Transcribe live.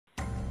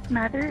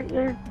Mother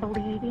is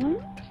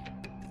bleeding.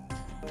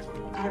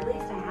 At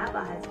least I have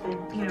a husband.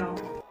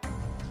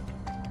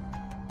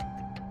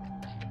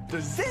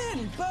 Does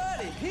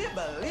anybody here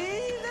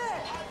believe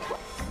that?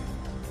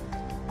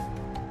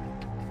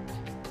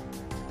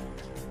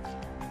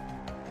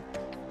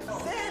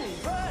 Does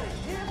anybody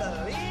here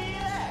believe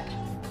that?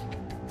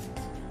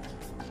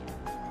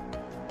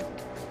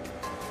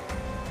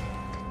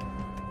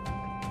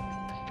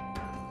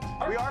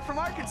 We are from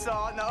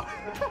Arkansas, no.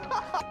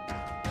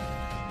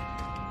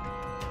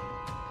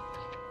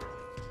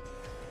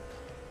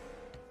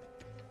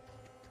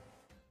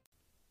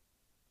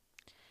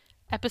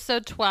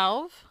 Episode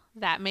 12.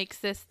 That makes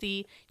this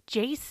the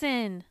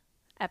Jason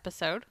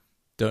episode.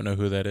 Don't know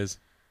who that is.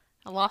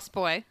 A lost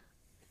boy.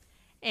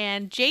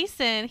 And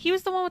Jason, he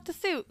was the one with the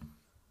suit.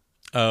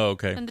 Oh,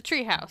 okay. In the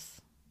treehouse.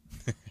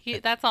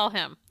 That's all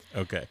him.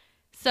 Okay.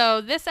 So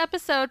this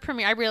episode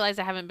premiere, I realize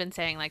I haven't been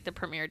saying like the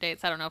premiere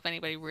dates. I don't know if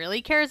anybody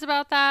really cares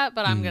about that,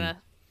 but I'm going to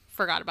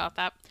forgot about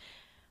that.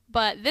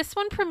 But this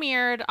one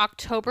premiered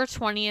October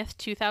 20th,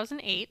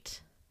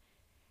 2008.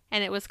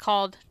 And it was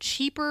called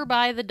Cheaper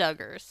by the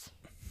Duggars.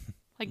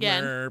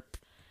 Again, Merp.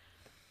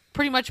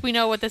 Pretty much we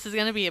know what this is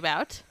going to be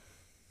about,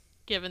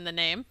 given the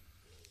name.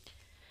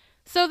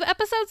 So the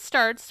episode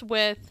starts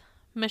with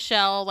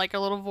Michelle, like a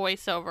little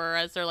voiceover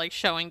as they're like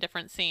showing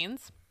different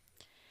scenes.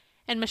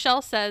 And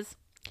Michelle says,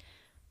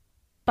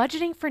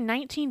 "Budgeting for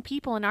 19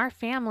 people in our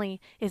family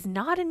is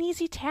not an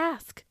easy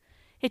task.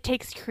 It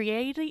takes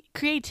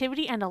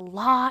creativity and a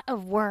lot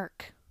of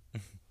work."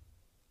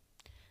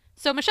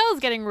 So Michelle is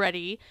getting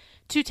ready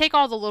to take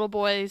all the little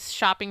boys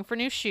shopping for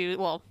new shoes.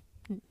 Well,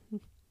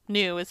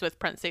 new is with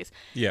parentheses.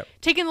 Yeah.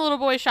 Taking the little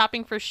boys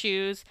shopping for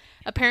shoes.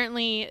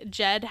 Apparently,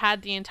 Jed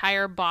had the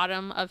entire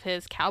bottom of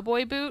his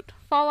cowboy boot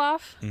fall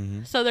off.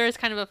 Mm-hmm. So there is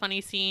kind of a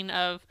funny scene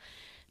of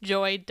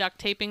Joy duct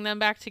taping them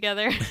back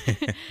together.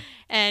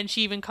 And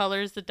she even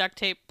colors the duct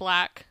tape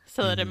black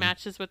so that it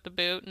matches with the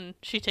boot. And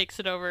she takes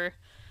it over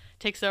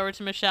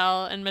to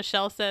Michelle. And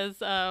Michelle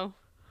says,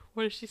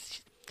 what is she?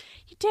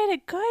 "You did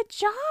a good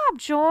job,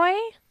 Joy.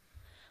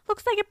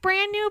 Looks like a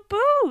brand new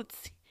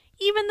boots.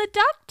 Even the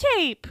duct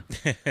tape."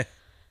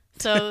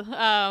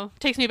 So,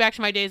 takes me back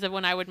to my days of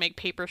when I would make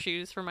paper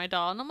shoes for my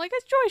doll. And I'm like,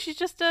 that's Joy. She's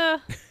just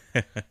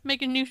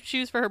making new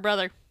shoes for her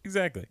brother.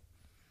 Exactly.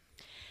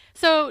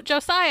 So,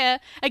 Josiah,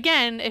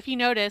 again, if you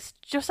notice,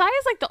 Josiah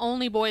is like the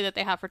only boy that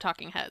they have for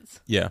talking heads.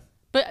 Yeah.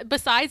 But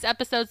besides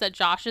episodes that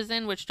Josh is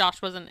in, which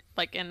Josh wasn't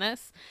like in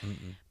this,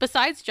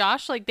 besides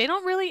Josh, like they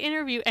don't really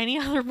interview any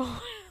other boy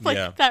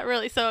that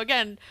really. So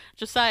again,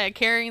 Josiah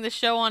carrying the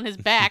show on his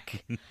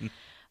back.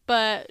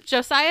 But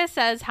Josiah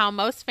says how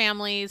most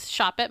families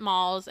shop at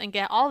malls and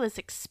get all this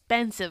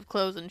expensive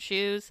clothes and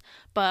shoes.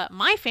 But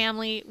my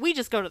family, we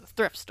just go to the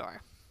thrift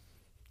store.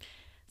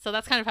 So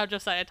that's kind of how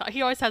Josiah talks.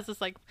 He always has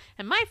this like,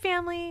 in my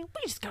family,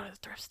 we just go to the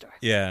thrift store.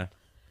 Yeah.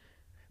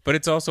 But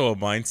it's also a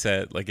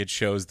mindset, like it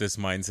shows this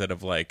mindset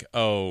of like,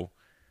 oh,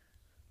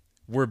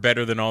 we're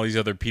better than all these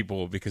other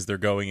people because they're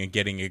going and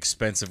getting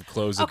expensive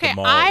clothes at the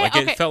mall.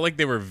 It felt like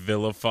they were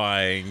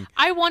vilifying.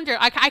 I wonder.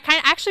 I kind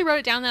of actually wrote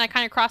it down, then I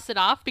kind of crossed it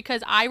off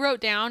because I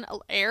wrote down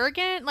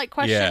arrogant, like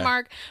question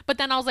mark. But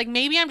then I was like,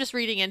 maybe I'm just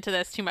reading into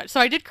this too much. So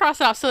I did cross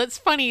it off. So it's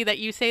funny that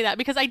you say that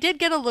because I did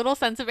get a little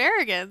sense of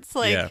arrogance.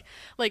 Like,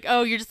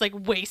 oh, you're just like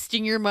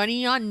wasting your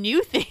money on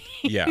new things.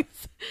 Yeah.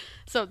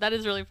 So that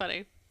is really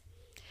funny.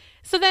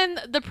 So then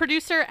the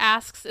producer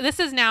asks, this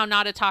is now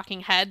not a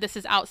talking head. This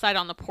is outside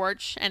on the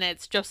porch, and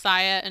it's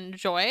Josiah and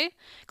Joy.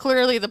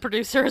 Clearly the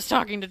producer is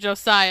talking to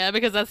Josiah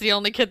because that's the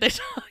only kid they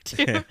talk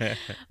to.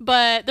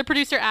 But the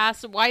producer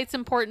asks why it's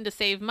important to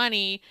save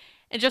money,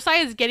 and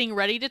Josiah is getting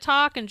ready to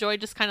talk, and Joy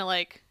just kind of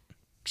like,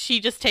 she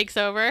just takes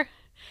over.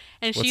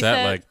 And What's she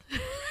that says,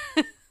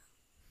 like?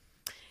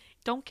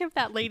 Don't give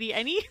that lady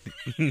any...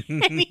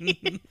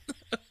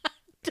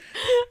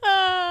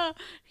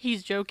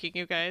 He's joking,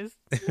 you guys.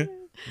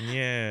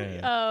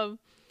 Yeah.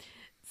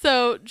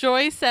 So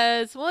Joy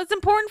says, well, it's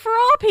important for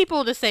all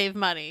people to save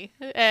money.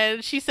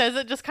 And she says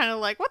it just kind of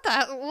like, what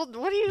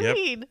do you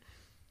mean?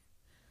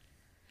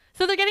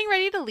 So they're getting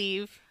ready to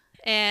leave.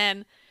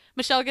 And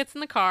Michelle gets in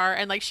the car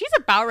and like, she's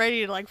about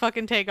ready to like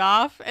fucking take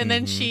off. And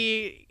then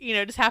she,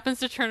 just happens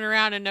to turn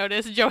around and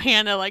notice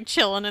Johanna like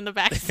chilling in the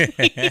back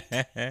seat.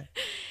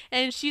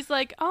 And she's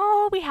like,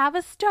 oh, we have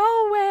a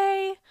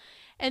stowaway.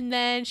 And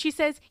then she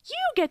says, you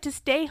get to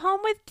stay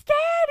home with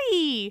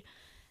Daddy.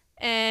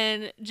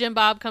 And Jim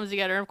Bob comes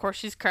together. And of course,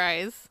 she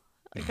cries.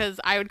 Because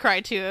I would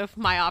cry too if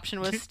my option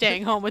was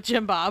staying home with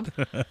Jim Bob.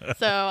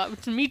 So,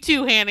 me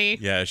too, Hanny.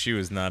 Yeah, she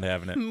was not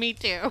having it. Me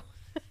too.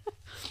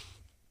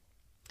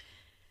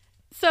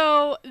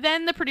 So,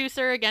 then the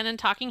producer, again in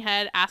Talking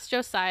Head, asks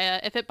Josiah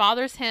if it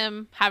bothers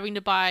him having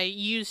to buy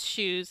used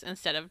shoes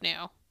instead of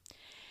new.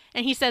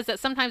 And he says that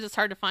sometimes it's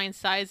hard to find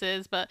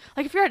sizes, but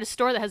like if you're at a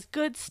store that has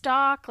good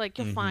stock, like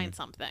you'll find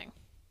something.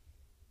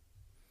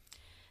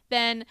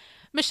 Then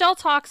Michelle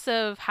talks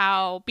of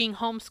how being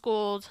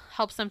homeschooled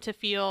helps them to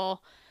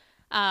feel,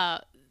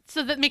 so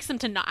that makes them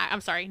to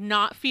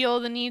not feel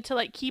the need to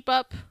like keep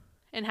up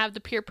and have the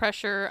peer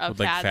pressure of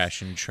like fads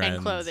fashion trends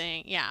and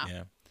clothing. Yeah.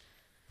 Yeah.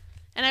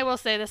 And I will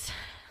say this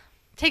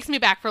takes me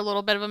back for a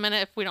little bit of a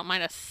minute if we don't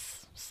mind a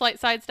slight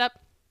sidestep.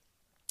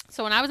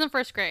 So when I was in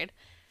first grade,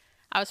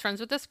 I was friends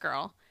with this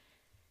girl,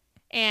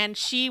 and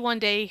she one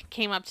day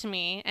came up to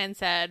me and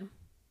said,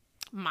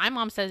 "My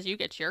mom says you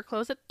get your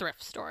clothes at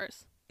thrift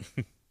stores."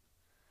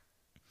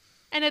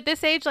 And at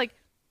this age, like,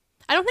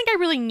 I don't think I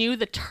really knew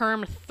the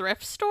term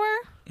thrift store.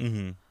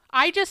 Mm-hmm.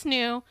 I just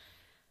knew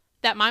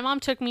that my mom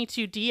took me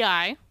to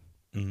DI,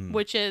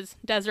 which is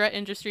Deseret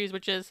Industries,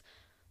 which is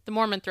the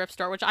Mormon thrift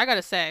store, which I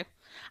gotta say,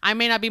 I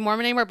may not be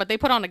Mormon anymore, but they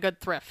put on a good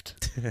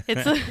thrift.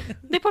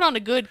 They put on a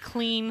good,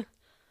 clean,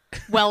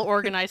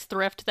 well-organized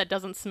thrift that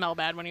doesn't smell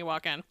bad when you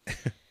walk in.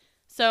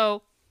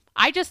 So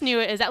I just knew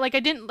it as that, like,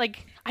 I didn't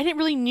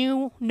really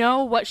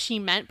know what she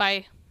meant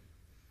by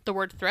the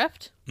word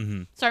thrift.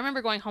 Mm-hmm. So I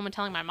remember going home and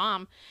telling my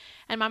mom,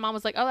 and my mom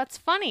was like, "Oh, that's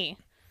funny."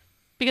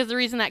 Because the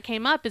reason that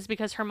came up is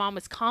because her mom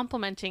was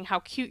complimenting how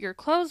cute your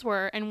clothes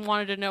were and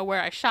wanted to know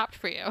where I shopped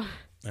for you.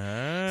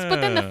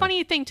 But then the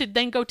funny thing to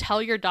then go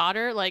tell your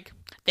daughter, like,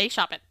 they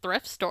shop at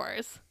thrift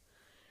stores.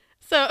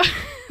 So,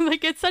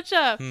 like, it's such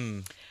a...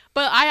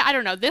 But I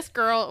don't know. This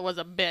girl was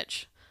a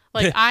bitch.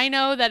 Like, I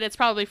know that it's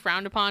probably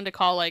frowned upon to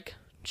call, like,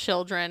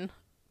 children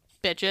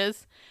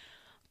bitches.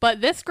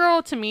 But this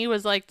girl, to me,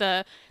 was like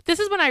this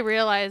is when I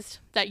realized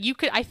that you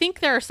could... I think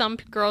there are some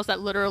girls that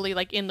literally,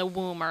 like, in the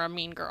womb are a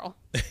mean girl.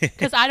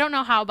 Because I don't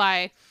know how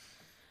by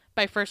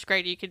first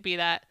grade you could be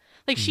that.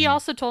 Like, she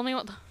also told me...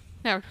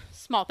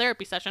 small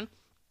therapy session.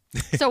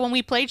 So when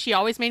we played, she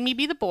always made me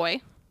be the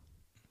boy.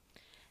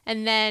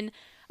 And then...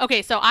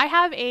 Okay, so I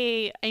have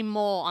a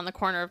mole on the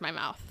corner of my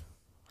mouth.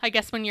 I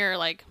guess when you're,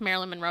 like,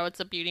 Marilyn Monroe, it's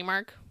a beauty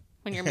mark.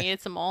 When you're me,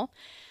 it's a mole.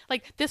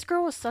 Like, this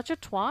girl was such a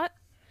twat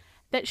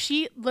that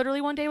she literally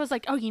one day was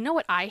like, "Oh, you know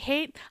what I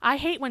hate? I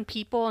hate when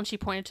people," and she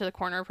pointed to the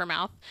corner of her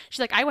mouth. She's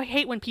like, "I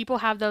hate when people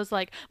have those,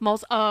 like,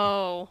 moles."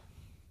 Oh.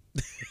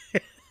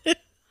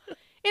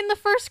 In the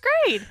first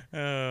grade.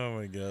 Oh,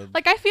 my God.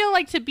 Like, I feel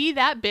like to be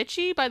that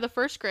bitchy by the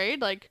first grade,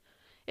 like,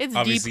 it's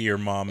obviously deep. Your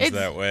mom's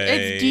that way.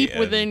 It's deep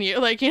within you.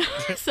 Like, you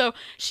know, so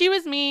she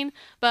was mean,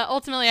 but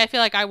ultimately I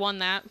feel like I won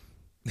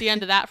the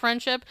end of that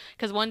friendship,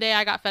 because one day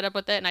I got fed up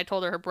with it and I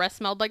told her breath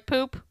smelled like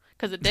poop,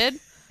 because it did.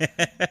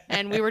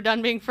 And we were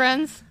done being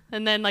friends.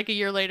 And then, like, a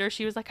year later,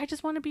 she was like, "I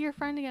just want to be your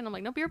friend again." I'm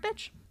like, "Nope, you're a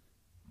bitch."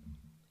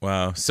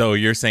 Wow. So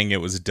you're saying it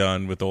was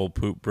done with old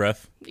poop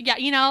breath? Yeah,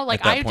 you know,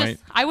 like,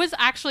 point? I was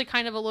actually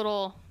kind of a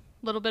little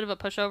bit of a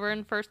pushover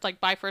in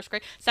by first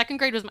grade. Second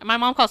grade was my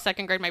mom calls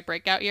second grade my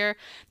breakout year.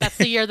 That's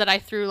the year that I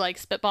threw, like,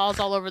 spitballs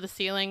all over the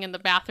ceiling in the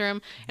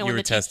bathroom. And you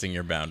were testing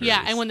your boundaries.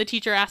 Yeah, and when the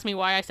teacher asked me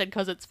why, I said,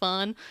 "'Cause it's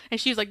fun." And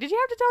she was like, "Did you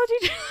have to tell the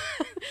teacher?"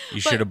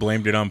 You should have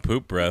blamed it on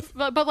poop breath.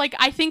 But like,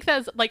 I think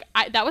that's like,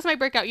 that was my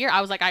breakout year.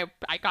 I was like,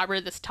 I got rid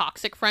of this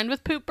toxic friend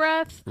with poop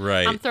breath.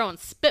 Right. I'm throwing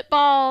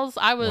spitballs.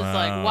 I was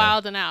like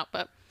wilding out.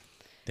 But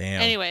damn.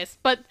 Anyways,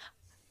 but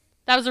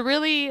that was a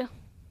really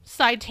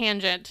side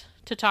tangent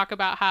to talk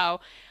about how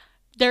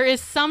there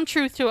is some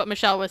truth to what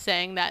Michelle was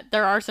saying, that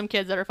there are some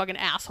kids that are fucking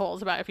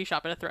assholes about if you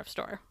shop at a thrift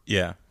store.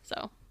 Yeah.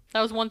 So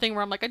that was one thing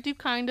where I'm like, I do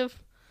kind of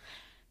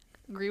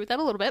agree with that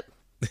a little bit.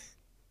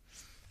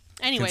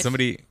 Anyways.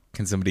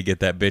 Can somebody get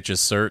that bitch a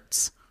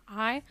certs?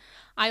 I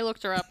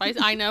looked her up.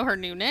 I know her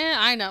new name.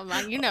 I know,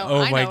 you know.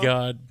 Oh, I my know.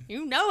 God.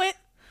 You know it.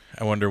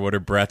 I wonder what her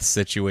breath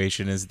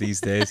situation is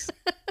these days.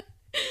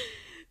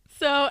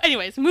 So,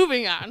 anyways,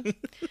 moving on.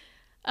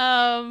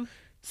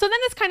 So then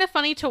it's kind of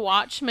funny to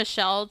watch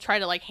Michelle try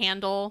to, like,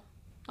 handle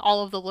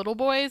all of the little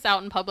boys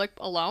out in public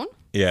alone.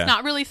 Yeah. It's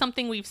not really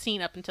something we've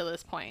seen up until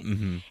this point.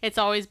 Mm-hmm. It's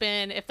always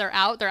been, if they're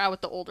out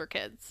with the older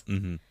kids.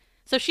 Mm-hmm.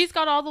 So she's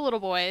got all the little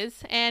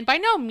boys, and by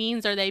no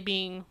means are they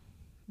being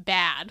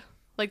bad.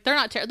 Like, they're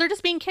not they're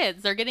just being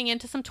kids. They're getting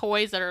into some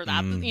toys that are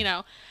that, you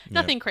know,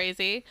 nothing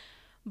crazy.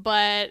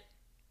 But,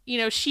 you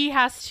know,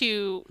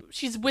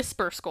 she's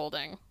whisper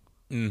scolding.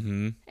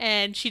 Mm-hmm.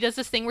 And she does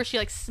this thing where she,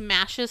 like,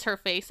 smashes her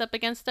face up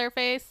against their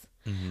face.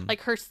 Mm-hmm.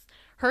 Like,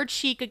 her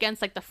cheek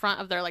against, like, the front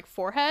of their, like,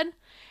 forehead.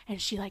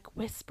 And she, like,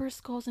 whisper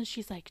scolds, and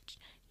she's like,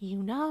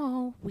 "You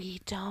know,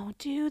 we don't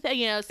do that."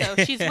 You know, so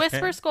she's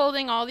whisper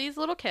scolding all these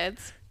little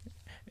kids.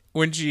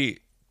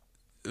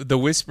 The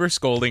whisper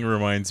scolding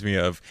reminds me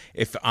of,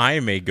 if I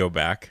may go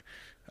back,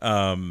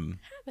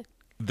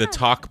 the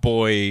Talk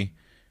Boy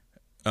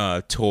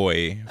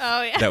toy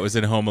that was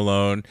in Home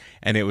Alone,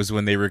 and it was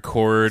when they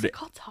record. Is it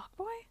called Talk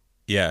Boy?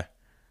 Yeah.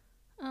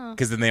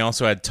 Because then they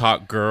also had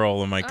Talk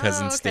Girl, and my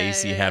cousin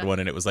Stacy had one,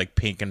 and it was like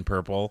pink and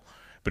purple,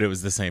 but it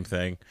was the same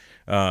thing.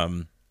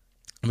 But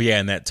yeah,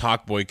 in that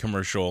Talk Boy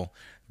commercial,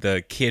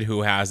 the kid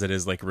who has it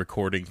is like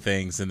recording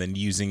things and then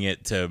using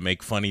it to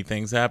make funny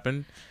things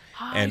happen.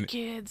 Hi,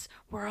 kids,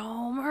 we're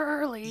home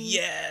early.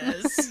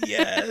 Yes.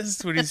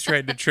 When he's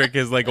trying to trick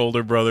his, like,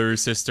 older brother or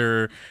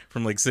sister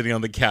from, like, sitting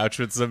on the couch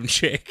with some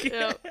chick.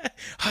 Yep.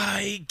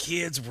 Hi,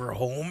 kids, we're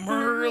home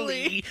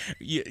early.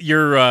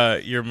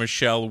 Your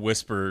Michelle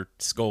whisper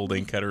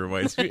scolding kind of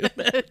reminds me of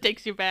that. It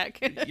takes you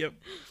back. Yep.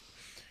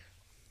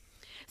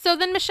 So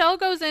then Michelle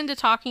goes into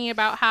talking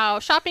about how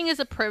shopping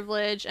is a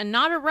privilege and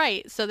not a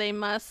right. So they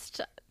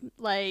must,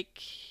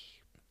 like,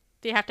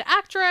 they have to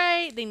act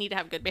right. They need to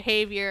have good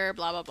behavior,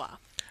 blah, blah, blah.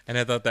 And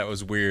I thought that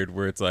was weird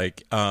where it's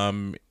like,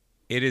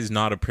 it is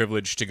not a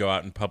privilege to go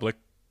out in public.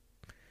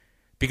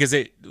 Because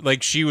it,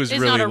 like, she was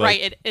really not a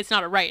like... right. It's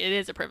not a right. It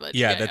is a privilege.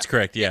 Yeah, that's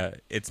correct. Yeah.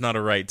 It's not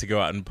a right to go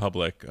out in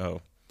public.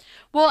 Oh.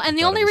 Well, and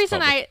the only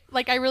reason I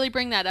really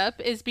bring that up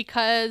is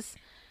because...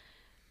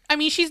 I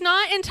mean, she's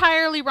not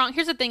entirely wrong.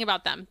 Here's the thing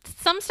about them.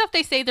 Some stuff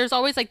they say, there's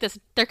always like this,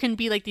 there can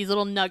be like these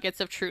little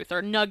nuggets of truth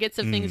or nuggets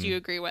of things you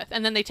agree with.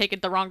 And then they take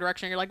it the wrong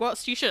direction. You're like, well,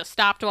 so you should have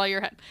stopped while you're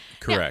ahead.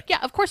 Correct. Yeah,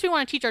 of course we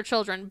want to teach our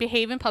children,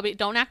 behave in public.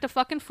 Don't act a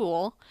fucking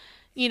fool.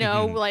 You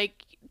know,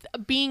 like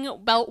being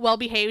well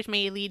behaved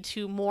may lead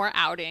to more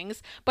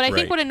outings. But I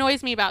think what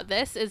annoys me about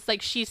this is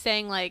like she's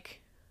saying like,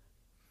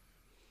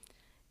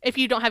 if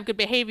you don't have good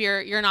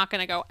behavior, you're not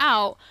going to go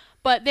out.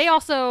 But they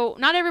also,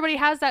 not everybody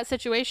has that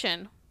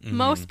situation.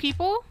 Most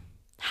people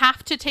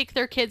have to take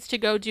their kids to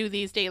go do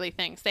these daily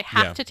things. They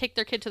have to take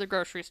their kid to the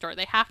grocery store.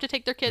 They have to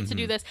take their kids to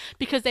do this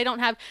because they don't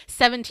have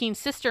 17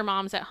 sister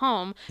moms at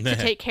home to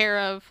take care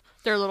of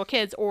their little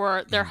kids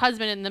or their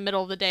husband in the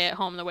middle of the day at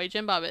home the way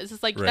Jim Bob is.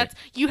 It's like that's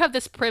you have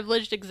this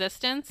privileged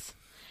existence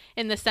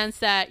in the sense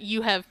that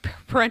you have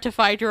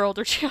parentified your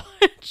older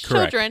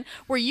children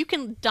where you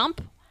can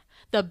dump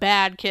the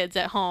bad kids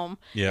at home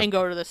and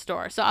go to the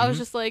store. So I was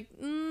just like,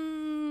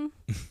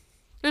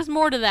 there's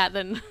more to that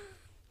than...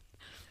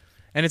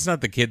 And it's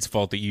not the kids'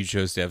 fault that you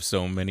chose to have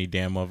so many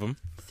damn of them.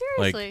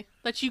 Seriously. Like,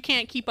 that you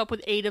can't keep up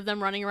with 8 of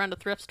them running around a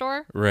thrift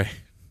store? Right.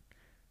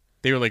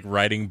 They were like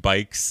riding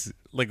bikes,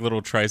 like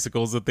little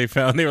tricycles that they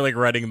found. They were like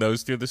riding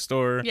those through the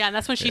store. Yeah, and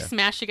that's when she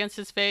smashed against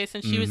his face.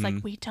 And she was like,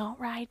 we don't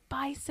ride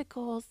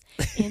bicycles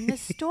in the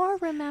store,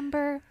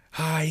 remember?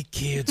 Hi,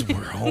 kids. We're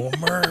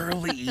home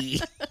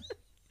early.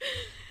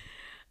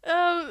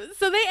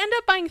 So they end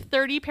up buying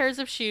 30 pairs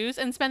of shoes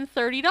and spend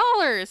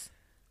 $30.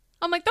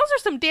 I'm like, those are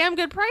some damn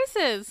good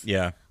prices.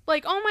 Yeah.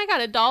 Like, oh my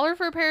God, $1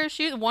 for a pair of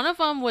shoes. One of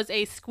them was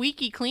a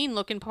squeaky clean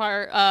looking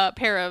pair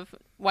of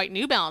white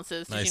New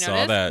Balances. Did you notice?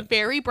 Saw that.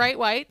 Very bright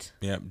white.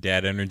 Yeah,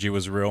 dad energy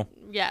was real.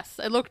 Yes,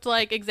 it looked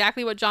like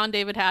exactly what John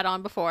David had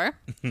on before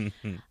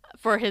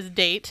for his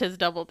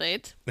double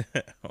date.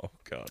 Oh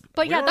God.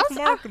 But yeah,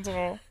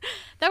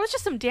 that was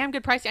just some damn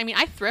good pricing. I mean,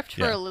 I thrift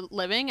for a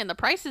living, and the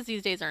prices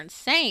these days are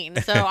insane.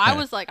 So I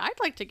was like, I'd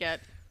like to get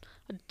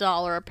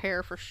 $1 a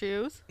pair for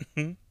shoes.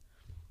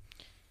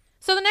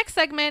 So the next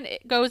segment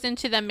goes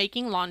into them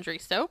making laundry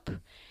soap,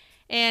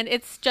 and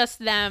it's just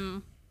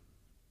them,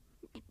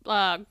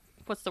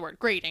 what's the word?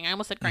 Grating. I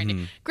almost said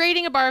grinding.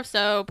 Grating a bar of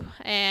soap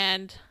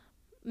and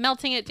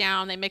melting it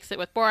down. They mix it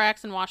with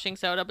borax and washing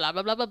soda, blah,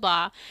 blah, blah, blah,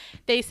 blah.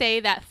 They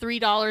say that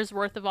 $3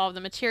 worth of all of the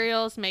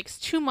materials makes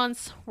 2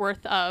 months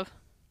worth of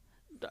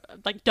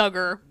like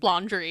Duggar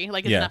laundry,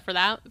 like is enough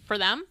for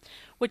them,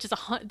 which is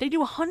they do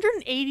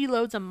 180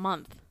 loads a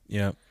month.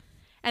 Yeah.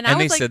 And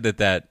they said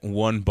that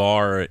one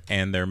bar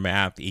and their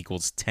math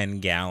equals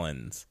 10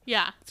 gallons.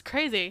 Yeah, it's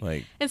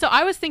crazy. And so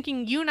I was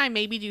thinking you and I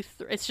maybe do,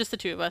 it's just the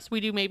two of us. We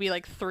do maybe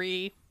like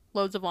 3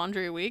 loads of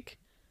laundry a week.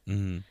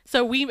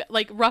 So we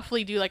like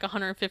roughly do like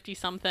 150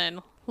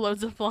 something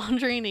loads of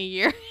laundry in a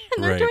year.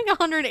 And they're doing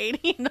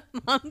 180 in a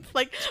month.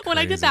 Like when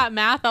I did that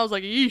math, I was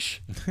like, yeesh.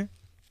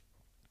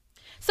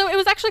 So it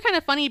was actually kind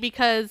of funny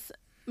because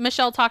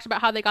Michelle talked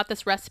about how they got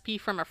this recipe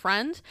from a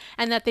friend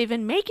and that they've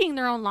been making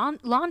their own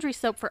laundry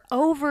soap for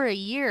over a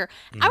year.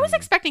 I was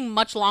expecting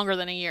much longer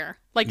than a year.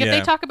 Like if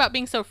they talk about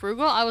being so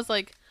frugal, I was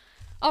like,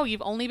 oh,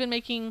 you've only been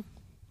making,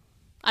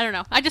 I don't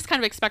know. I just kind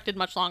of expected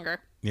much longer.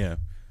 Yeah.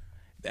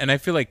 And I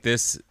feel like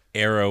this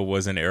era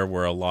was an era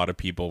where a lot of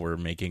people were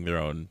making their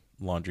own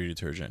laundry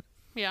detergent.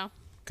 Yeah.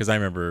 Because I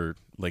remember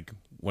like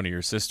one of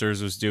your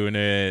sisters was doing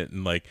it,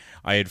 and like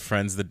I had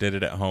friends that did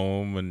it at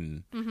home,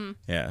 and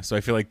yeah, so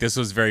I feel like this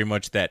was very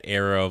much that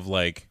era of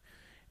like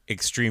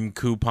extreme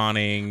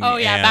couponing. Oh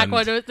yeah, back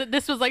when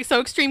this was like, so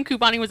extreme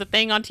couponing was a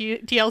thing on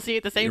TLC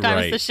at the same time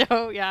as the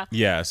show.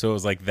 Yeah, so it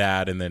was like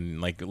that, and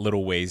then like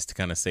little ways to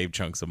kind of save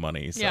chunks of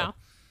money. So.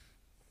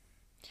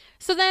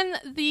 So then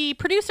the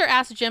producer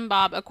asked Jim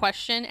Bob a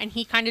question, and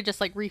he kind of just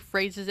like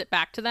rephrases it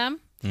back to them,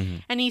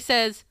 and he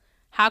says,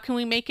 how can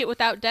we make it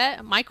without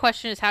debt? My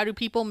question is, how do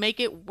people make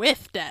it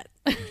with debt?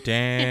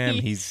 Damn,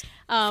 he's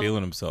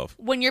feeling himself.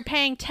 When you're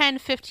paying 10,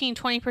 15,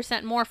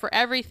 20% more for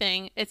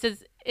everything,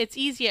 it's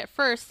easy at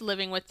first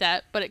living with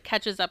debt, but it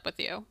catches up with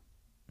you.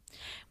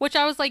 Which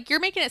I was like, you're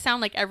making it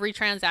sound like every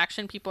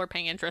transaction people are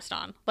paying interest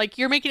on. Like,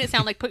 you're making it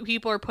sound like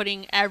people are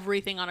putting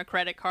everything on a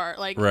credit card.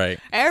 Like,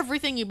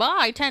 everything you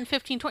buy, 10,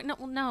 15, 20.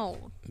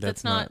 No.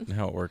 That's not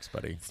how it works,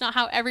 buddy. It's not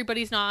how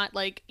everybody's not,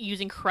 like,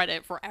 using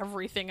credit for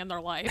everything in their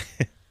life.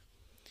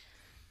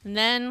 And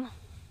then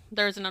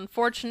there's an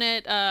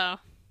unfortunate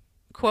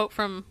quote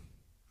from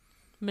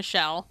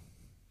Michelle.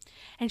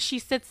 And she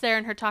sits there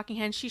in her talking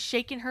head, and she's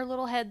shaking her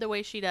little head the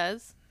way she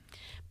does,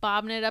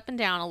 bobbing it up and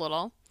down a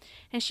little.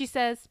 And she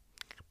says,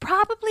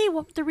 probably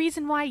the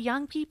reason why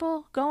young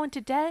people go into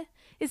debt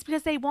is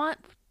because they want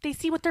they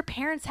see what their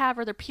parents have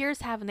or their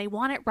peers have and they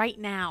want it right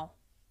now.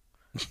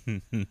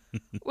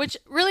 Which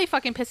really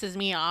fucking pisses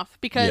me off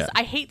because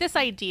I hate this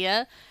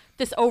idea,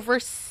 this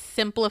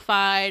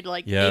oversimplified,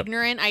 like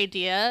ignorant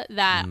idea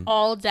that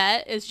all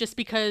debt is just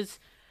because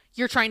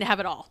you're trying to have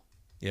it all.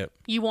 Yep.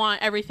 You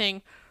want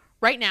everything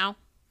right now.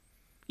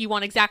 You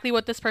want exactly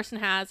what this person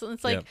has. And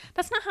it's like,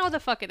 that's not how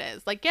the fuck it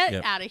is. Like, get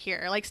out of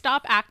here. Like,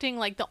 stop acting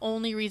like the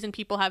only reason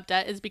people have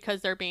debt is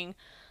because they're being,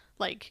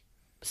 like,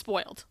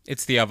 spoiled.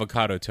 It's the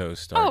avocado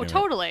toast argument. Oh,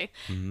 totally.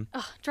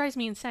 Ugh, drives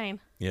me insane.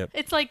 Yep.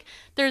 It's like,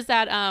 there's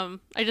that,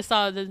 I just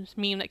saw this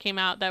meme that came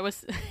out that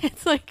was,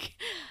 it's like,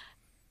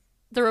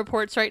 the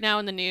reports right now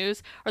in the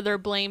news, or they're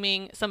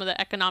blaming some of the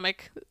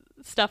economic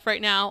stuff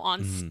right now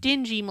on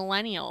stingy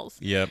millennials.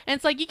 Yep. And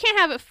it's like, you can't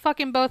have it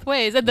fucking both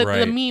ways.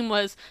 The meme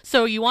was,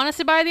 so you want us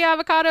to buy the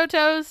avocado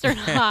toast or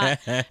not?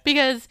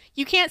 Because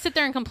you can't sit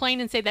there and complain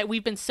and say that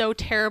we've been so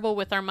terrible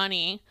with our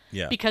money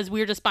because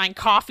we're just buying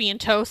coffee and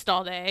toast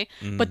all day,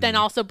 but then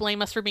also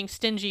blame us for being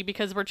stingy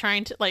because we're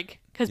trying to, like,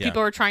 because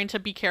people are trying to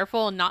be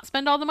careful and not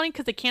spend all the money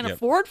because they can't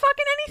afford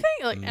fucking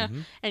anything. Like,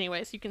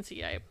 anyways, you can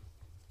see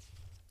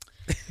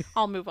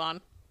I'll move on.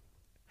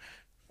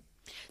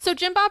 So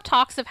Jim Bob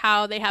talks of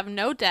how they have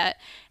no debt,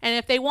 and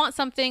if they want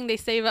something, they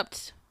save up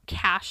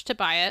cash to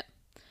buy it.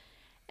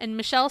 And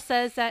Michelle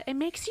says that it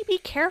makes you be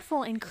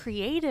careful and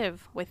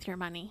creative with your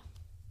money.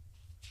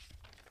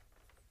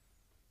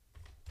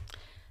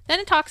 Then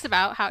it talks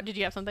about how... Did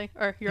you have something?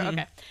 Or you're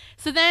okay.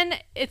 So then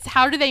it's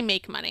how do they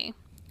make money?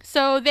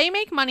 So they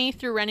make money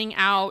through renting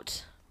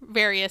out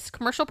various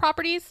commercial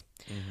properties.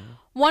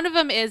 One of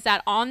them is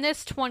that on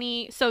this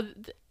 20... So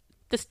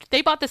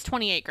they bought this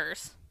 20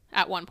 acres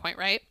at one point,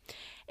 right?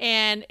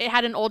 And it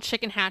had an old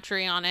chicken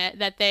hatchery on it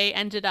that they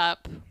ended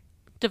up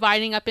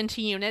dividing up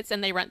into units,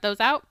 and they rent those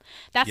out.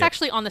 That's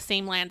actually on the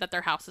same land that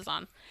their house is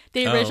on.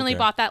 They originally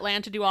bought that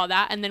land to do all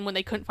that, and then when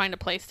they couldn't find a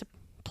place to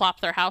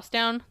plop their house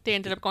down, they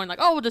ended up going like,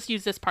 oh, we'll just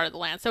use this part of the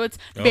land. So it's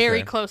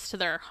very close to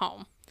their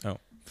home. Oh,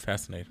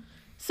 fascinating.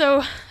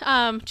 So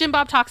Jim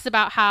Bob talks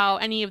about how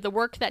any of the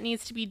work that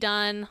needs to be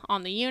done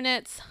on the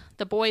units,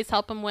 the boys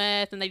help him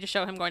with, and they just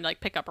show him going to like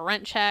pick up a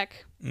rent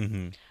check.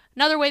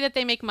 Another way that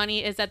they make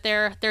money is that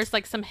there's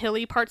like some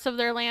hilly parts of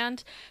their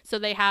land. So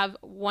they have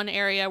one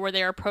area where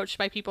they're approached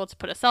by people to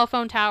put a cell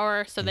phone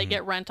tower. So they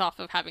get rent off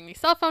of having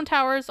these cell phone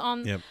towers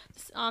on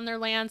their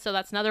land. So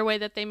that's another way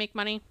that they make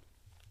money.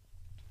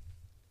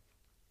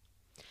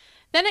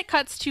 Then it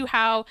cuts to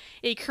how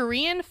a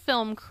Korean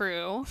film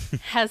crew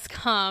has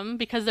come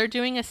because they're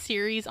doing a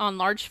series on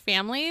large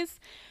families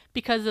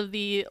because of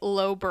the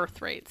low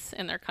birth rates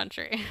in their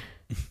country.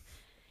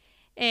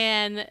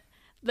 And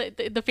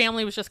the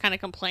family was just kind of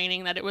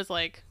complaining that it was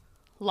like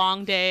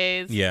long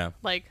days. Yeah.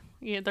 Like,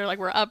 you know, they're like,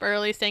 we're up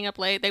early, staying up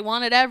late. They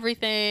wanted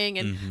everything.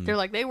 And they're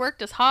like, they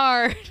worked as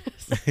hard.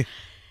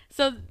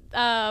 So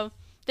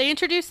they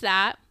introduced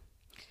that.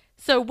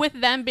 So with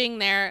them being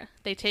there,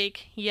 they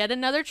take yet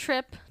another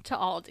trip to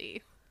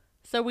Aldi.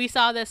 So we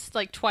saw this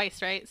like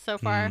twice, right, so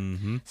far?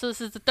 So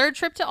this is the third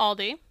trip to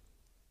Aldi.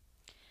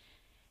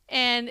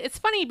 And it's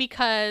funny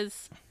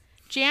because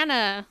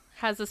Jana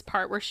has this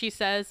part where she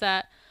says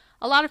that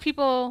a lot of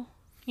people,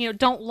 you know,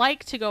 don't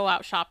like to go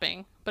out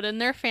shopping, but in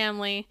their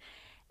family,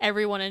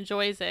 everyone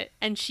enjoys it.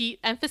 And she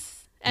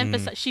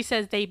she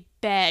says they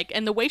beg.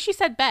 And the way she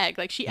said beg,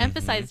 like she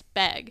emphasized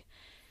beg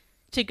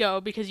to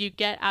go because you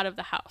get out of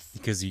the house.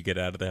 Because you get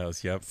out of the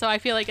house, yep. So I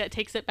feel like it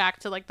takes it back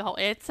to like the whole,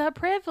 it's a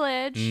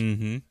privilege.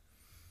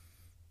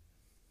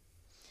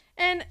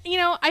 And, you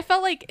know, I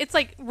felt like it's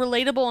like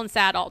relatable and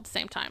sad all at the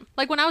same time.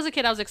 Like when I was a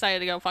kid, I was excited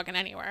to go fucking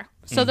anywhere.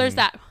 So there's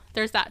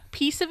that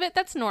piece of it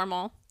that's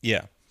normal.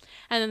 Yeah.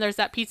 And then there's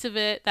that piece of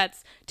it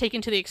that's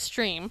taken to the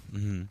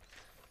extreme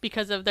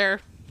because of their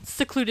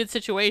secluded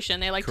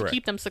situation. They like to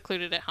keep them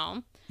secluded at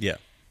home. Yeah.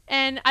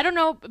 And I don't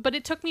know, but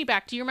it took me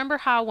back. Do you remember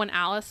how when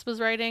Alice was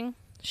writing,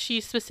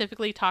 she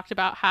specifically talked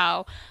about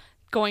how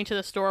going to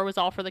the store was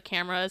all for the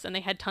cameras and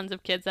they had tons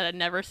of kids that had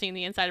never seen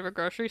the inside of a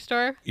grocery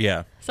store?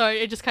 Yeah. So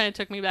it just kind of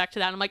took me back to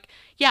that. I'm like,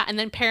 yeah. And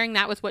then pairing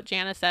that with what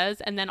Jana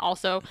says, and then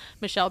also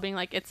Michelle being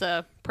like, it's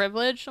a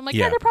privilege. I'm like,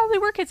 yeah, there probably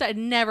were kids that had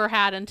never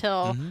had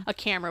until a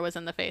camera was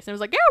in the face. And it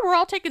was like, yeah, we're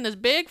all taking this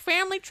big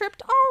family trip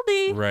to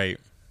Aldi. Right.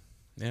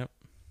 Yep.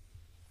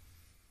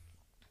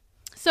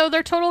 So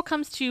their total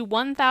comes to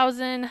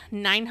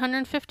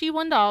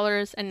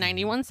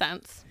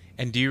 $1,951.91.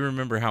 And do you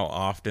remember how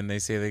often they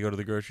say they go to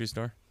the grocery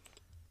store?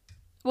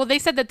 Well, they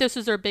said that this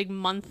was their big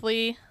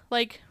monthly,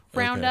 like,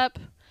 roundup.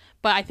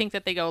 But I think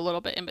that they go a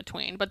little bit in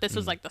between. But this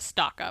was, like, the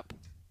stock up.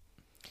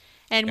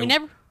 And we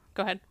never...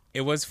 Go ahead.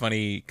 It was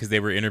funny because they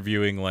were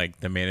interviewing,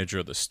 like, the manager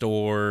of the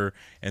store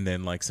and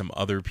then, like, some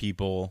other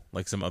people,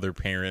 like, some other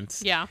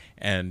parents. Yeah.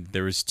 And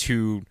there was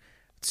two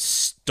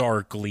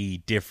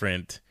starkly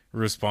different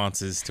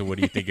responses to what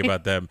do you think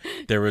about them.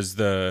 There was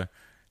the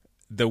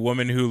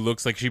woman who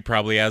looks like she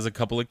probably has a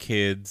couple of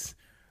kids,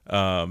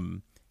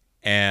 and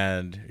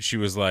she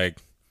was like,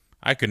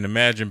 I couldn't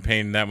imagine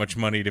paying that much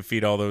money to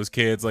feed all those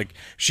kids. Like,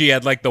 she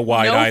had like the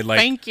wide eye, like,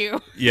 thank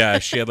you. Yeah,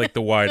 she had like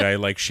the wide eye,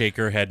 like, shake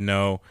her head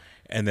no.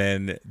 And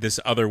then this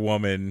other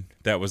woman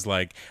that was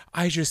like,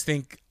 I just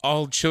think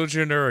all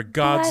children are a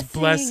God's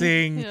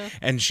blessing. Yeah.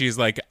 And she's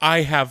like,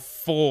 I have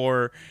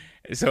 4.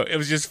 So it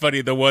was just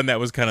funny. The one that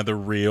was kind of the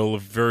real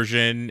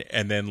version,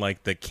 and then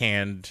like the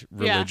canned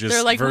religious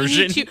they're like,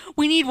 version.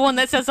 We need one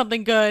that says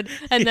something good.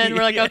 And then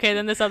we're like, okay,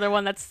 then this other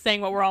one that's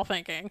saying what we're all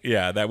thinking.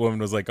 Yeah, that woman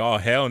was like, oh,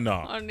 hell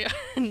no. Oh, no.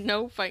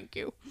 No, thank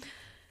you.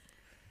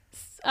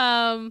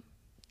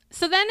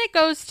 So then it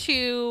goes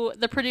to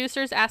the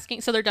producers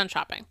asking, so they're done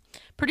shopping.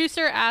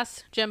 Producer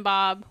asks Jim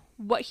Bob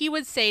what he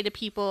would say to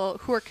people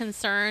who are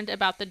concerned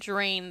about the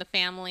drain the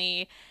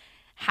family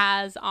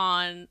has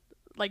on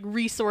like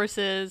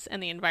resources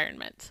and the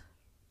environment.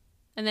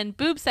 And then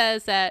Boob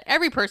says that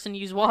every person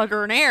uses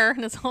water and air,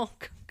 and it's all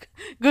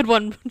good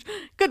one.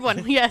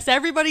 Yes,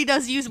 everybody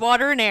does use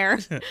water and air.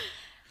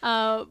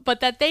 But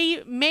that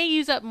they may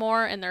use up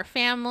more in their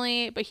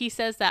family, but he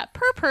says that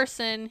per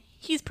person,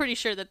 he's pretty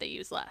sure that they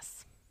use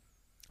less.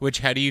 Which,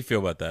 how do you feel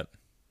about that?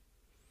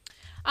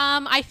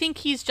 I think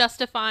he's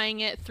justifying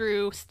it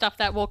through stuff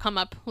that will come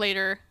up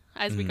later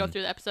as we go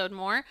through the episode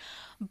more.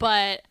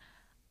 But,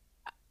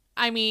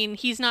 I mean,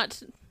 he's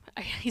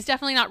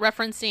definitely not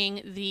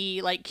referencing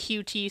the, like,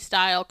 QT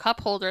style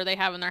cup holder they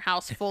have in their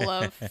house full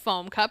of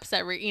foam cups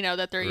that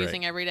they're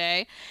using every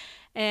day.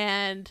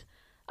 And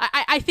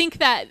I think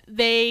that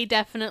they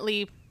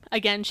definitely,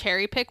 again,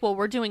 cherry pick, well,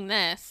 we're doing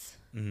this.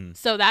 Mm-hmm.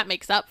 So that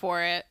makes up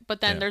for it.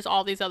 But then there's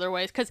all these other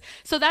ways.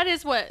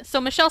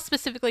 So Michelle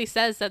specifically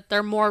says that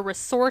they're more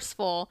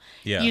resourceful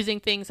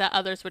using things that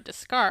others would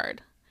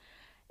discard.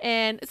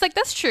 And it's like,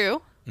 that's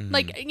true. Mm-hmm.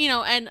 Like,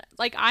 and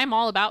like, I'm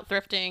all about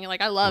thrifting.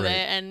 Like, I love it.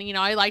 And,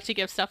 I like to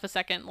give stuff a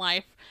second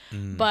life.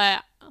 Mm.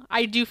 But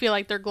I do feel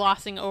like they're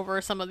glossing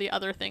over some of the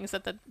other things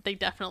that they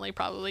definitely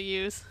probably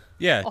use.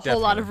 Yeah, whole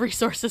lot of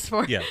resources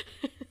for. Yeah.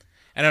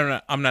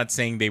 And I'm not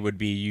saying they would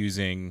be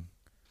using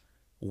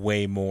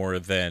way more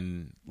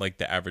than like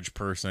the average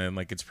person.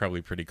 Like, it's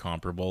probably pretty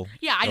comparable.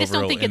 Yeah, I just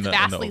don't think it's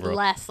vastly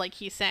less, like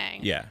he's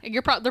saying. Yeah,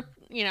 they're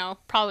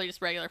probably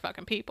just regular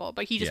fucking people,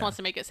 but he just wants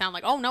to make it sound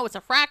like, oh no, it's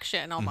a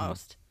fraction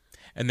almost. Mm-hmm.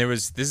 And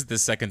this is the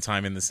second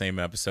time in the same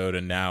episode,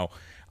 and now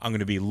I'm going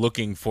to be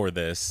looking for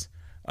this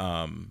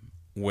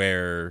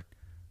where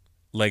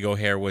Lego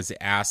Hair was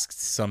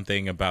asked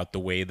something about the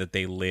way that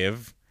they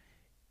live,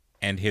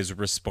 and his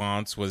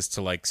response was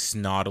to like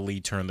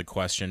snottily turn the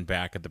question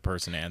back at the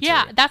person answering.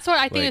 Yeah, that's what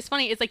I think is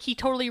funny. Is like he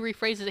totally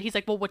rephrases it. He's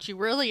like, "Well, what you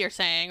really are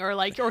saying," or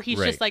he's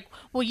just like,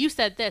 "Well, you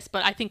said this,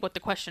 but I think what the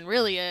question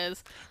really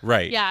is."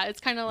 Right. Yeah, it's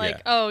kind of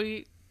like, "Oh,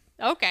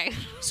 okay."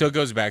 So it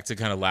goes back to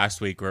kind of last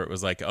week where it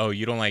was like, "Oh,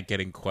 you don't like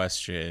getting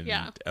questioned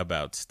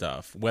about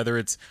stuff, whether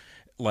it's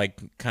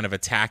like kind of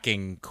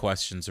attacking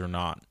questions or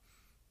not.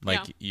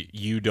 Like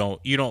you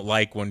don't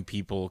like when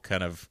people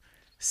kind of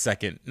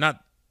not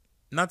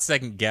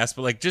second guess,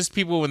 but like just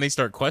people when they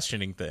start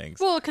questioning things."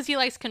 Well, because he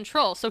likes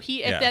control. So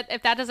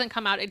if that doesn't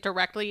come out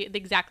directly the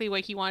exactly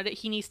way he wanted it,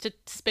 he needs to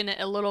spin it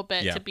a little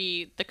bit to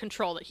be the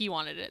control that he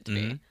wanted it to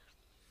be.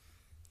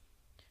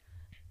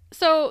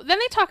 So then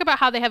they talk about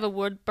how they have a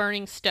wood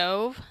burning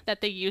stove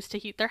that they use to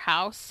heat their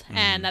house,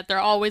 and that they're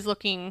always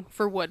looking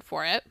for wood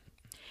for it.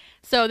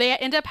 So they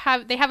end up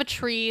they have a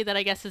tree that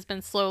I guess has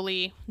been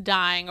slowly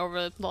dying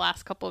over the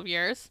last couple of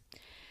years.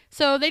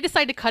 So they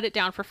decide to cut it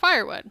down for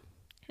firewood.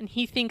 And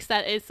he thinks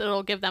that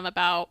it'll give them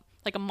about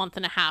like a month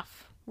and a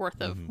half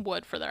worth of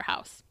wood for their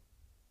house.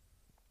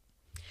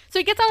 So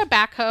he gets out a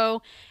backhoe,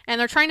 and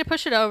they're trying to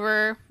push it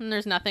over, and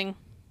there's nothing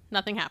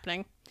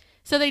happening.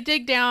 So they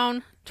dig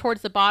down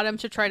towards the bottom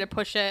to try to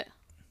push it.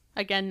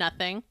 Again,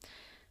 nothing.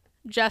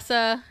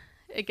 Jessa,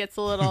 it gets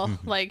a little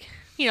like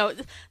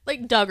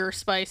Duggars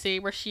spicy,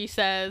 where she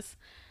says,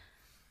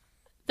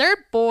 they're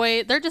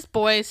just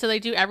boys, so they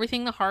do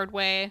everything the hard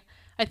way.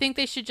 I think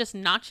they should just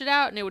notch it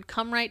out, and it would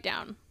come right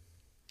down.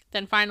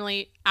 Then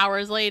finally,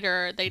 hours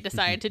later, they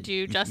decide to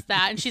do just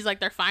that. And she's like,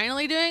 they're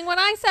finally doing what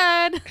I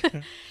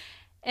said.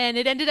 And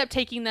it ended up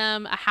taking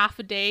them a half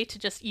a day to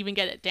just even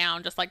get it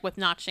down, just like with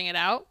notching it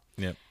out.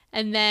 Yep.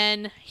 And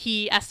then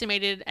he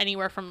estimated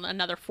anywhere from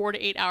another 4 to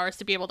 8 hours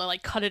to be able to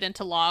like cut it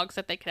into logs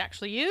that they could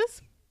actually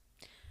use.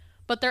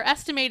 But their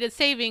estimated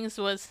savings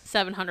was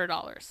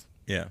 $700.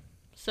 Yeah.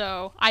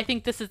 So I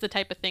think this is the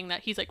type of thing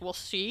that he's like, well,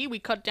 see, we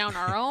cut down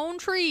our own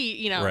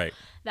tree, right.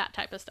 That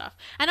type of stuff.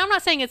 And I'm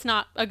not saying it's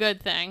not a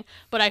good thing,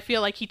 but I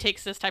feel like he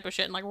takes this type of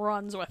shit and like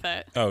runs with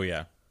it. Oh,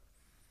 yeah.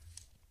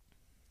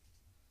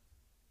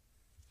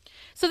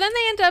 So then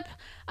they end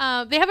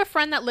up, they have a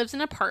friend that lives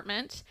in an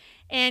apartment,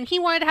 and he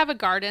wanted to have a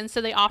garden, so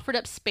they offered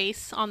up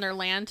space on their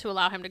land to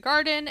allow him to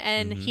garden,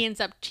 and he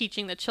ends up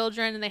teaching the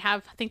children, and they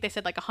have, I think they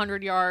said like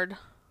 100-yard,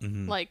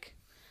 like,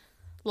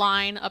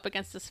 line up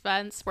against this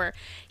fence where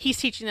he's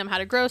teaching them how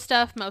to grow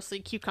stuff, mostly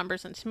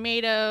cucumbers and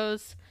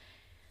tomatoes.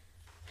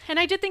 And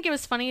I did think it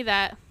was funny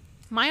that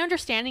my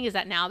understanding is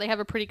that now they have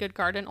a pretty good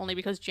garden only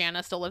because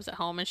Jana still lives at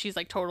home, and she's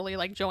like totally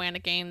like Joanna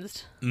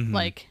Gaines,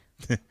 like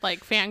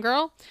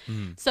fangirl.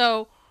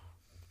 So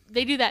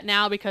they do that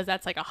now because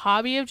that's like a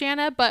hobby of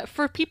Jana. But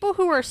for people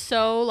who are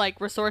so like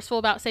resourceful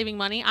about saving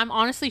money, I'm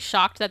honestly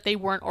shocked that they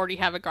weren't already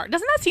have a garden.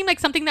 Doesn't that seem like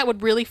something that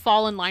would really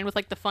fall in line with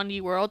like the Fundy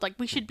world? Like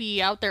we should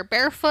be out there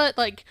barefoot,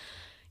 like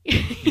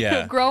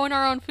growing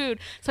our own food.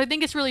 So I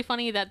think it's really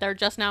funny that they're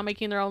just now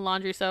making their own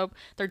laundry soap.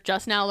 They're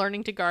just now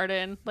learning to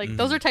garden. Like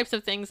those are types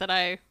of things that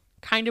I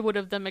kind of would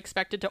have them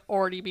expected to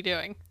already be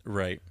doing.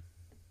 Right.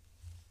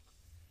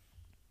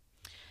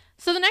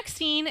 So the next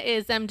scene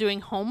is them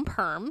doing home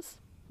perms,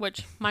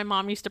 which my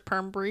mom used to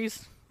perm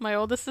Breeze, my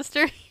oldest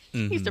sister.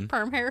 She used to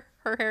perm her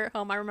hair at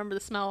home. I remember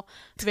the smell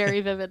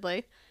very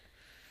vividly.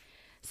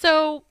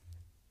 So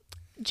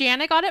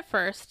Jana got it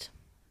first,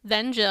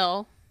 then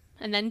Jill,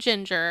 and then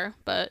Ginger,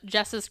 but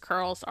Jess's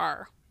curls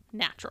are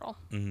natural.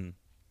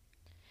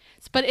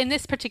 But in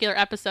this particular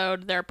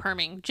episode, they're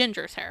perming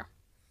Ginger's hair.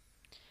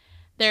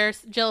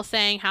 There's Jill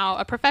saying how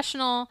a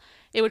professional,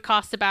 it would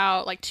cost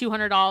about like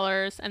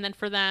 $200, and then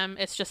for them,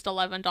 it's just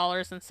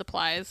 $11 in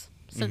supplies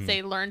since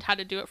they learned how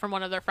to do it from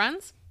one of their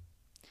friends.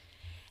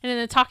 And in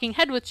the talking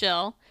head with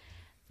Jill,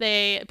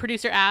 the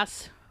producer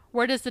asks,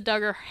 where does the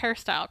Duggar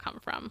hairstyle come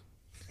from?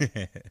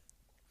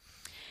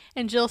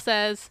 And Jill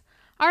says,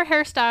 our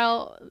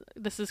hairstyle,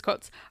 this is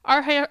quotes,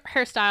 our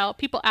hairstyle,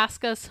 people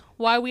ask us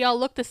why we all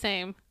look the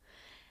same.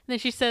 And then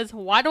she says,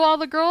 why do all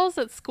the girls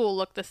at school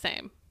look the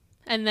same?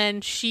 And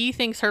then she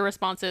thinks her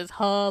response is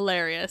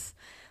hilarious.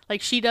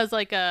 Like she does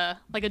like a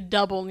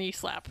double knee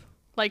slap.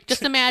 Like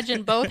just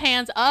imagine both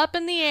hands up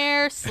in the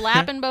air,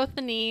 slapping both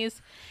the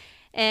knees.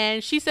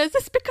 And she says,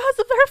 it's because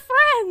of their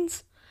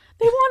friends.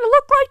 They want to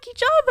look like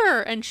each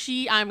other. And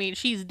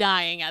she's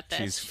dying at this.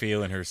 She's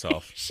feeling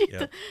herself.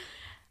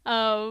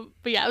 But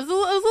yeah, it was a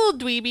little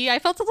dweeby. I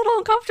felt a little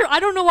uncomfortable. I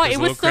don't know why. It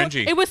was so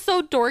cringy. It was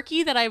so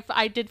dorky that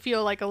I did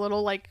feel like a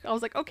little like, I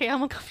was like, okay,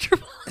 I'm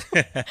uncomfortable.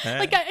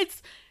 Like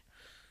it's,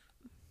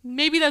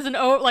 maybe there's I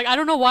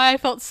don't know why I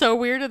felt so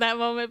weird in that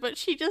moment, but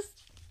she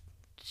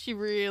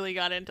really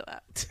got into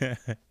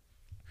that.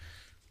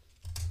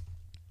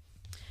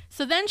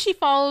 So then she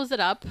follows it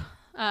up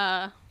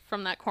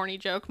from that corny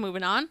joke.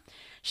 Moving on.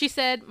 She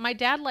said, my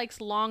dad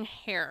likes long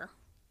hair,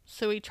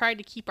 so we tried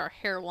to keep our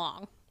hair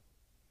long.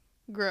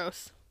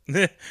 Gross.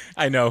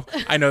 I know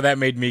that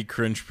made me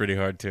cringe pretty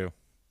hard too.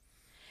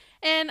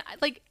 And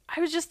like,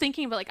 I was just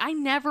thinking about I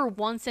never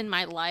once in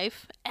my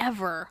life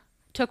ever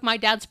took my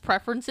dad's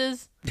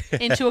preferences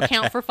into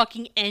account for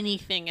fucking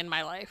anything in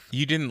my life.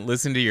 You didn't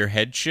listen to your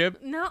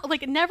headship? No,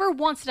 like never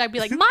once did I be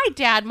like, my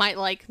dad might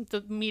like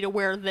me to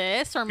wear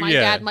this, or my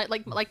dad might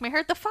like my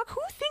hair. The fuck,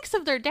 who thinks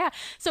of their dad?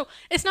 So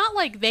it's not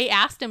like they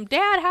asked him,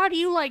 Dad, how do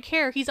you like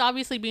hair? He's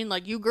obviously being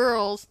like, you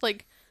girls.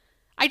 Like,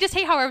 I just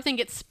hate how everything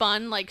gets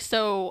spun like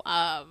so.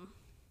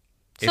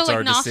 It's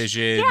our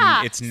decision.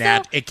 Yeah, it's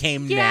it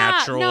came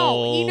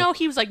natural. No,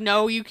 he was like,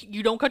 no, you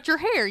don't cut your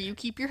hair. You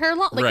keep your hair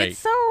long. Like, right. It's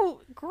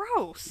so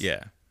gross.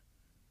 Yeah.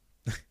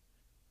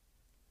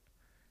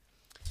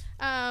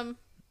 Oh,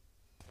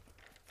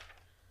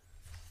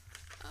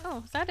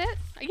 is that it?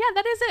 Yeah,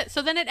 that is it.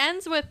 So then it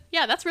ends with,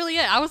 yeah, that's really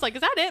it. I was like,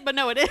 is that it? But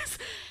no, it is.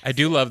 I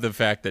do love the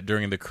fact that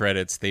during the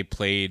credits, they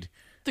played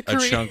a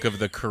chunk of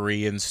the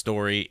Korean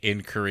story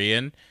in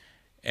Korean.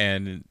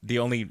 And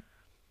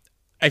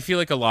I feel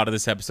like a lot of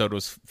this episode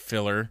was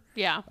filler.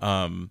 Yeah.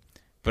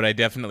 But I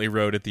definitely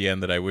wrote at the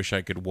end that I wish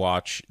I could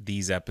watch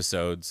these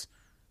episodes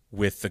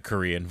with the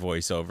Korean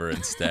voiceover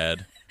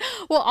instead.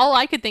 Well, all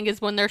I could think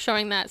is when they're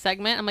showing that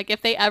segment, I'm like,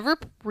 if they ever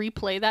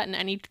replay that in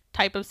any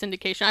type of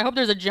syndication, I hope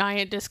there's a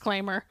giant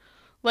disclaimer,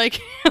 like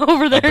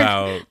over there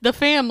about the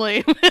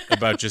family,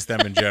 about just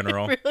them in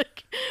general.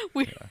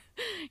 You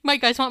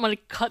might guys want to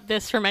cut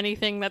this from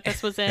anything that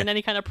this was in,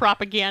 any kind of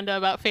propaganda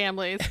about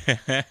families.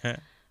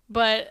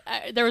 But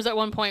there was at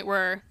one point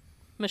where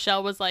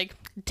Michelle was like,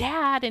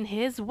 Dad, in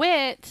his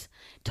wit,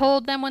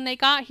 told them when they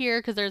got here,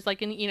 because there's like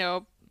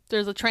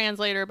there's a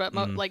translator, but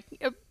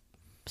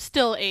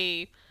still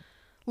a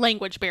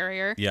language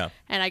barrier. Yeah.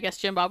 And I guess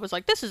Jim Bob was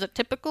like, this is a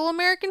typical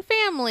American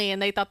family,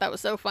 and they thought that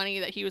was so funny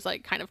that he was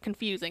like kind of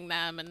confusing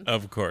them. And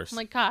of course. I'm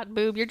like, God,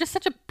 Boob, you're just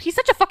he's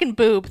such a fucking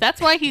boob. That's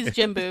why he's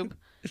Jim Boob.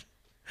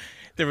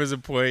 There was a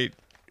point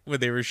when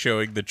they were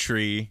showing the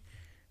tree,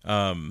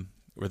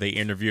 where they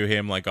interview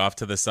him like off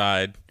to the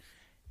side,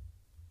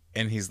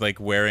 and he's like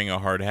wearing a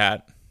hard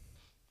hat.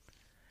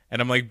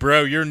 And I'm like,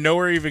 bro, you're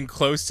nowhere even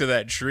close to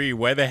that tree.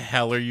 Why the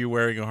hell are you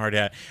wearing a hard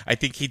hat? I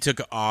think he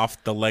took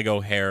off the Lego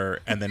hair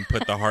and then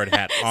put the hard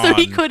hat on. So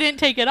he couldn't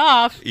take it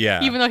off,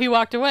 yeah, even though he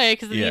walked away,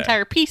 because the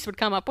entire piece would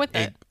come up with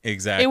it.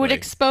 Exactly. It would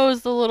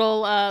expose the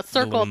little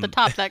circle at the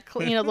top, that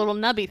little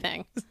nubby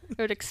thing. It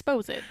would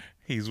expose it.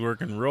 He's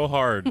working real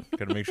hard.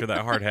 Got to make sure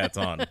that hard hat's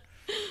on.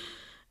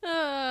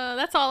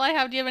 That's all I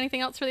have. Do you have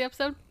anything else for the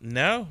episode?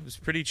 No, it was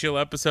a pretty chill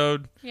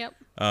episode. Yep.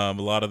 A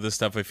lot of this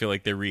stuff I feel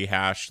like they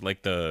rehashed,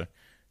 like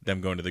them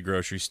going to the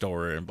grocery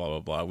store and blah blah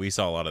blah. We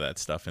saw a lot of that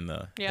stuff in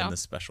the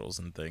specials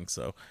and things.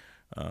 So,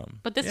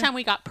 but this time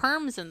we got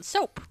perms and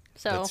soap.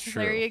 So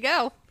there you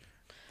go.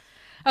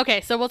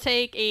 Okay, so we'll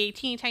take a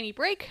teeny tiny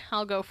break.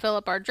 I'll go fill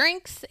up our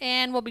drinks,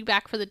 and we'll be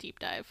back for the deep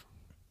dive.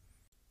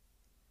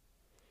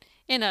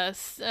 in a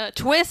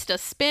twist, a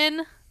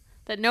spin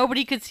that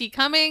nobody could see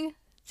coming,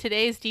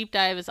 today's deep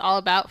dive is all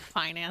about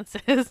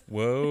finances.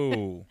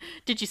 Whoa.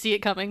 Did you see it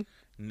coming?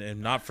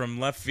 Not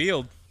from left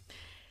field.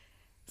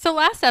 So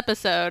last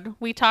episode,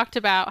 we talked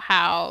about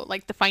how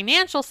like the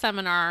financial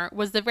seminar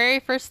was the very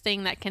first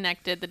thing that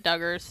connected the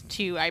Duggars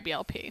to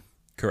IBLP.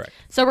 Correct.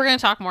 So we're going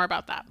to talk more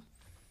about that.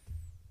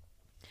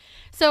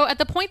 So at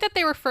the point that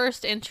they were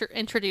first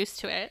introduced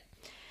to it,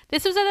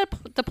 this was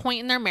at the point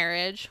in their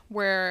marriage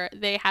where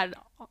they had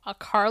a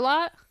car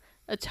lot,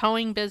 a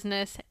towing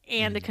business,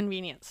 and a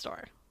convenience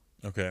store.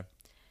 Okay.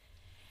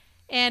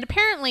 And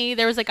apparently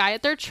there was a guy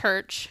at their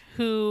church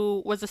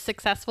who was a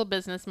successful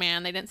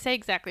businessman. They didn't say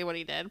exactly what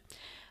he did.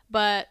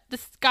 But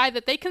this guy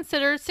that they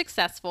considered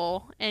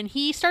successful, and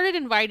he started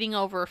inviting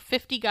over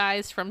 50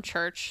 guys from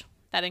church,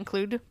 that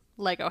include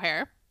Lego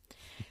hair,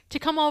 to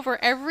come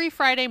over every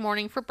Friday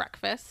morning for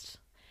breakfast.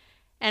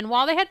 And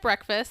while they had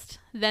breakfast,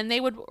 then they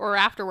would, or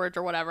afterwards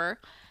or whatever,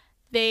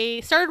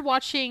 they started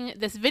watching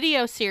this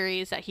video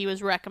series that he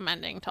was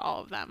recommending to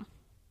all of them.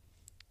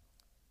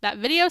 That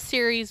video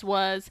series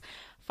was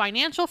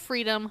Financial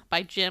Freedom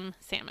by Jim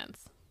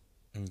Sammons.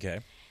 Okay.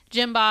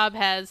 Jim Bob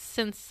has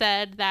since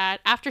said that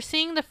after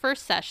seeing the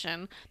first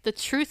session, the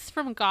truths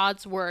from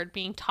God's Word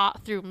being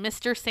taught through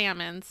Mr.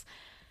 Sammons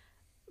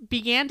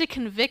began to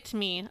convict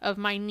me of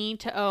my need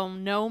to owe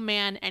no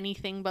man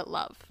anything but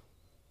love.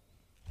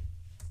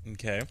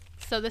 Okay.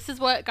 So this is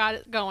what got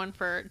it going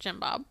for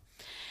Jim Bob.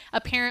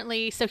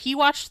 Apparently, so he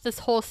watched this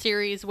whole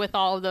series with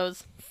all of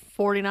those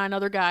 49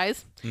 other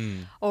guys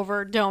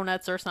over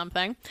donuts or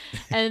something.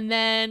 And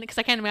then, because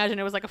I can't imagine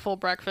it was like a full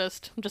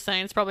breakfast. I'm just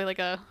saying, it's probably like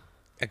a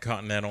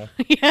continental.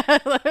 Yeah,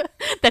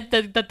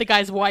 that the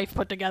guy's wife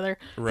put together.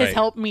 Right. His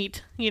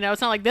helpmeet. You know,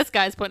 it's not like this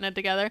guy's putting it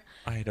together.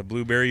 I had a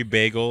blueberry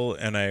bagel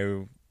and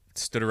I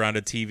stood around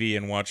a TV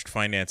and watched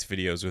finance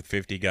videos with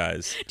 50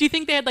 guys. Do you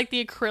think they had like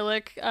the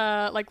acrylic,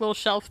 like little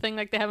shelf thing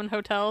like they have in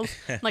hotels?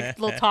 Like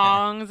little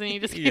tongs and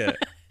you just... Yeah.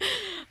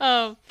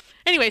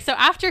 Anyway, so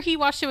after he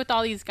watched it with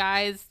all these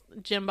guys,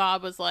 Jim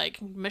Bob was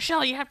like,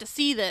 Michelle, you have to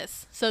see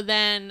this. So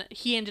then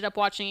he ended up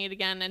watching it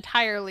again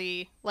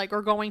entirely, like,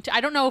 or going to, I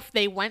don't know if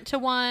they went to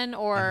one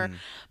or,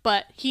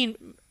 but he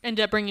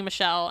ended up bringing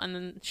Michelle and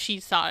then she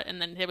saw it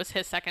and then it was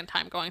his second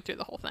time going through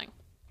the whole thing.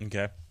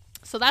 Okay.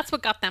 So that's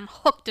what got them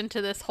hooked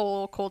into this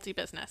whole culty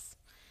business.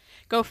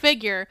 Go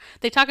figure.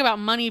 They talk about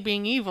money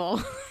being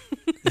evil.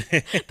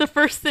 The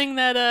first thing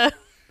that,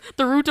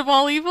 the root of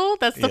all evil,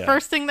 that's the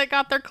first thing that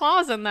got their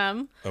claws in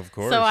them. Of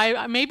course.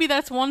 So maybe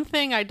that's one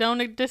thing I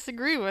don't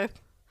disagree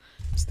with.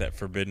 It's that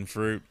forbidden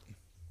fruit.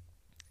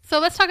 So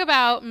let's talk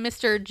about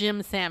Mr.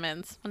 Jim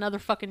Sammons. Another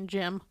fucking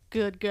Jim.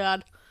 Good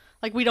God.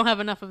 Like, we don't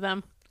have enough of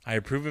them. I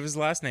approve of his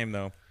last name,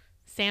 though.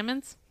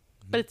 Sammons?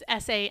 But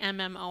it's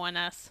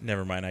Sammons.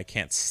 Never mind. I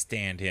can't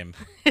stand him.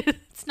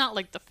 It's not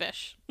like the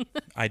fish.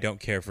 I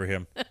don't care for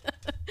him.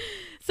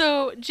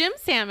 So Jim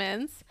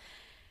Sammons,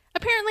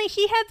 apparently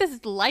he had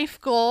this life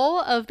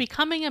goal of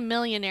becoming a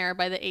millionaire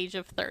by the age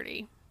of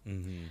 30.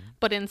 Mm-hmm.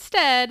 But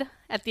instead,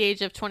 at the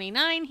age of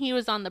 29, he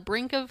was on the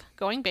brink of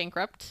going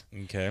bankrupt.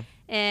 Okay.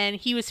 And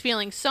he was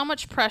feeling so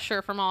much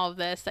pressure from all of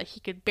this that he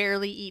could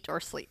barely eat or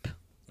sleep.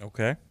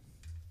 Okay.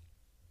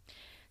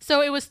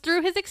 So it was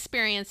through his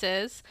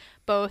experiences,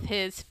 both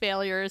his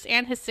failures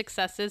and his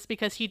successes,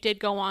 because he did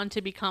go on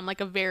to become like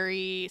a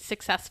very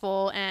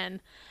successful and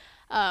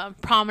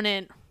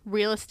prominent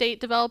real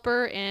estate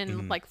developer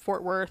in like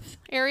Fort Worth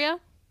area.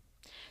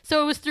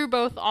 So it was through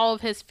both all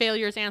of his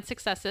failures and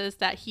successes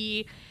that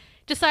he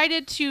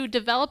decided to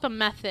develop a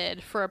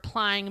method for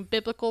applying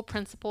biblical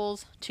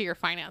principles to your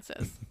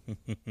finances.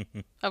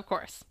 Of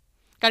course.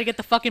 Got to get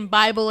the fucking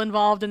Bible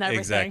involved in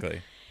everything.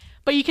 Exactly.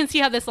 But you can see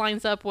how this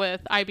lines up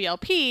with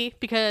IBLP,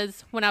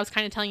 because when I was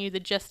kind of telling you the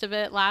gist of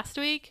it last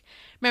week,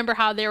 remember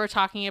how they were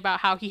talking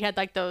about how he had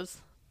like the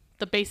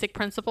basic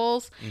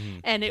principles,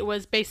 and it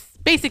was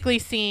basically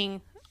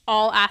seeing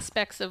all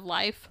aspects of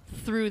life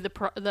through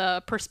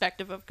the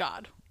perspective of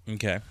God.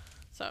 Okay.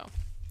 So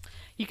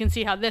you can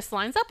see how this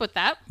lines up with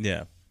that.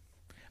 Yeah.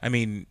 I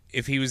mean,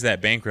 if he was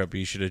that bankrupt,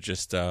 he should have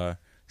just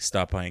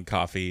stopped buying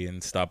coffee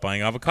and stopped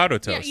buying avocado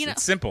toast. Yeah,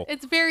 it's simple.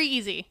 It's very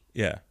easy.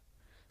 Yeah.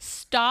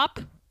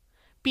 Stop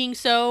being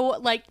so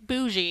like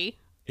bougie.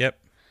 Yep.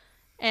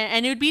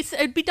 And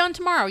it'd be done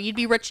tomorrow. You'd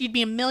be rich. You'd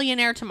be a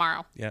millionaire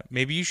tomorrow. Yeah.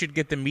 Maybe you should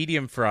get the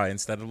medium fry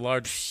instead of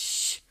large.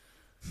 Psh.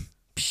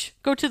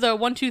 Go to the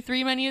 1, 2,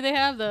 3 menu they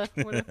have.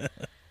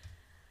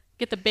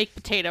 Get the baked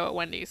potato at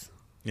Wendy's.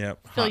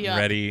 Yep. Hot and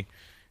ready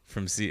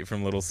from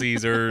Little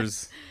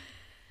Caesars.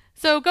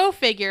 So go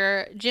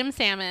figure. Jim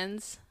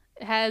Sammons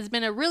has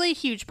been a really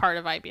huge part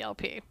of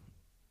IBLP.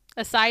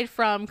 Aside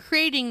from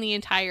creating the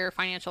entire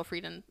Financial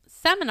Freedom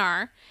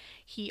seminar,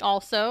 he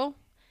also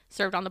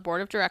served on the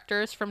board of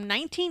directors from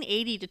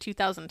 1980 to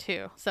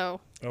 2002.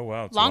 So, oh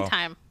wow, long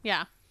time.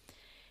 Yeah.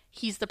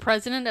 He's the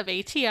president of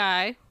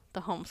ATI,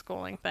 the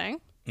homeschooling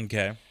thing.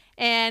 Okay.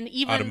 And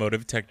even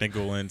Automotive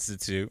Technical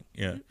Institute.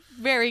 Yeah.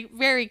 Very,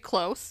 very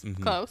close.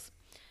 Mm-hmm. Close.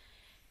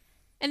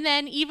 And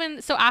then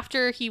even so,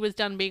 after he was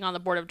done being on the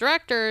board of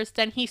directors,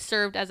 then he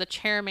served as a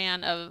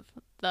chairman of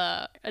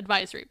the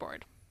advisory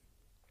board.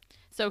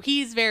 So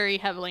he's very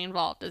heavily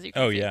involved, as you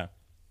can see. Yeah.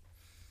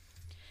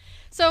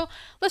 So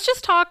let's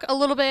just talk a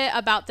little bit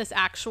about this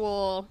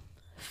actual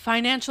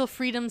financial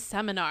freedom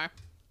seminar.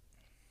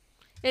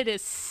 It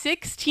is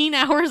 16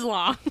 hours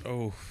long.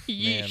 Oh,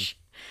 Yeesh. man.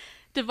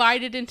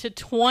 Divided into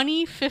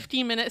 20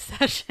 50-minute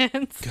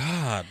sessions.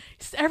 God.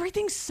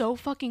 Everything's so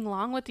fucking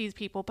long with these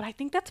people, but I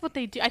think that's what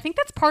they do. I think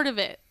that's part of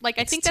it. Like,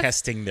 I think that's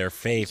testing their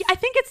faith. I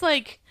think it's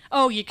like,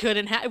 oh, you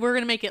couldn't we're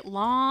going to make it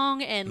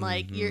long, and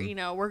like,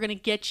 we're going to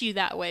get you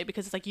that way,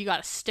 because it's like, you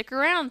got to stick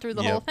around through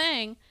the whole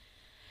thing.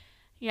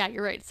 Yeah,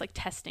 you're right. It's like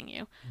testing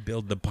you.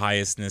 Build the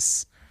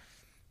piousness.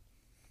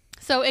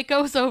 So it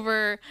goes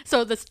over,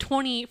 so this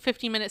 20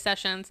 50-minute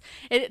sessions,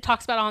 it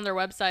talks about on their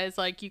website, is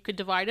like, you could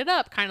divide it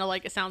up, kind of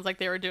like it sounds like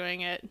they were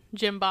doing it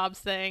Jim Bob's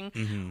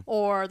thing,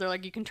 or they're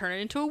like, you can turn it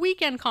into a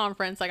weekend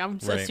conference, like I'm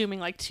assuming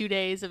like 2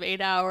 days of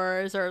 8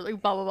 hours, or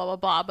like blah blah blah blah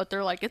blah, but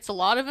they're like, it's a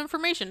lot of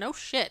information, no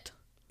shit.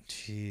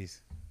 Jeez.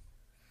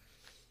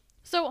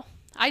 So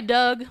I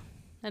dug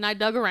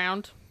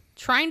around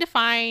trying to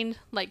find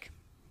like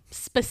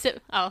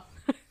specific.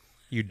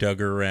 You dug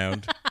her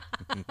around.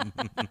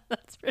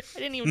 That's right. I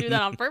didn't even do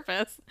that on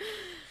purpose.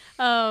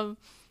 I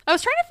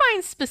was trying to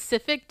find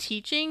specific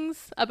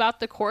teachings about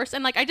the course,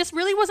 and like, I just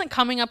really wasn't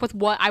coming up with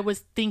what I was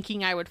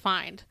thinking I would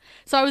find.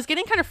 So I was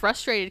getting kind of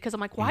frustrated, because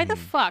I'm like, why the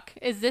fuck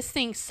is this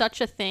thing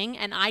such a thing,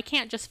 and I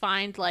can't just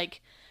find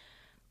like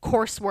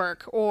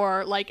coursework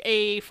or like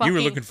a fucking... You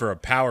were looking for a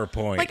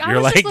PowerPoint. Like, I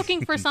was just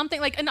looking for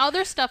something, like, and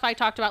other stuff I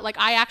talked about, like,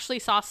 I actually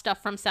saw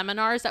stuff from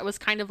seminars that was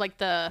kind of like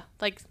the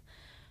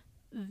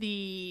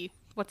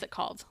what's it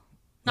called?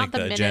 Not like the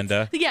minutes.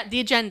 Agenda? Yeah, the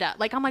agenda.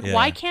 Like, I'm like,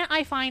 why can't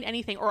I find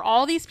anything? Or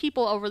all these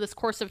people over this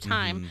course of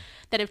time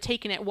that have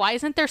taken it, why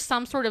isn't there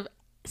some sort of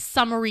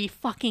summary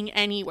fucking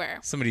anywhere?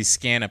 Somebody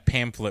scan a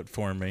pamphlet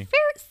for me.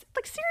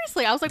 Like,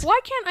 seriously, I was like, why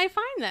can't I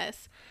find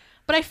this?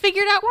 But I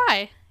figured out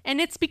why.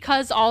 And it's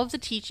because all of the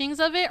teachings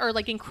of it are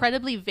like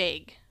incredibly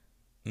vague.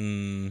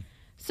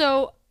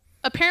 So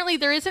apparently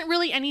there isn't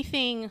really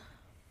anything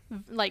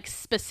like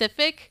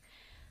specific,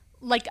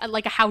 like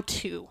a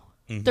how-to.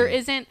 There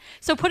isn't.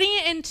 So putting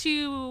it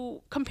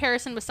into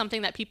comparison with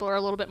something that people are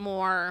a little bit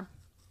more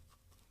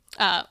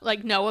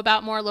like know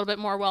about more, a little bit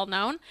more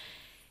well-known,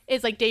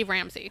 is like Dave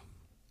Ramsey.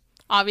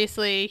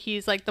 Obviously,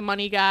 he's like the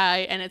money guy,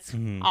 and it's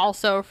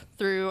also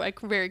through a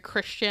very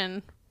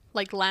Christian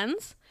like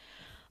lens.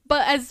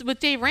 But as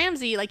with Dave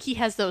Ramsey, like, he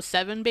has those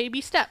 7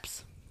 baby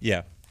steps.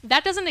 Yeah.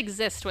 That doesn't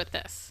exist with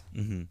this.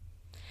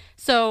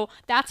 So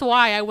that's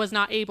why I was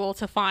not able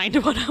to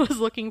find what I was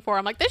looking for.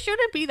 I'm like, this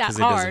shouldn't be that hard.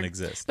 Because it doesn't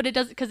exist. But it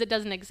doesn't, because it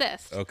doesn't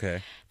exist.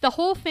 Okay. The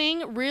whole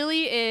thing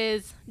really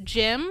is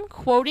Jim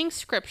quoting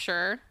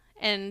scripture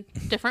and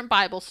different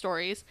Bible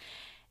stories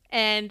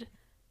and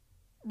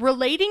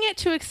relating it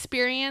to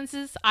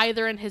experiences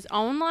either in his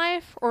own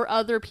life or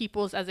other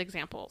people's as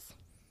examples.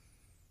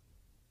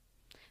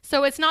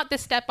 So it's not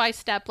this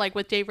step-by-step like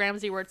with Dave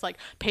Ramsey where it's like,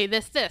 pay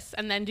this,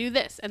 and then do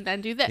this, and then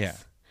do this. Yeah.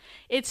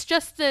 It's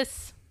just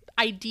this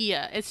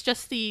idea. It's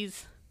just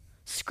these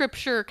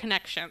scripture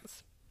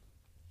connections.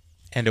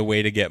 And a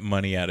way to get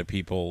money out of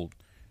people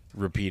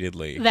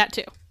repeatedly. That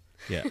too.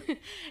 Yeah.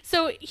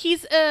 So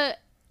he's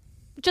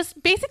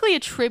just basically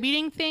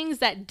attributing things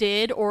that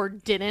did or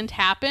didn't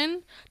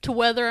happen to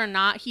whether or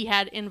not he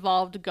had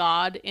involved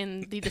God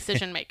in the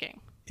decision-making.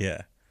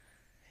 Yeah.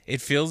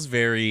 It feels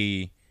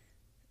very...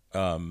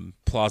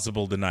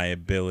 plausible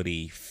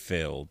deniability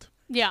filled.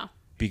 Yeah.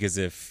 Because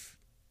if,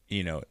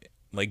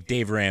 like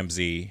Dave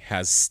Ramsey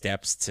has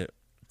steps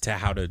to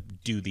how to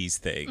do these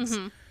things.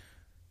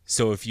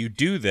 So if you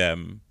do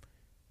them,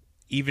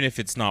 even if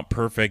it's not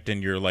perfect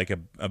and you're like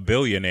a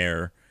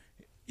billionaire,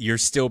 you're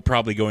still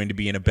probably going to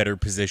be in a better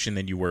position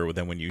than you were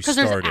when you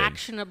started. Because there's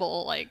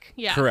actionable, like,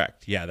 yeah.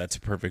 Correct. Yeah, that's a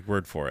perfect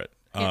word for it.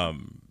 Yeah.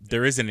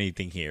 There isn't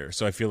anything here.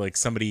 So I feel like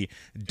somebody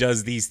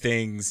does these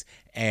things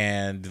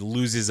and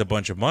loses a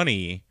bunch of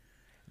money.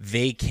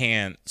 They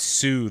can't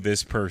sue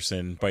this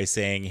person by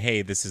saying,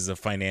 hey, this is a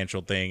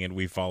financial thing and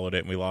we followed it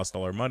and we lost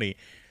all our money.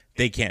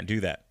 They can't do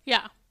that.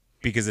 Yeah.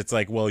 Because it's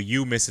like, well,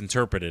 you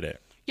misinterpreted it.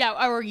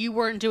 Yeah, or you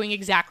weren't doing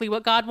exactly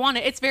what God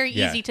wanted. It's very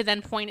easy to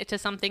then point it to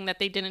something that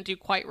they didn't do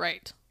quite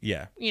right.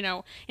 Yeah.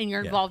 In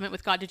your involvement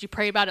with God. Did you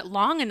pray about it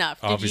long enough?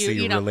 Obviously,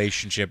 your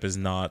relationship is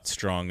not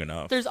strong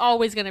enough. There's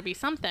always going to be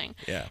something.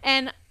 Yeah.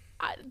 And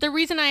the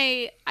reason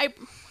I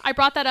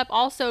brought that up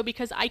also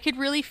because I could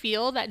really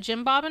feel that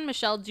Jim Bob and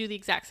Michelle do the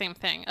exact same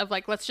thing of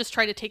like, let's just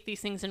try to take these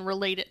things and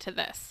relate it to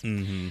this.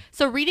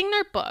 So reading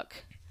their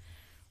book,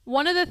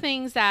 one of the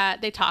things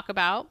that they talk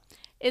about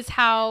is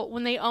how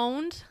when they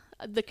owned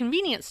the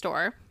convenience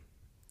store,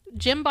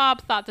 Jim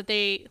Bob thought that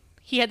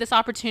he had this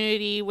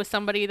opportunity with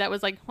somebody that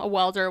was like a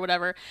welder or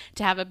whatever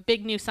to have a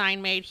big new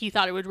sign made. He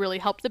thought it would really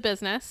help the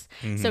business.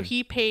 So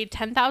he paid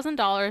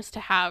 $10,000 to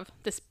have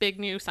this big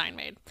new sign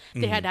made.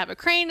 They had to have a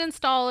crane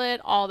install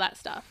it, all that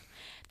stuff.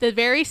 The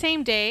very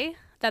same day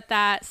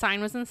that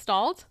sign was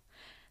installed,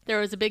 There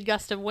was a big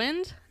gust of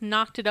wind,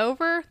 knocked it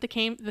over. The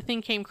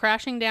thing came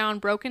crashing down,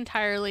 broke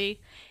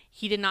entirely.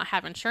 He did not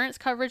have insurance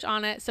coverage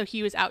on it, so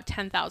he was out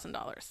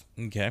 $10,000.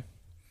 Okay.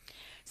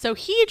 So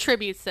he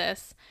attributes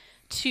this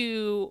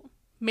to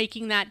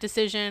making that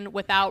decision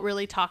without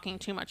really talking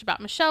too much about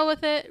Michelle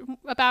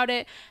about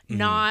it,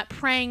 not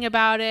praying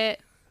about it.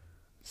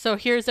 So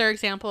here's their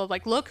example of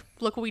like, look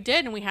what we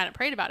did, and we hadn't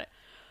prayed about it.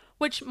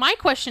 Which my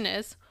question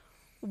is,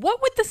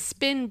 what would the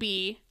spin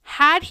be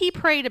had he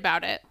prayed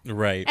about it?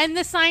 Right. And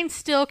the sign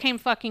still came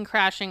fucking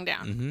crashing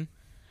down. Mm-hmm.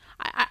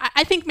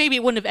 I think maybe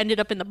it wouldn't have ended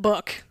up in the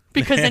book,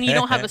 because then you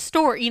don't have a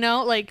story,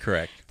 like,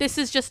 correct. This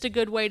is just a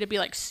good way to be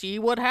like, see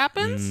what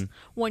happens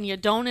when you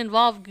don't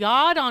involve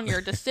God on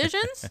your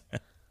decisions.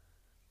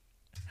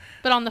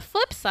 But on the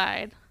flip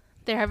side,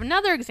 they have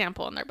another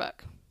example in their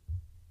book.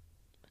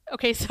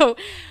 Okay, so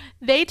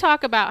they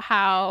talk about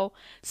how,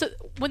 so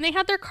when they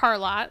had their car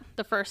lot,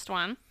 the first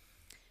one,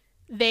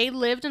 they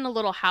lived in a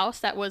little house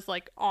that was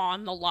like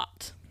on the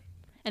lot.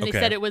 And they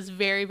said it was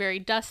very, very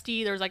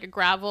dusty. There was like a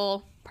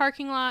gravel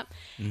parking lot.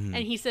 Mm-hmm.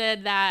 And he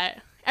said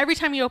that every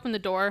time you opened the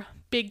door,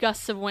 big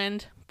gusts of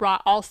wind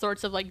brought all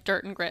sorts of like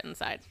dirt and grit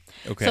inside.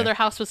 Okay. So their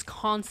house was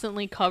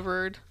constantly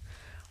covered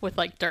with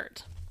like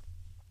dirt.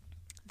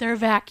 Their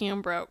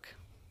vacuum broke.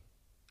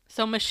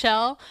 So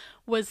Michelle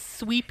was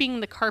sweeping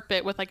the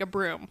carpet with like a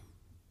broom.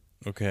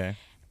 Okay.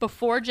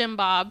 Before Jim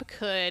Bob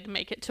could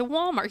make it to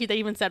Walmart. They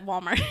even said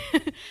Walmart.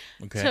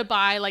 To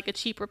buy like a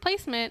cheap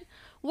replacement.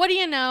 What do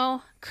you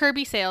know?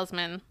 Kirby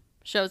salesman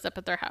shows up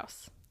at their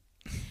house.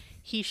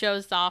 He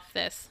shows off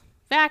this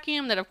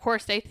vacuum that of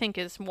course they think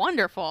is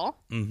wonderful.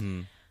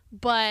 Mm-hmm.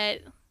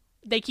 But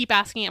they keep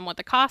asking him what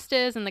the cost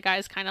is, and the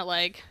guy's kind of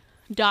like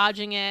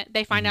dodging it.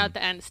 They find out at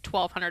the end it's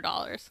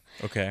 $1,200.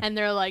 Okay. And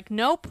they're like,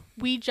 nope,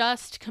 we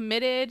just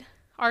committed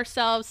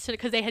ourselves to,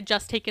 because they had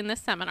just taken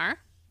this seminar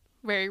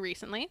very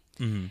recently.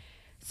 Mm-hmm.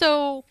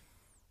 So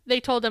they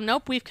told him,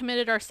 nope, we've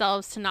committed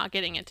ourselves to not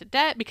getting into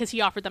debt, because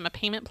he offered them a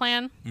payment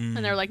plan. Mm-hmm.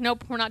 And they're like,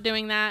 nope, we're not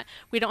doing that.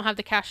 We don't have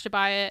the cash to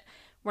buy it.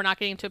 We're not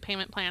getting into a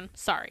payment plan.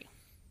 Sorry.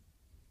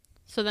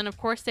 So then, of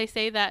course, they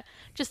say that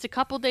just a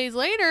couple days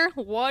later,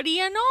 what do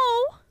you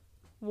know?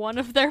 One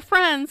of their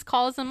friends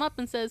calls them up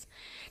and says,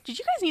 did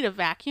you guys need a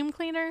vacuum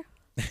cleaner?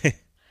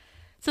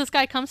 So this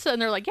guy comes to,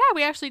 and they're like, yeah,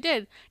 we actually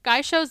did.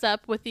 Guy shows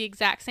up with the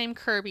exact same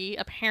Kirby,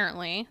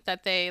 apparently,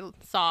 that they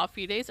saw a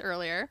few days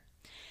earlier.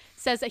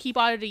 Says that he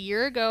bought it a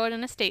year ago at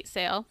an estate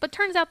sale, but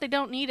turns out they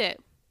don't need it.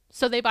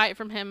 So they buy it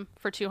from him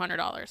for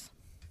 $200.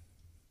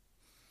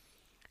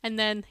 And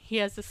then he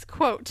has this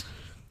quote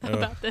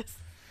about this.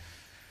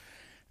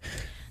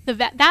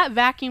 That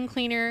vacuum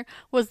cleaner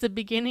was the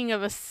beginning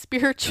of a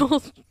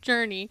spiritual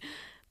journey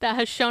that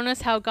has shown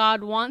us how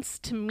God wants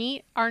to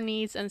meet our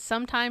needs and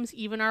sometimes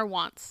even our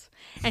wants.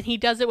 And he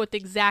does it with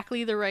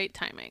exactly the right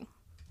timing.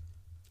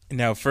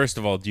 Now, first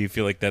of all, do you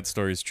feel like that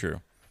story is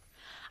true?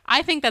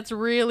 I think that's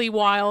really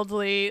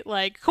wildly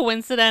like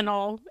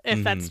coincidental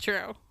if that's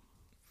true.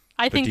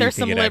 I think there's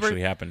some liberty.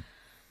 Actually happened?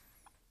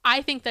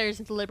 I think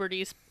there's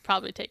liberties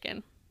probably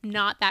taken.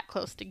 Not that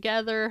close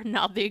together,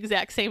 not the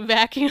exact same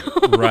vacuum.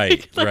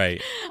 Right, right.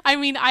 I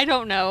mean, I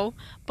don't know,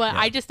 but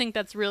I just think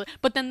that's really,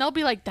 but then they'll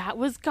be like, that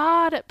was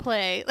God at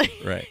play.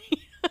 Right.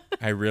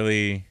 I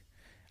really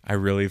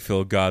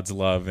feel God's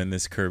love in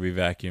this Kirby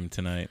vacuum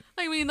tonight.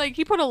 I mean, like,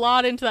 he put a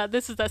lot into that.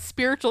 This is a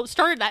spiritual,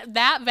 started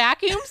that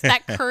vacuums,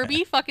 that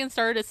Kirby fucking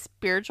started a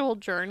spiritual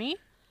journey.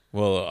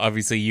 Well,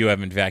 obviously you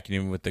haven't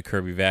vacuumed with the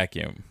Kirby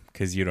vacuum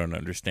because you don't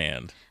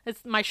understand.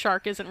 My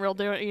shark isn't real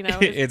doing,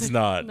 It's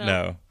not,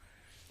 no.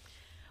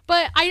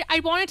 But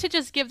I wanted to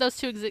just give those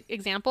two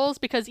examples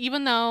because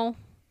even though...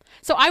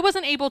 So I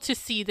wasn't able to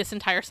see this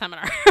entire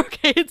seminar.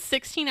 Okay, it's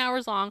 16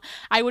 hours long.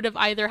 I would have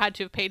either had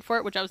to have paid for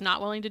it, which I was not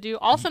willing to do.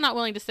 Also not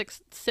willing to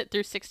sit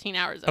through 16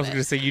 hours of it. I was going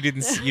to say, you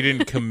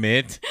didn't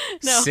commit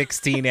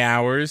 16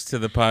 hours to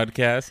the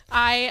podcast?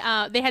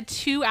 They had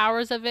 2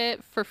 hours of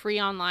it for free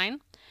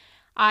online.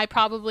 I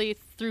probably,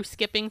 through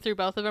skipping through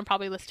both of them,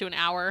 probably listened to an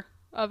hour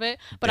of it,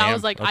 but I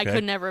was like, okay. I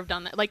could never have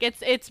done that. Like,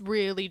 it's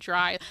really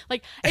dry.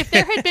 Like, if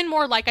there had been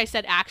more, like I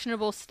said,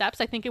 actionable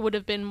steps, I think it would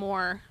have been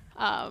more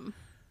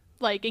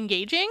like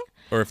engaging.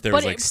 Or if there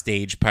was like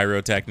stage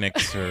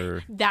pyrotechnics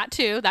or that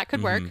too, that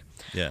could work.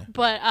 Yeah.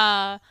 But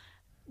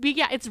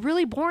yeah, it's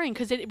really boring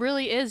because it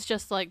really is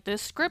just like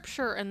this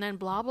scripture and then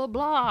blah blah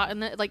blah,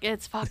 and then like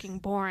it's fucking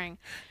boring.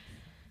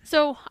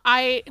 So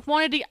I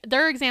wanted to,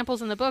 there are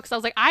examples in the books. I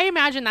was like, I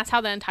imagine that's how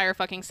the entire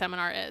fucking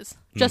seminar is.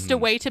 Just a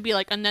way to be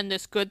like, and then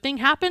this good thing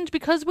happened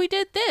because we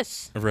did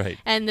this. Right.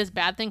 And this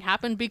bad thing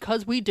happened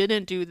because we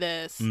didn't do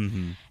this.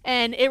 Mm-hmm.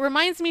 And it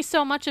reminds me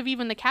so much of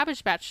even the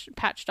Cabbage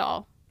Patch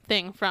doll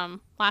thing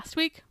from last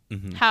week.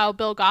 Mm-hmm. How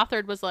Bill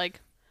Gothard was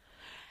like,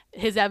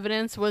 his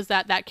evidence was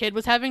that kid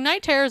was having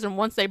night terrors, and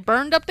once they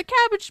burned up the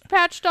Cabbage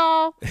Patch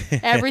doll,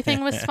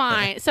 everything was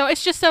fine. So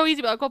it's just so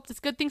easy. Like, oh, this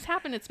good things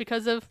happen. It's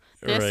because of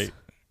this. Right.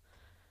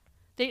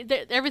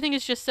 Everything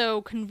is just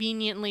so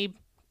conveniently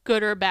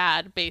good or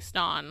bad based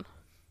on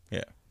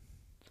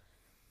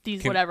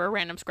these whatever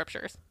random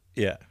scriptures.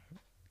 Yeah.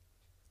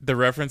 The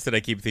reference that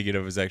I keep thinking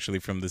of is actually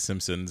from The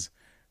Simpsons.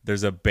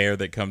 There's a bear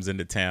that comes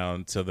into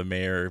town, so the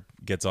mayor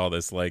gets all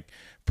this, like,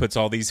 puts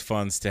all these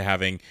funds to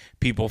having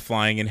people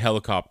flying in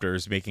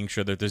helicopters, making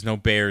sure that there's no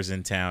bears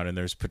in town, and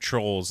there's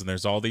patrols, and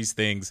there's all these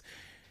things.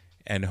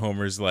 And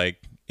Homer's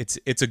like,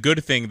 it's a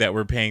good thing that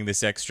we're paying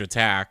this extra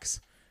tax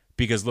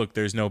because, look,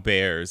 there's no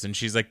bears. And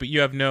she's like, but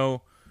you have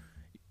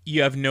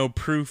no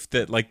proof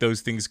that, like,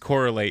 those things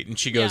correlate. And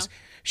she goes,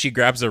 she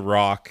grabs a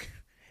rock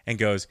and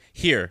goes,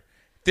 here,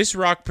 this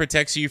rock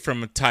protects you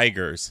from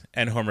tigers.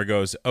 And Homer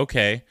goes,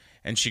 okay.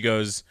 And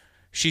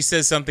she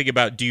says something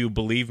about, do you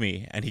believe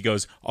me? And he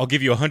goes, I'll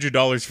give you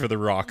 $100 for the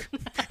rock.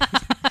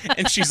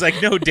 And she's like,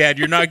 no, Dad,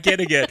 you're not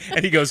getting it.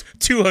 And he goes,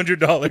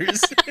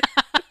 $200.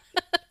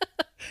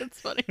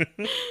 That's funny.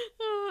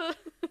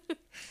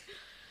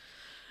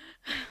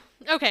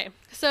 Okay,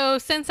 so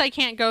since I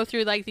can't go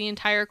through like the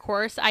entire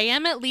course, I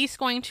am at least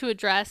going to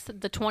address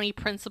the 20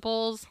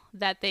 principles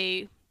that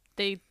they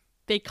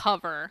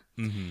cover.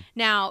 Mm-hmm.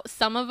 Now,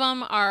 some of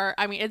them are,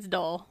 I mean, it's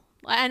dull.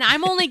 And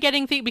I'm only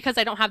getting because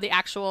I don't have the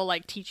actual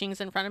like teachings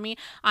in front of me.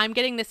 I'm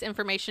getting this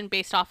information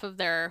based off of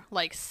their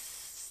like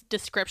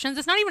descriptions.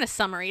 It's not even a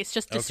summary. It's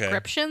just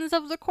descriptions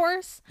of the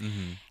course.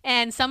 Mm-hmm.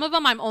 And some of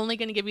them I'm only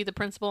going to give you the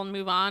principle and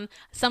move on.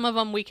 Some of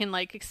them we can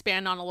like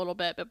expand on a little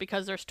bit, but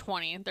because there's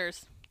 20,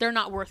 they're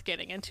not worth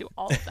getting into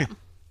all of them.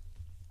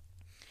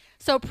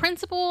 So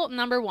principle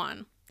number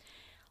 1,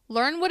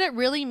 learn what it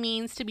really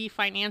means to be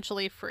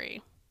financially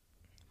free.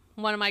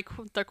 One of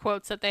the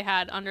quotes that they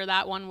had under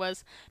that one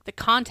was, the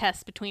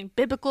contest between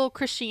biblical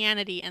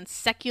Christianity and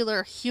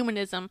secular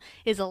humanism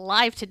is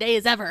alive today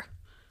as ever.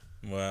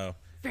 Wow.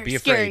 Very be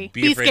scary. afraid.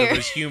 Be afraid of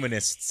those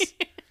humanists.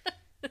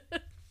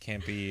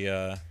 Can't be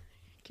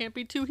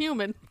too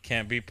human.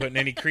 Can't be putting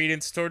any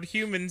credence toward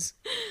humans.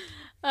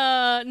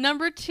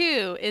 Number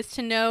 2 is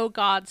to know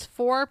God's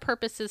 4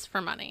 purposes for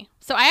money.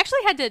 So I actually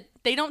had to,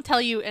 they don't tell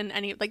you in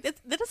any, like, this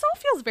all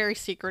feels very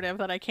secretive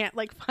that I can't,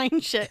 like,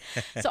 find shit.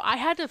 So I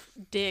had to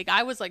dig.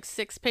 I was, like,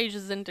 6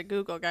 pages into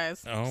Google,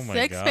 guys. Oh, my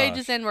 6 gosh.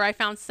 pages in where I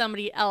found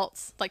somebody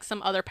else, like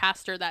some other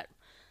pastor that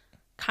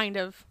kind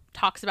of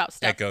talks about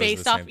stuff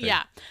based off,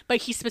 yeah. But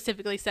he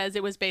specifically says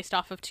it was based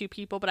off of 2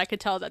 people, but I could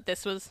tell that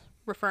this was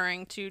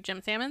referring to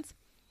Jim Sammons.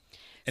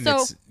 And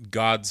so, it's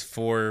God's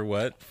 4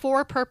 what?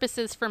 4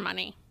 purposes for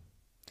money.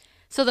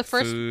 So the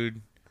first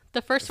food,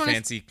 the first one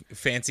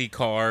fancy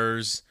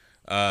cars,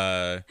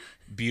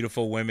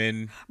 beautiful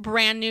women,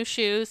 brand new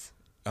shoes.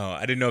 Oh,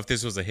 I didn't know if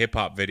this was a hip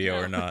hop video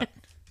or not.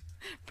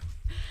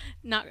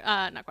 Not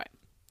quite.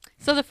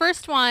 So the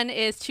first one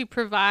is to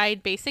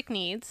provide basic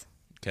needs.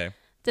 Okay.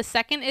 The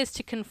second is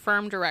to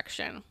confirm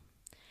direction.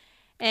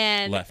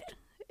 And left.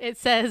 It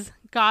says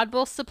God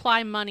will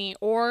supply money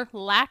or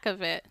lack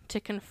of it to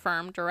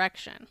confirm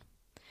direction.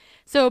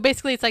 So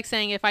basically it's like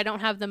saying if I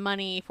don't have the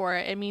money for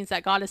it, it means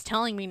that God is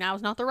telling me now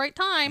is not the right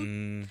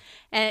time.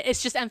 And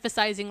it's just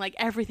emphasizing like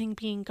everything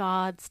being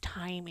God's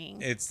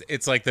timing.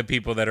 It's like the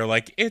people that are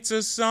like, it's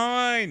a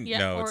sign. Yeah,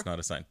 no, it's not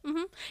a sign.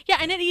 Mm-hmm. Yeah,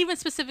 and it even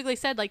specifically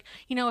said like,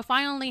 you know, if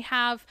I only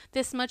have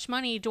this much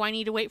money, do I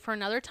need to wait for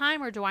another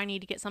time, or do I need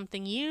to get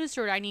something used,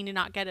 or do I need to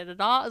not get it at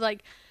all?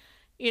 Like,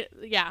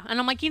 yeah. And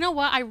I'm like, you know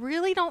what? I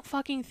really don't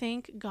fucking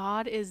think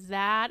God is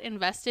that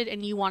invested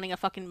in you wanting a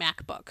fucking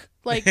MacBook.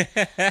 Like,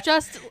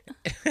 just...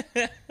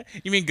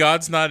 You mean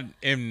God's not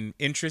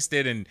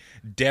interested in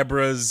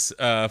Deborah's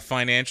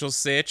financial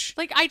sitch?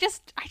 Like, I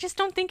just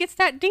don't think it's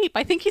that deep.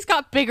 I think he's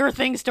got bigger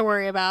things to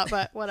worry about,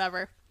 but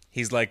whatever.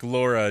 He's like,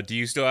 Laura, do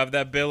you still have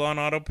that bill on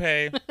auto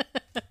pay?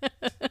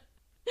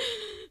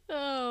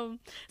 So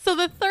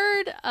the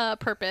third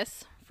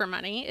purpose for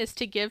money is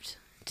to give,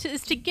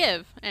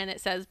 and it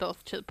says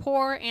both to the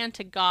poor and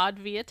to God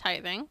via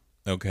tithing.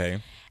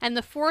 Okay. And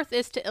the fourth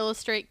is to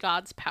illustrate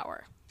God's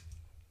power.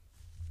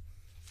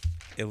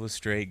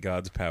 Illustrate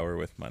God's power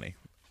with money.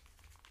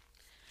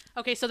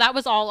 Okay, so that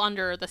was all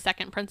under the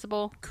second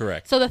principle.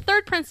 Correct. So the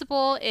third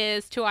principle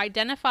is to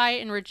identify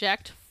and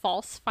reject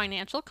false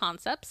financial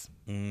concepts.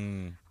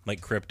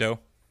 Like crypto?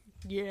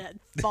 Yeah,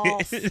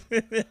 false.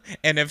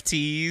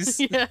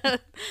 NFTs? Yeah,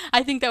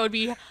 I think that would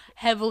be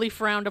heavily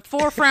frowned up.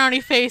 4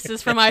 frowny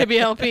faces from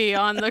IBLP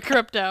on the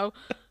crypto.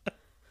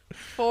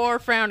 4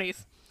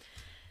 frownies.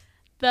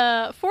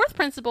 The fourth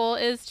principle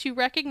is to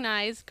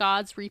recognize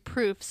God's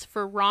reproofs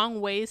for wrong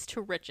ways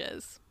to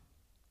riches.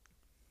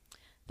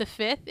 The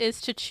fifth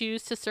is to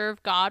choose to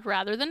serve God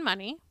rather than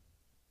money.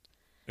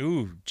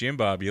 Ooh, Jim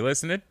Bob, you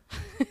listening?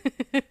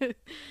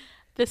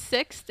 The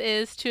sixth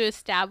is to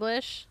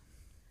establish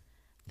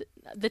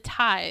the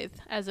tithe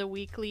as a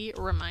weekly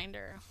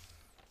reminder.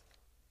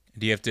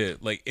 Do you have to,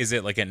 like, is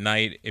it like at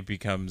night it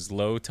becomes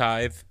low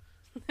tithe?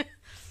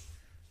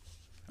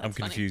 I'm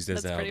confused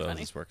as to how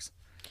this works.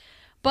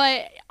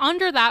 But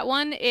under that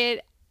one,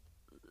 it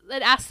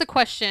asks the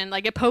question,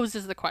 like it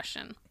poses the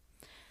question,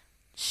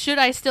 should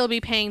I still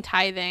be paying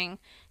tithing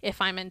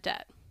if I'm in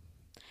debt?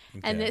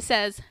 Okay. And it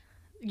says,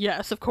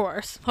 yes, of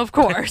course.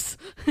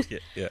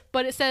 Yeah.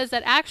 But it says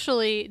that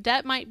actually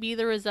debt might be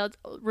the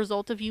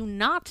result of you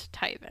not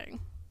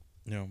tithing.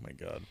 Oh my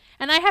God.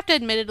 And I have to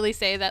admittedly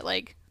say that,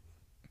 like,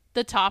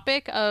 the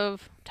topic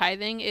of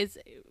tithing is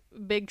a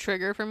big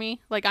trigger for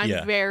me. Like,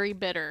 I'm very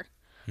bitter.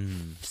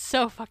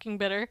 So fucking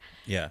bitter.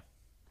 Yeah.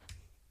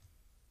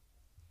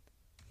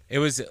 It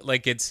was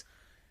like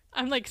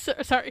I'm like,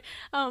 sorry.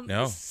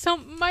 No. So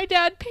my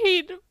dad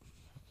paid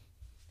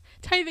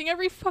tithing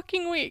every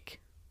fucking week.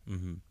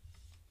 Mm-hmm.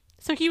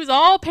 So he was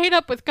all paid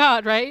up with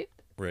God, right?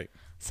 Right.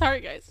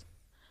 Sorry, guys.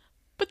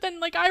 But then,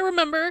 like, I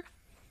remember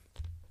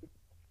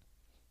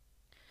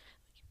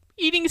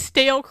eating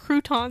stale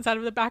croutons out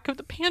of the back of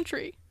the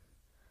pantry.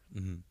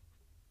 Mm-hmm.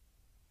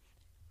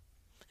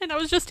 And I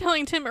was just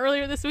telling Tim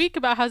earlier this week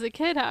about how as a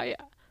kid, how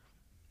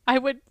I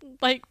would,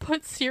 like,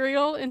 put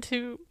cereal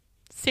into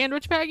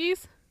sandwich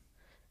baggies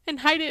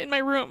and hide it in my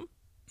room.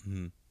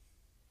 Mm-hmm.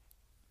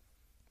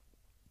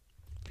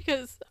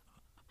 Because,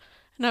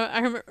 no, I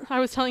remember I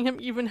was telling him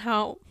even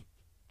how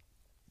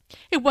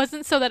it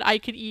wasn't so that I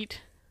could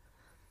eat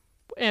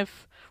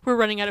if we're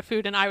running out of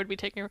food and I would be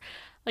taking,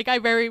 like, I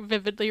very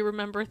vividly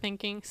remember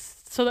thinking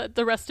so that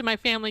the rest of my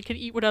family could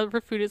eat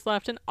whatever food is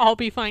left and I'll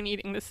be fine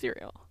eating this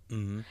cereal.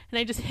 Mm-hmm. And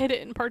I just hid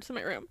it in parts of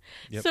my room.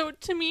 Yep. So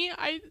to me,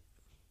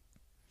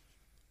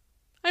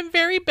 I'm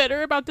very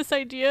bitter about this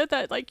idea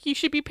that, like, you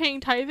should be paying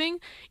tithing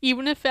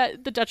even if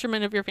at the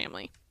detriment of your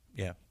family.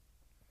 Yeah.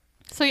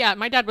 So yeah,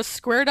 my dad was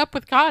squared up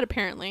with God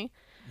apparently.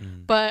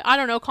 But I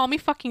don't know, call me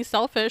fucking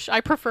selfish.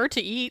 I prefer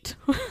to eat.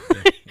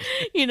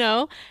 You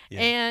know? Yeah.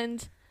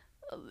 And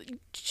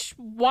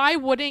why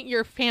wouldn't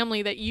your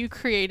family that you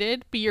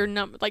created be your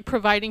like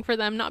providing for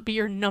them not be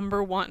your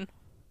number one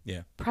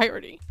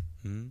priority?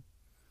 Mm-hmm.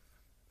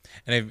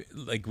 And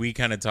we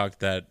kind of talked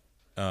that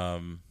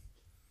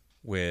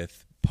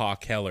with Pa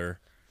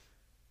Keller.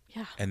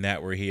 Yeah. And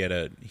that where he had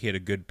a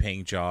good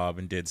paying job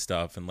and did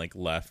stuff and like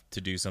left to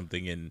do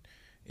something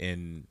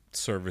in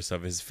service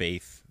of his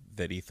faith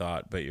that he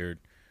thought, but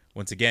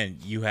once again,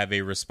 you have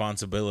a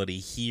responsibility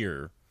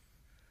here,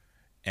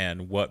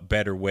 and what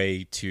better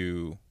way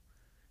to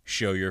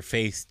show your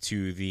faith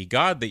to the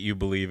God that you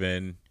believe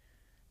in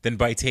than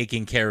by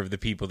taking care of the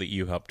people that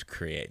you helped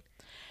create.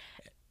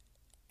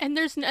 And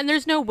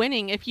there's no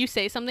winning if you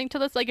say something to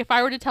this. Like, if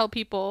I were to tell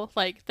people,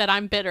 like, that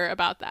I'm bitter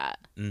about that,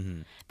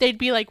 they'd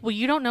be like, well,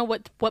 you don't know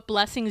what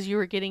blessings you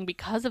were getting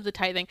because of the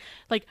tithing.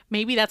 Like,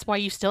 maybe that's why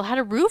you still had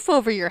a roof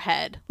over your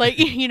head. Like,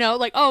 you know,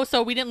 like, oh,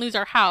 so we didn't lose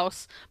our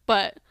house,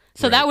 but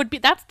so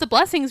that's the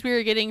blessings we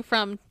were getting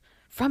from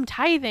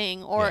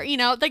tithing, or, you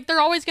know, like, they're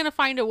always going to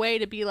find a way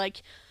to be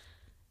like,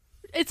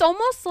 it's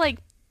almost like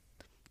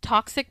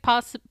toxic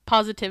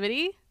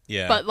positivity.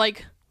 Yeah. But,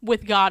 like,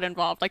 with God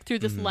involved, like, through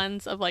this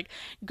lens of, like,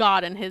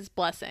 God and his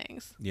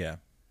blessings. Yeah.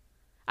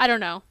 I don't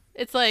know.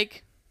 It's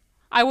like,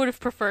 I would have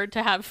preferred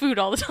to have food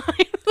all the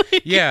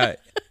time. Yeah.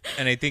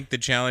 And I think the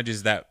challenge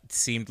is that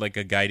seemed like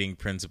a guiding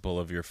principle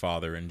of your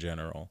father in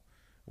general,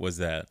 was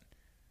that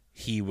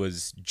he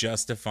was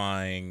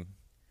justifying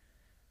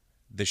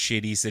the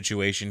shitty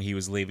situation he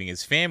was leaving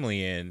his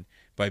family in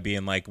by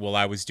being like, well,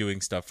 I was doing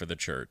stuff for the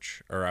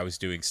church, or I was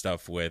doing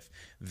stuff with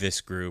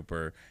this group,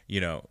 or, you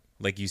know,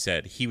 like you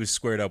said, he was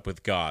squared up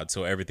with God,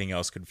 so everything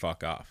else could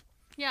fuck off.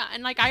 Yeah,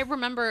 and, like, I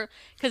remember,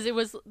 because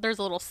there's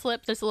a little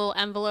slip, there's a little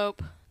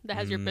envelope that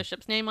has your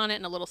bishop's name on it,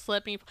 and a little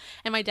slip,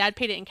 and my dad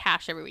paid it in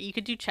cash every week. You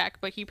could do check,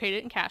 but he paid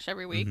it in cash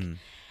every week.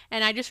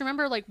 And I just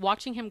remember, like,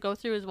 watching him go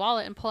through his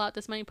wallet and pull out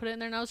this money, put it in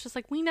there, and I was just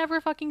like, we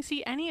never fucking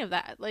see any of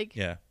that. Like,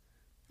 yeah,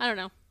 I don't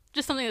know.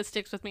 Just something that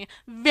sticks with me.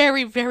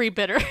 Very, very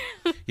bitter.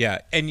 Yeah,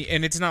 and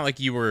it's not like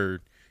you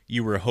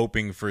were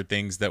hoping for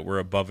things that were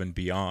above and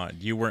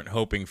beyond. You weren't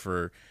hoping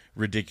for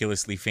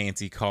ridiculously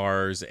fancy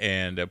cars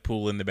and a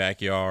pool in the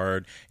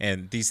backyard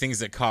and these things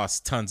that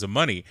cost tons of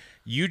money.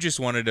 You just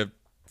wanted to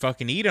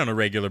fucking eat on a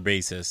regular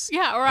basis.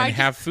 Yeah, or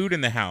have food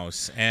in the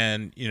house,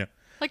 and, you know.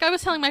 Like, I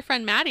was telling my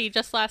friend Maddie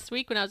just last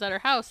week when I was at her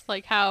house,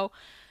 like, how,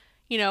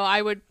 you know,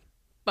 I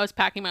was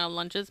packing my own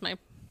lunches. My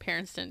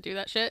parents didn't do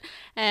that shit.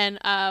 And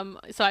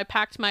so I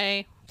packed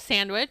my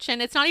sandwich,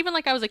 and it's not even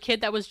like I was a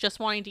kid that was just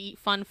wanting to eat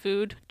fun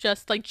food,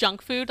 just like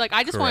junk food. Like,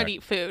 I just wanted to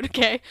eat food,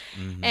 okay?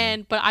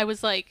 But I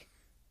was like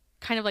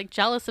kind of like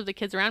jealous of the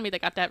kids around me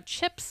that got to have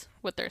chips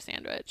with their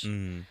sandwich.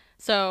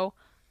 So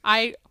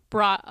I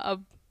brought a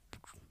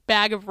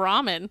bag of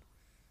ramen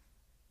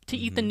to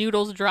eat the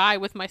noodles dry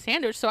with my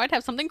sandwich, so I'd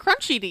have something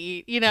crunchy to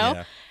eat, you know?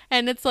 Yeah.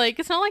 And it's like,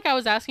 it's not like I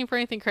was asking for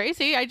anything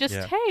crazy. I just,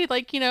 hey,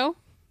 like, you know,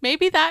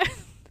 maybe that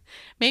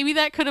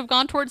could have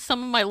gone towards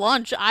some of my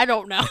lunch. I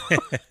don't know.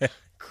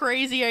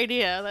 Crazy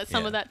idea that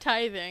some of that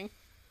tithing.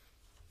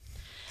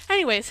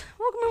 Anyways,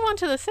 we'll move on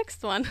to the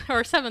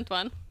seventh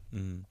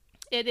one.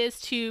 It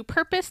is to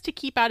purpose to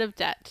keep out of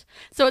debt.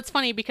 So it's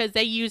funny because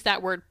they use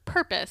that word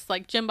purpose.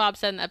 Like Jim Bob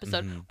said in the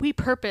episode, we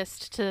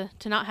purposed to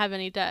not have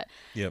any debt.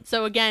 Yep.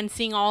 So again,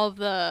 seeing all of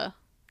the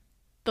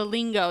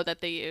lingo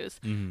that they use,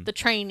 the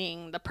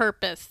training, the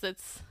purpose,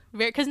 it's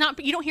very, because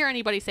you don't hear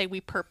anybody say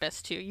we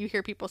purpose to. You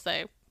hear people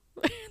say,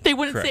 they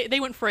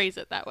wouldn't phrase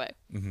it that way.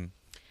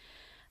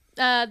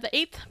 The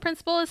 8th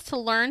principle is to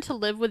learn to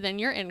live within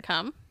your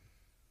income.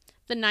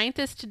 The 9th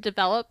is to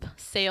develop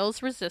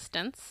sales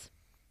resistance.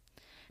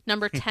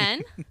 Number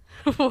 10,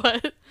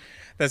 what?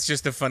 That's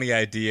just a funny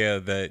idea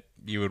that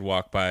you would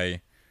walk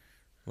by,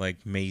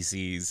 like,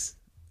 Macy's,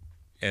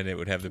 and it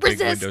would have the big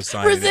window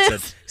sign that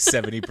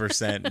said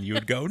 70%, and you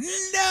would go,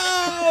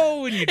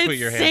 no! And you'd put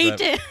your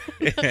hands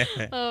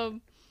up.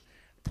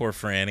 Poor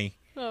Franny.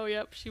 Oh,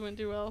 yep. She wouldn't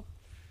do well.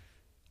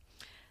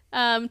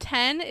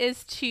 10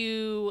 is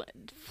to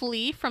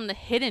flee from the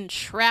hidden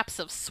traps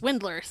of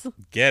swindlers.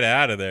 Get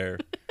out of there.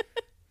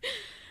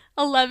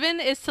 11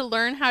 is to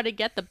learn how to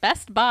get the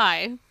best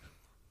buy.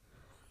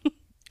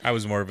 I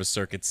was more of a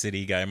Circuit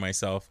City guy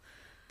myself,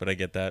 but I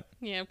get that.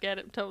 Yeah, get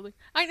it, totally.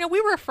 I know,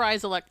 we were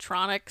Fry's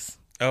Electronics.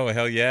 Oh,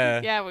 hell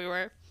yeah. Yeah, we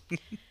were.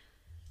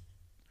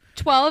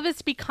 12 is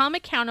to become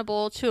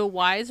accountable to a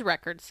wise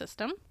record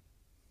system.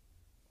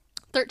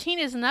 13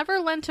 is never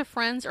lend to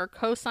friends or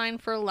co-sign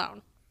for a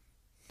loan.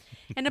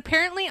 And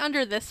apparently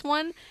under this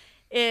one,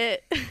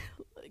 it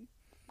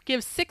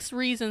gives 6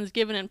 reasons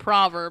given in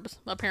Proverbs,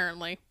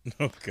 apparently.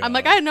 Oh, God. I'm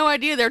like, I had no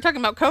idea they were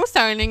talking about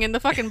co-signing in the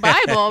fucking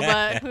Bible,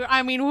 but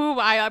I mean,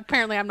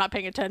 apparently I'm not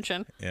paying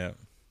attention. Yeah.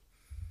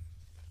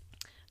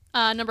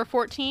 Number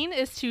 14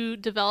 is to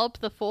develop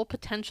the full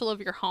potential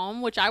of your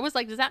home, which I was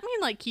like, does that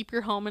mean like keep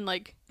your home in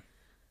like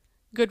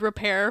good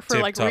repair for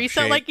like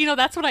resale? Like, you know,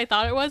 that's what I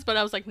thought it was, but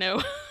I was like,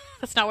 no,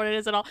 that's not what it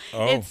is at all.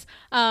 Oh.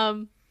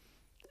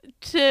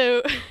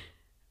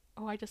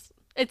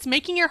 It's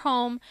making your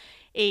home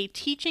a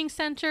teaching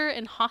center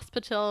and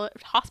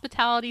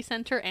hospitality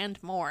center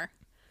and more.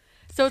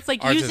 So it's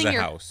like using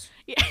your house.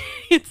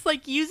 It's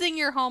like using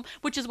your home,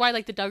 which is why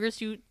like the Duggars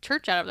do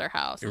church out of their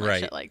house and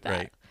shit like that.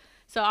 Right.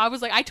 So I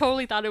was like, I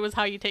totally thought it was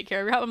how you take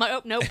care of your house. I'm like,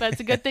 oh, nope, that's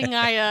a good thing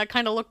I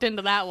kind of looked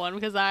into that one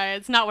because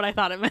it's not what I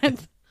thought it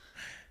meant.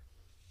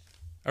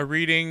 A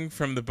reading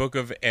from the book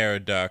of air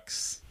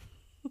ducts.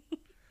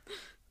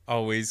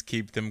 Always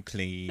keep them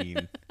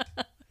clean.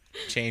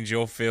 Change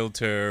your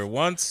filter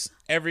once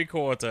every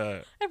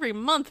quarter. Every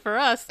month for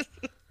us.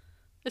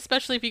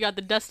 Especially if you got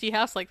the dusty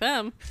house like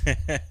them.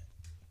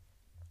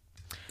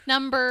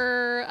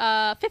 Number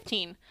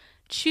 15.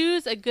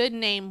 Choose a good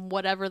name,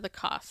 whatever the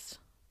cost.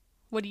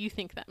 What do you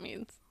think that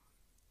means?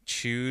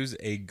 Choose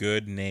a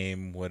good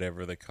name,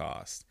 whatever the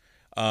cost.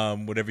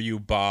 Whatever you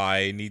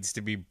buy needs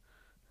to be,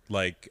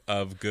 like,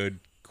 of good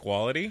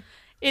quality?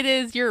 It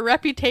is your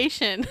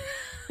reputation.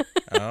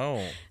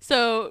 Oh.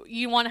 So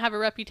you want to have a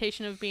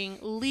reputation of being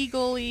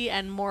legally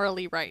and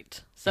morally right.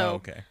 So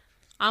okay.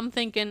 I'm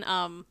thinking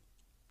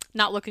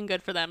not looking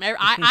good for them.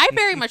 I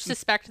very much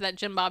suspect that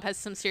Jim Bob has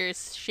some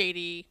serious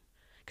shady...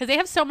 Because they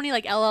have so many,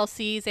 like,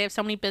 LLCs. They have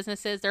so many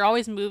businesses. They're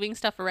always moving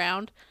stuff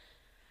around.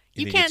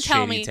 You can't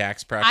tell me.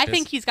 Tax practice? I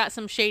think he's got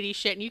some shady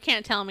shit, and you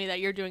can't tell me that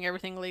you're doing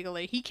everything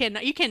legally. You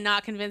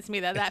cannot convince me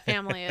that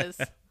family is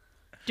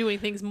doing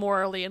things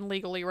morally and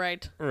legally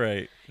right.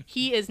 Right.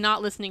 He is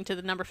not listening to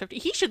the number 50.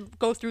 He should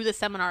go through this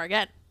seminar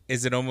again.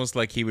 Is it almost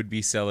like he would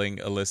be selling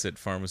illicit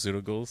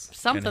pharmaceuticals?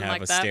 Something and have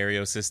like a that.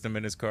 Stereo system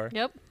in his car?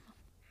 Yep.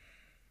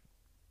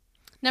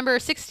 Number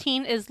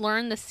 16 is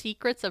learn the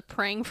secrets of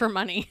praying for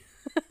money.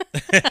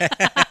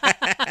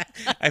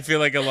 I feel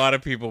like a lot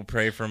of people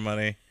pray for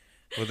money,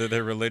 whether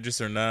they're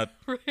religious or not.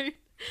 Right.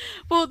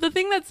 Well, the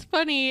thing that's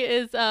funny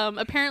is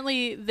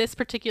apparently this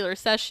particular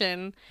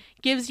session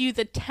gives you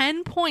the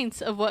 10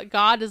 points of what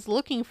God is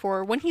looking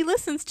for when he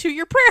listens to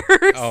your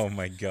prayers. Oh,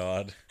 my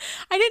God.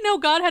 I didn't know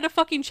God had a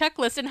fucking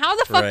checklist. And how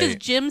the fuck does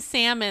Jim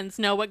Sammons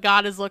know what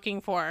God is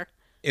looking for?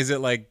 Is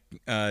it like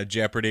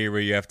Jeopardy where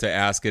you have to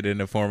ask it in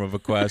the form of a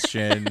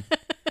question?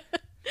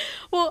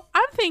 Well,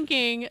 I'm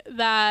thinking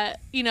that,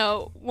 you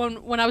know,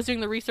 when I was doing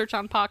the research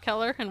on Pa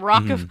Keller and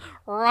Rock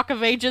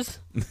of Ages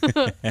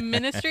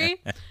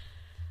ministry,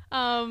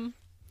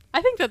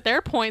 I think that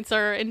their points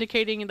are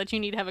indicating that you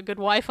need to have a good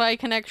Wi-Fi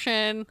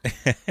connection,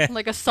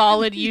 like a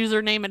solid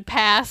username and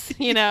pass,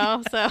 you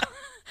know. So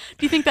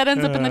do you think that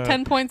ends up in the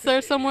 10 points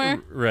there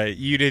somewhere? Right.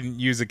 You didn't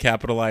use a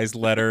capitalized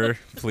letter,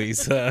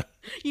 please.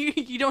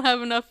 You don't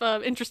have enough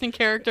interesting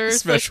characters.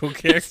 Special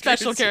characters.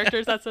 Special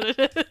characters, that's what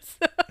it is.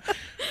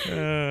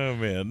 Oh,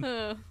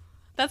 man.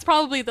 That's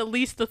probably the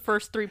least the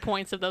first 3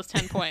 points of those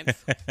 10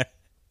 points.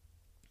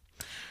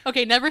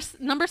 Okay,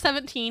 number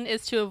 17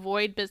 is to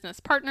avoid business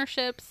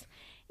partnerships.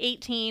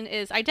 18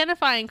 is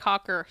identify and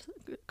conquer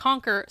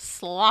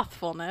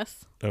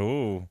slothfulness.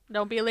 Oh.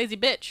 Don't be a lazy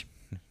bitch.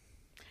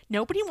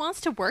 Nobody wants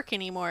to work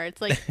anymore.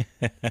 It's like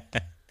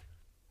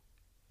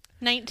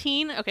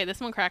 19. Okay, this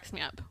one cracks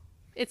me up.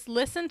 It's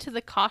listen to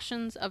the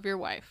cautions of your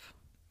wife.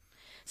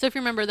 So if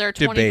you remember, there are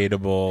 20.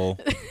 Debatable.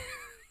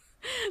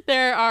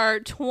 There are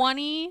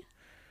 20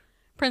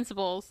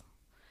 principles.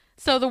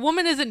 So the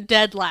woman isn't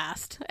dead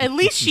last. At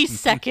least she's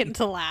second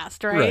to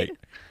last, right? Right.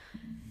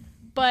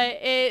 But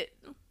it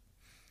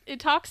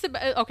talks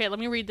about... Okay, let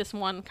me read this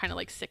one kind of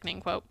like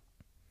sickening quote.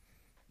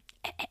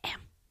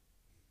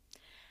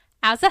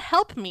 As a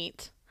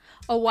helpmeet,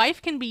 a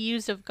wife can be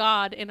used of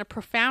God in a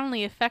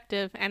profoundly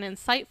effective and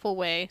insightful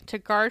way to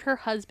guard her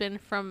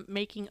husband from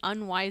making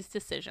unwise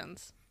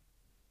decisions.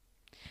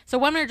 So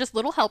women are just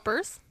little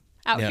helpers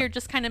out here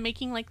just kind of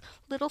making like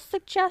little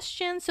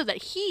suggestions so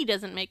that he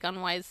doesn't make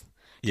unwise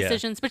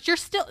decisions, but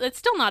it's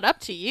still not up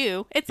to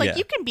you. It's like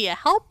you can be a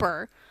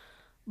helper,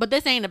 but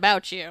this ain't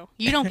about you.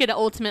 You don't get to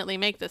ultimately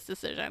make this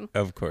decision.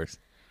 Of course.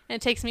 And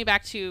it takes me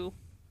back to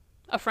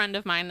a friend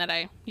of mine that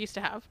I used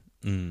to have,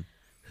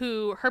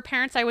 who her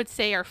parents, I would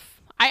say, are,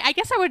 I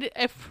guess I would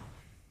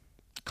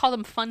call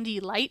them Fundy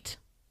Light,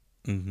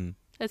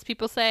 as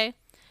people say.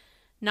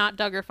 Not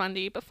Duggar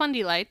Fundy, but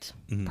Fundy Light.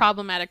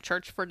 Problematic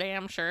church for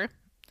damn sure.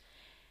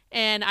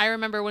 And I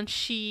remember when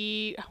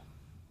she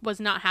was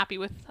not happy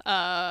with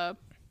a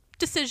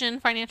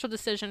financial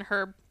decision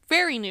her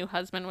very new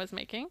husband was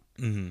making.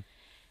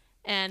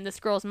 And this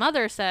girl's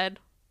mother said,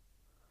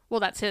 well,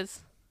 that's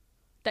his.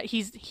 That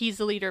he's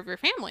the leader of your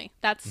family.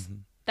 That's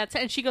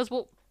and she goes,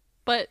 well,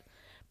 but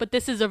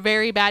this is a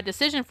very bad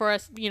decision for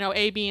us,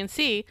 A, B, and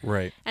C.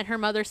 Right. And her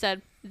mother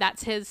said,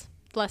 that's his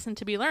lesson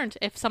to be learned.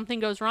 If something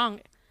goes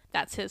wrong,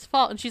 that's his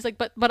fault. And she's like,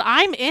 but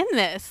I'm in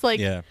this.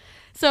 Like,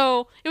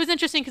 so it was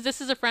interesting because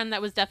this is a friend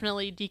that was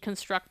definitely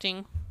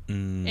deconstructing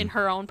in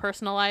her own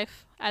personal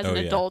life as an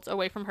adult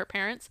away from her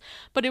parents.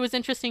 But it was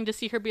interesting to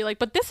see her be like,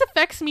 but this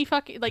affects me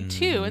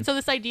too. And so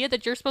this idea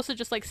that you're supposed to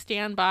just like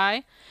stand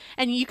by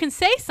and you can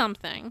say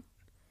something,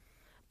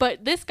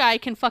 but this guy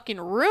can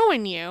fucking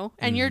ruin you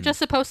and you're just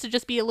supposed to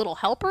just be a little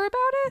helper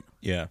about it.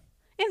 Yeah.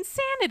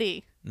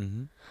 Insanity.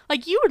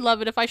 Like, you would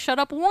love it if I shut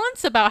up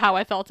once about how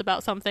I felt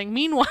about something.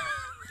 Meanwhile,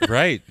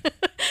 right.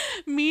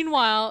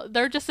 Meanwhile,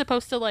 they're just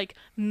supposed to like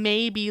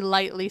maybe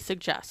lightly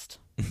suggest.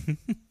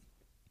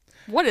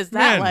 What is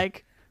that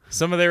like?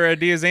 Some of their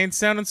ideas ain't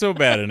sounding so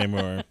bad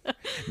anymore.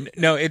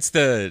 No, it's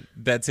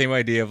that same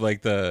idea of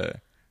like the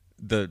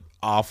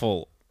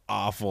awful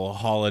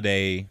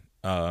holiday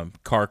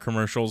car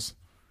commercials.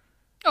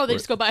 Oh, they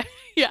just go by.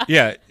 Yeah.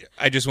 Yeah.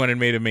 I just went and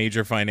made a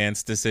major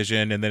finance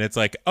decision, and then it's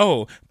like,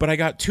 oh, but I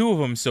got 2 of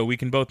them so we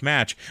can both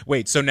match.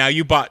 Wait, so now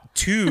you bought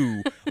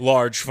 2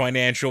 large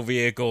financial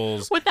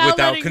vehicles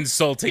without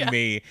consulting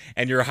me,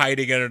 and you're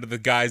hiding it under the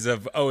guise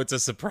of, oh, it's a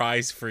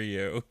surprise for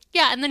you.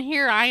 Yeah, and then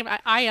here I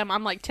am.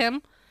 I'm like,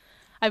 Tim,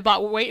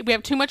 we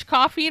have too much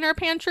coffee in our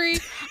pantry.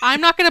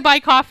 I'm not going to buy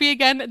coffee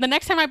again. The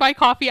next time I buy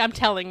coffee, I'm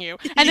telling you.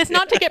 And it's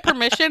not to get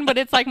permission, but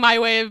it's like my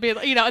way of being,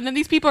 and then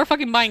these people are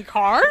fucking buying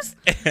cars.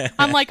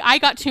 I'm like, I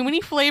got too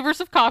many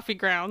flavors of coffee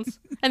grounds,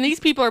 and these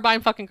people are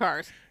buying fucking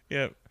cars.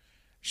 Yep.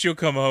 She'll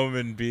come home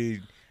and be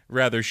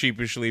rather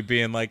sheepishly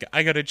being like,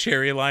 I got a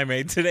cherry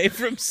limeade today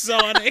from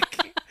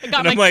Sonic.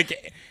 I'm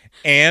like,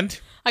 and?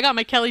 I got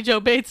my Kelly Jo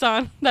Bates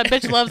on. That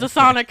bitch loves a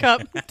Sonic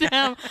cup.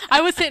 Damn.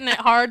 I was hitting it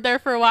hard there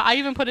for a while. I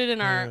even put it in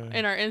our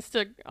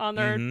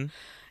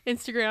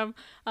Instagram.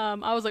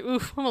 I was like,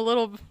 oof, I'm a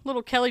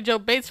little Kelly Jo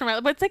Bates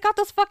from, but they got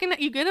those fucking,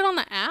 you get it on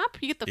the app.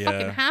 You get the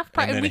fucking half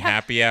price. And then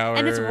happy hour.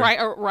 And it's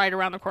right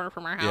around the corner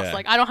from our house. Yeah.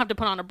 Like, I don't have to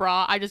put on a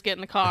bra. I just get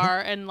in the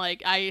car and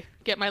like I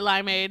get my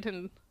limeade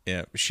and.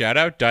 Yeah, shout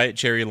out Diet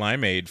Cherry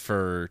Limeade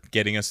for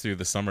getting us through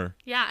the summer.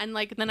 Yeah, and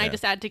like then I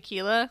just add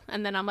tequila,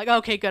 and then I'm like,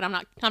 okay, good, I'm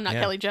not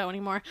Kelly Jo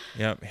anymore.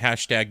 Yeah,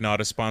 hashtag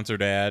not a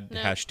sponsored ad. No.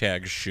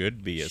 Hashtag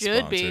should be a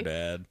sponsored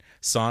ad.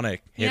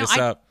 Sonic, hit us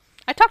up.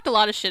 I talked a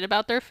lot of shit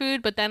about their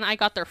food, but then I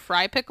got their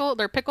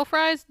pickle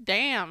fries.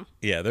 Damn.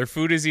 Yeah, their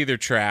food is either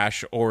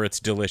trash or it's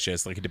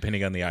delicious, like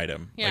depending on the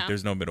item. Yeah. Like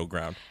there's no middle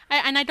ground.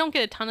 And I don't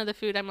get a ton of the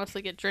food. I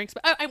mostly get drinks.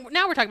 But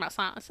now we're talking about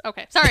Sonic.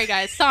 Okay, sorry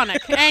guys,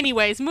 Sonic.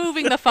 Anyways,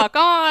 moving the fuck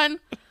on.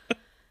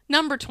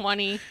 Number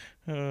 20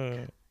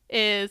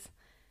 is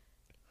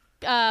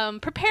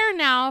prepare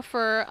now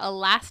for a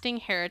lasting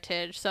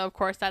heritage. So of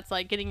course that's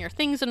like getting your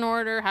things in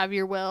order, have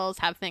your wills,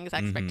 have things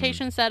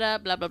expectations set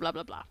up, blah blah blah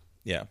blah blah.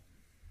 Yeah.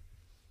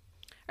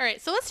 All right,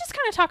 so let's just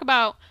kind of talk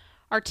about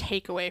our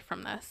takeaway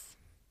from this.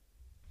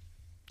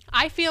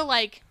 I feel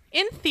like,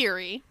 in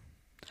theory,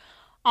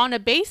 on a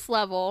base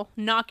level,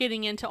 not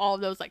getting into all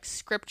of those like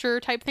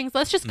scripture type things,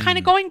 let's just kind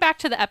of going back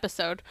to the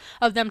episode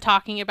of them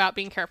talking about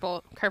being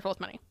careful with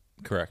money.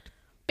 Correct.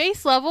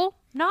 Base level,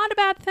 not a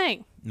bad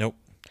thing. Nope.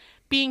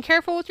 Being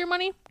careful with your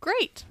money,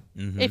 great.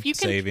 If you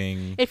can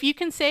saving, if you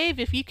can save,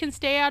 if you can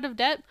stay out of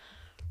debt,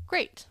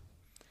 great.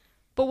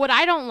 But what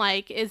I don't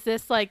like is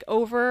this like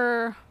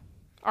overarching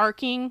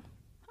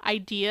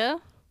idea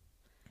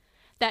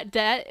that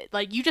debt,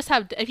 like you just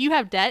have, if you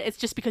have debt, it's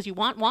just because you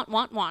want,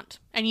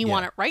 and you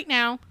want it right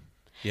now.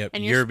 Yep.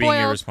 And you're being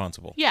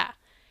irresponsible. Yeah.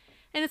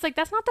 And it's like,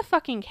 that's not the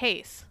fucking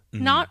case.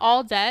 Not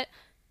all debt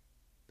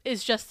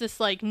is just this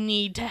like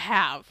need to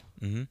have.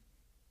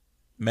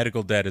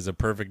 Medical debt is a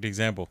perfect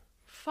example.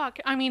 Fuck.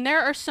 I mean,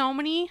 there are so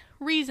many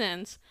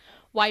reasons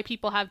why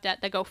people have debt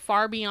that go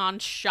far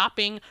beyond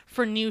shopping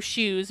for new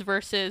shoes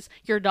versus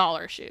your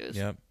dollar shoes.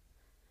 Yep.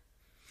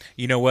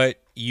 You know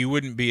what? You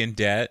wouldn't be in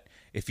debt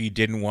if you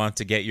didn't want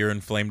to get your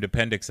inflamed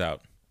appendix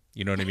out.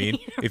 You know what I mean?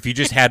 If you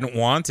just hadn't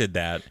wanted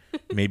that,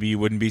 maybe you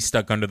wouldn't be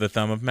stuck under the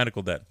thumb of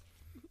medical debt.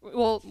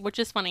 Well, which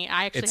is funny.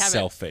 It's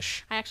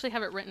selfish. I actually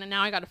have it written, and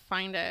now I got to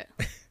find it.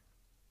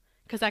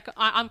 Because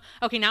I'm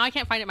okay. Now I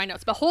can't find it in my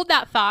notes, but hold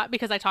that thought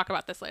because I talk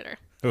about this later.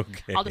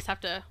 Okay. I'll just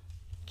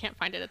can't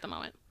find it at the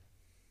moment.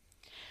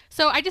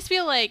 So I just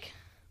feel like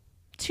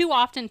too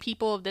often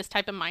people of this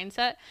type of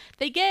mindset,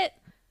 they get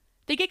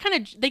they get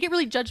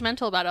really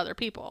judgmental about other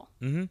people.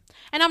 Mm-hmm.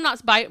 And I'm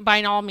not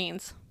by all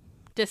means,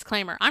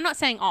 disclaimer, I'm not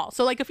saying all.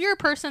 So like if you're a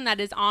person that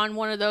is on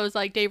one of those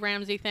like Dave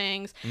Ramsey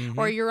things,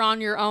 or you're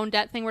on your own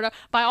debt thing, whatever,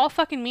 by all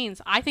fucking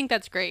means, I think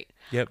that's great.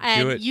 Yep,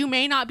 and do it. You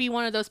may not be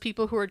one of those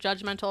people who are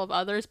judgmental of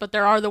others, but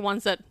there are the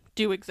ones that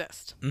do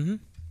exist. Mm-hmm.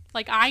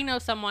 Like I know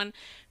someone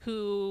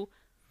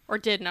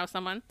did know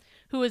someone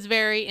who was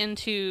very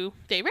into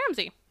Dave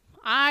Ramsey.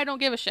 I don't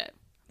give a shit.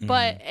 Mm-hmm.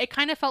 But it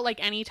kind of felt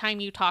like anytime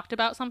you talked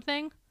about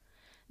something,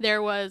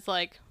 there was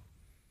like,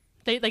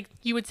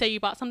 you would say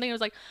you bought something. It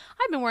was like,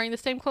 I've been wearing the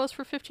same clothes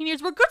for 15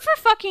 years. Well, good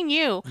for fucking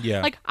you.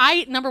 Yeah. Like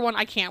number one,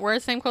 I can't wear the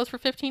same clothes for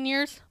 15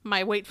 years.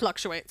 My weight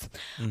fluctuates.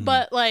 Mm-hmm.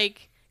 But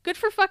like, good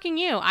for fucking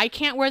you. I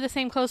can't wear the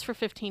same clothes for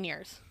 15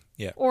 years.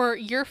 Yeah. Or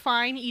you're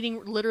fine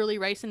eating literally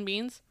rice and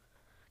beans.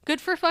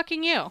 Good for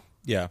fucking you.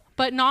 Yeah.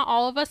 But not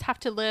all of us have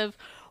to live,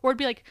 or it'd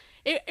be like,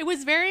 it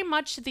was very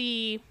much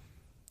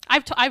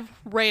I've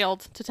railed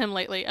to Tim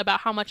lately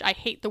about how much I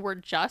hate the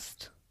word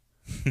just.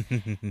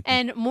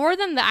 And more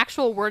than the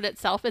actual word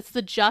itself, it's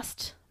the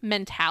just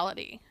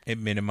mentality. It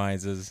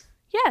minimizes.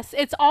 Yes,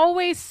 it's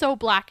always so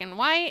black and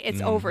white.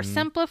 It's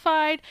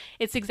oversimplified.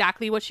 It's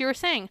exactly what you were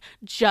saying.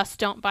 Just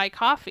don't buy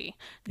coffee.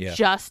 Yeah.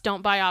 Just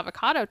don't buy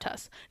avocado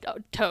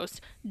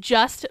toast.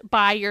 Just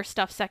buy your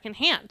stuff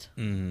secondhand.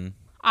 Mm-hmm.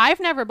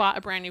 I've never bought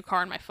a brand new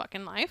car in my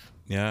fucking life.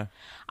 Yeah.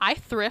 I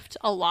thrift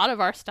a lot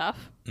of our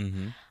stuff.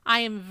 Mm-hmm.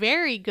 I am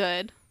very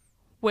good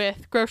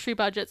with grocery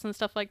budgets and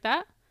stuff like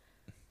that.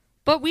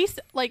 But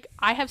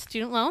I have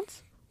student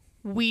loans.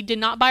 We did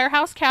not buy our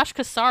house cash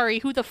because sorry,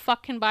 who the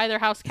fuck can buy their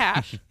house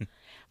cash?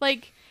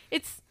 Like,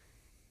 it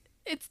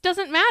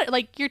doesn't matter.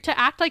 Like, you're to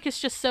act like it's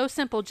just so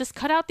simple. Just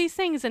cut out these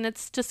things and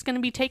it's just going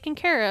to be taken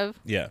care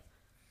of. Yeah.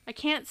 I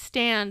can't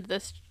stand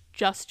this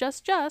just.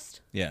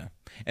 Yeah.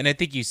 And I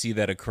think you see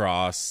that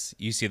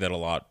a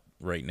lot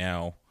right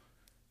now.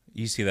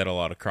 You see that a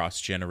lot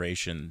across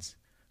generations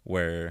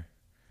where,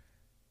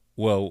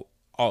 well,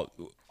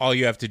 all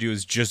you have to do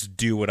is just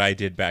do what I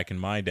did back in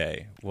my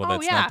day. Well,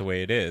 that's not the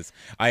way it is.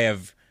 I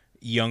have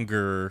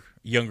younger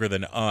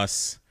than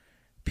us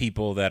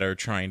people that are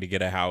trying to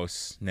get a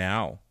house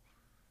now.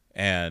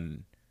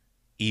 And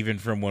even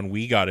from when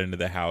we got into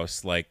the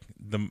house, like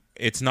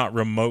it's not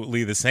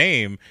remotely the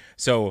same.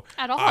 So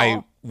at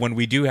all. When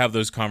we do have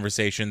those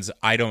conversations,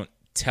 I don't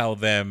tell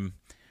them,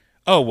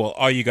 oh, well,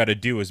 all you got to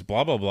do is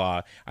blah, blah,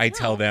 blah. I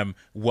tell them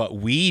what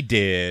we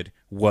did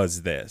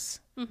was this.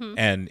 Mm-hmm.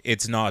 And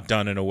it's not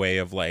done in a way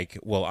of like,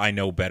 well, I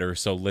know better,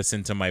 so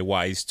listen to my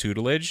wise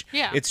tutelage.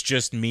 Yeah. It's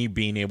just me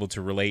being able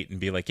to relate and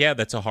be like, yeah,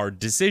 that's a hard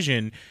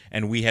decision,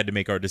 and we had to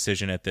make our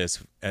decision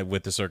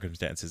with the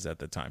circumstances at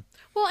the time.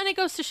 Well, and it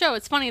goes to show,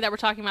 it's funny that we're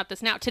talking about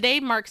this now. Today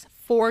marks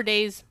 4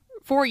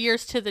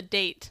 years to the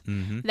date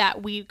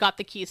that we got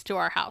the keys to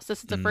our house. This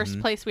is the first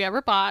place we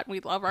ever bought. We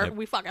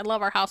fucking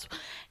love our house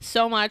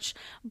so much.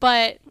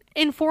 But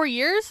in 4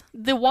 years,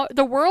 the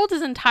world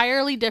is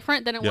entirely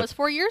different than it was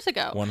 4 years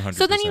ago. 100%.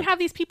 So then you have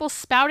these people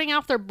spouting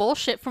out their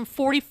bullshit from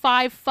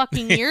 45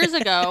 fucking years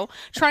ago,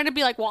 trying to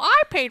be like, well,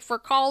 I paid for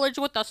college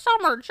with a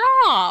summer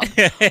job.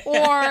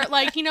 Or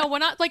like,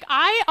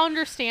 I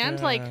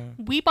understand,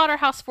 we bought our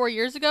house 4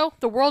 years ago.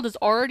 The world has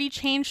already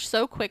changed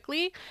so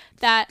quickly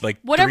that like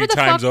whatever 3 the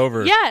times fuck,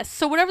 over. Yes.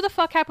 So whatever the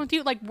fuck happened with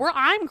you,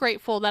 I'm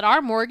grateful that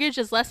our mortgage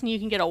is less than you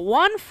can get a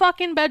 1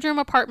 fucking bedroom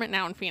apartment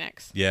now in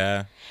Phoenix.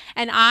 Yeah.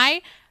 And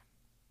I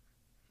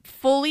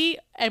fully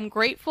am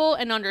grateful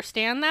and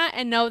understand that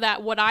and know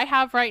that what I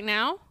have right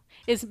now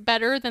is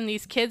better than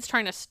these kids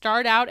trying to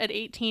start out at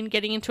 18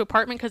 getting into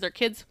apartment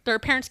because their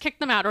parents kicked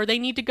them out or they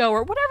need to go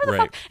or whatever the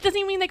fuck. It doesn't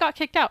even mean they got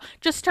kicked out.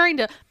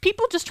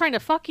 People just trying to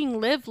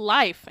fucking live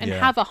life and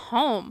have a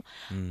home.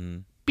 Mm-hmm.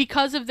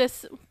 Because of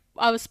this,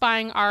 I was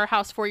buying our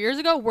house 4 years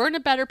ago. We're in a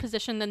better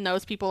position than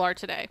those people are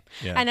today.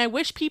 Yeah. And I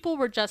wish people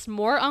were just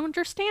more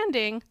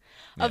understanding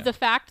of the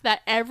fact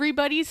that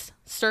everybody's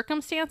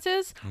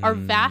circumstances are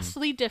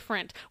vastly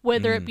different,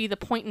 whether it be the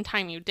point in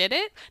time you did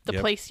it, the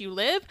place you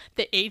live,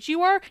 the age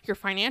you are, your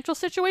financial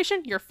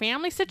situation, your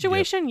family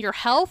situation, your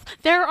health.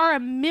 There are a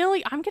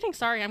million. I'm getting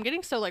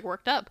so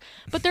worked up,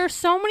 but there are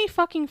so many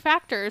fucking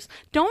factors.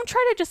 Don't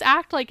try to just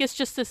act like it's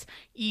just this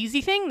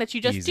easy thing that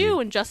you just do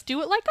and just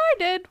do it like I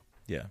did.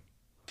 Yeah.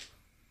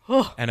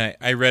 And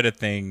I read a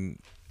thing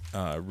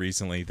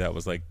recently that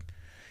was like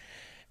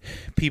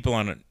people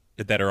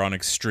that are on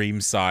extreme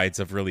sides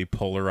of really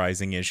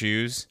polarizing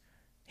issues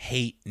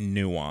hate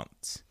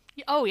nuance.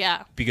 Oh,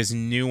 yeah. Because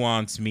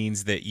nuance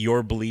means that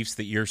your beliefs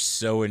that you're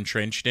so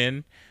entrenched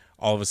in,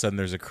 all of a sudden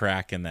there's a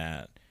crack in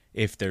that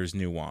if there's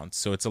nuance.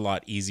 So it's a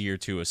lot easier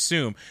to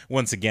assume.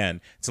 Once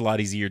again, it's a lot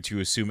easier to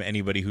assume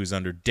anybody who's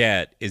under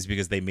debt is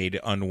because they made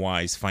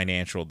unwise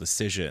financial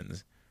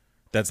decisions.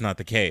 That's not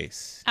the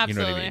case.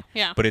 Absolutely. You know what I mean?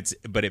 Yeah.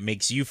 But it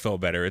makes you feel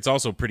better. It's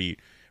also pretty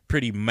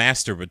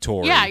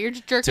masturbatory. Yeah, you're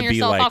just jerking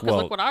yourself off because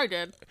look what I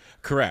did.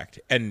 Correct.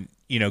 And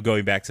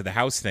going back to the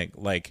house thing,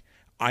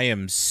 I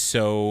am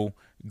so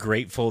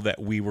grateful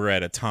that we were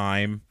at a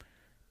time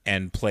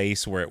and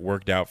place where it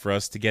worked out for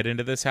us to get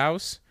into this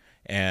house.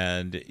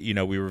 And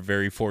we were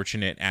very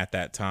fortunate at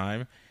that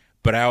time.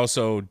 But I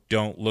also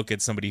don't look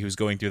at somebody who's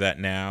going through that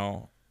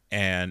now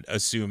and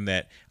assume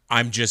that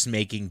I'm just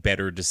making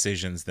better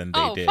decisions than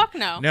they did. Oh, fuck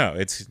no. No,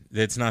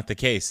 it's not the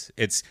case.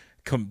 It's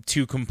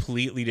two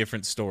completely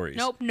different stories.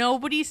 Nope.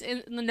 Nobody's,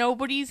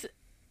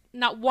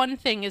 not one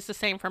thing is the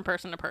same from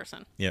person to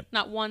person. Yep.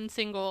 Not one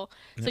single.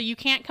 So you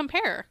can't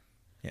compare.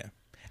 Yeah.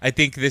 I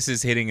think this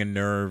is hitting a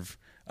nerve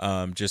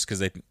just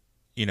because,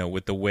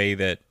 with the way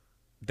that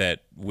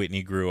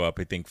Whitney grew up,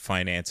 I think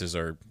finances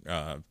are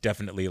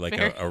definitely like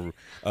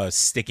a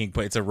sticking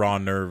point. It's a raw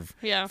nerve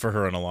for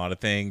her on a lot of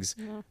things.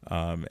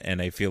 Yeah.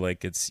 And I feel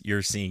like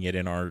you're seeing it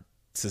in our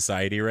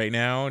society right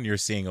now, and you're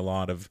seeing a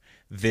lot of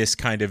this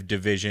kind of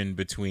division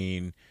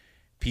between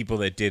people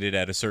that did it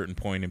at a certain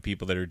point and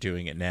people that are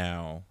doing it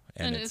now.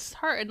 And it's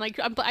hard. And like,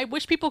 I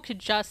wish people could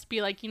just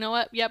be like, you know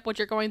what? Yep, what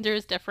you're going through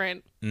is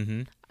different.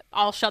 Mm-hmm.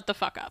 I'll shut the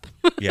fuck up.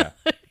 Yeah.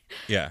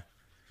 Yeah.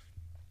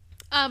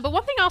 But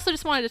one thing I also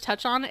just wanted to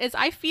touch on is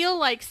I feel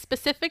like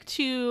specific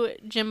to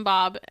Jim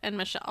Bob and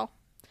Michelle,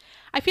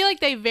 I feel like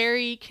they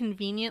very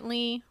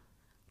conveniently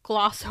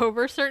gloss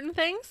over certain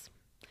things.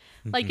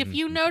 Like if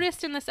you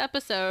noticed in this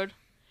episode,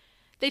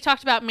 they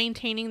talked about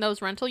maintaining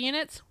those rental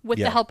units with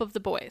the help of the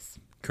boys.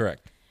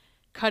 Correct.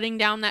 Cutting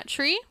down that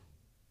tree,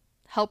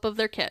 help of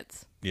their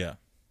kids. Yeah.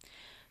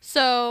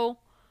 So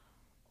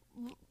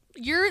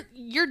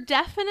you're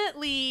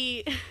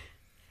definitely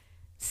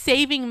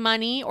saving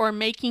money or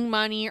making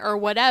money or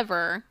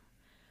whatever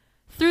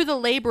through the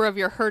labor of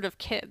your herd of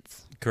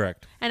kids.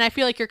 Correct. And I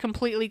feel like you're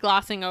completely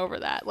glossing over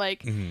that.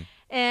 Like,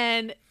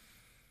 and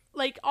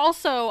like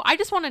also, I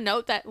just want to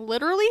note that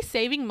literally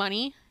saving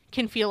money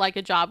can feel like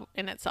a job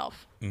in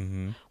itself.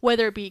 Mm-hmm.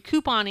 Whether it be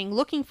couponing,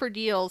 looking for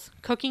deals,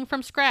 cooking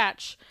from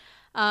scratch,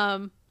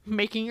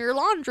 making your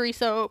laundry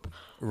soap,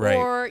 right.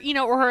 Or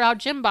how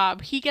Jim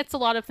Bob, he gets a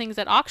lot of things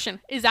at auction.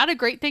 Is that a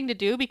great thing to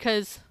do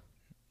because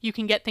you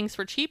can get things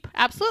for cheap?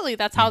 Absolutely.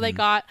 That's how they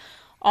got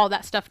all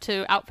that stuff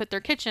to outfit their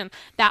kitchen.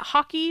 That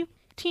hockey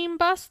team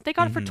bus, they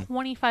got it for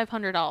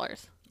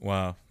 $2,500.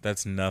 Wow,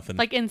 that's nothing.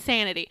 Like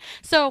insanity.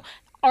 So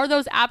are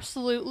those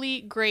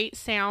absolutely great,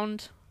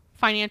 sound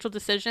financial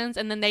decisions,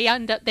 and then they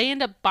end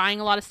up buying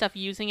a lot of stuff,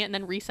 using it, and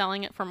then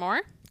reselling it for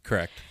more?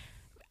 Correct.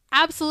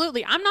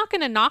 Absolutely. I'm not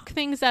going to knock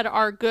things that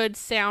are good,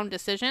 sound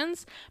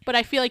decisions, but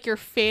I feel like you're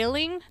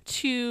failing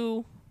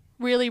to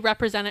really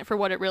represent it for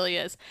what it really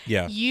is.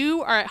 Yeah.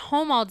 You are at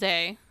home all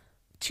day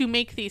to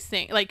make these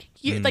things. Like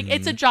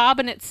it's a job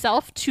in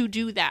itself to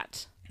do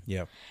that.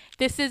 Yeah.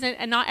 This isn't,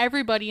 and not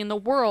everybody in the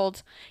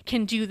world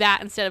can do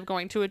that instead of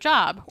going to a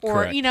job,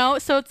 or,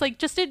 correct. So it's like,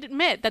 just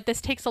admit that this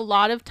takes a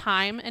lot of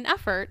time and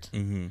effort,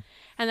 and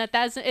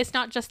it's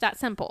not just that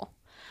simple.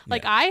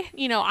 Like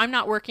I'm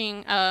not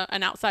working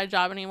an outside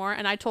job anymore.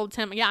 And I told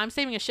Tim, I'm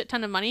saving a shit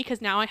ton of money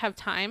because now I have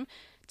time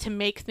to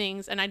make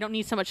things, and I don't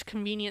need so much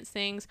convenience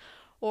things,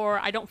 or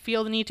I don't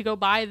feel the need to go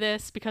buy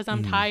this because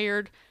I'm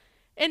tired.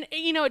 And,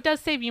 it does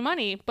save you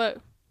money, but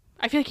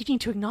I feel like you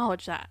need to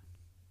acknowledge that.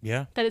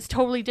 Yeah. That it's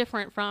totally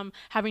different from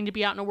having to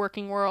be out in a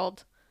working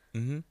world.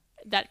 Mm-hmm.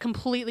 That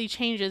completely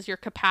changes your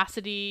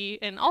capacity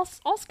and all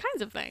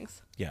kinds of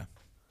things. Yeah.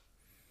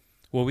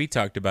 Well, we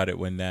talked about it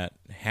when that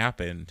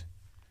happened.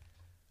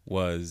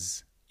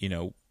 Was,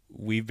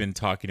 we've been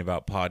talking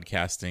about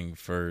podcasting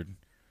for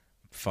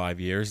 5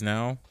 years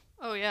now.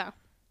 Oh, yeah.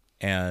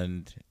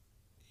 And,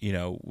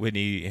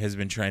 Whitney has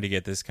been trying to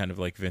get this kind of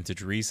like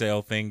vintage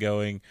resale thing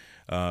going.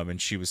 And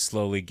she was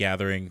slowly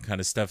gathering kind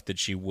of stuff that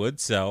she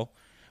would sell.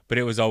 But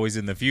it was always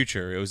in the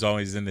future. It was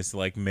always in this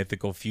like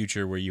mythical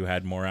future where you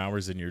had more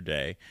hours in your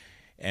day.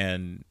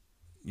 And,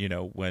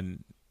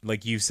 when,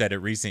 like you said it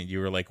recently, you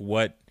were like,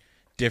 what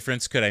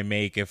difference could I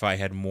make if I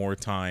had more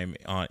time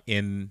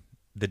in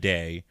the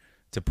day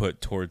to put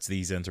towards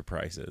these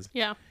enterprises?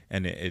 Yeah.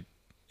 And it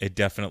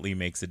definitely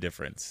makes a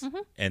difference.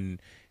 Mm-hmm.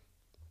 And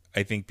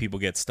I think people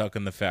get stuck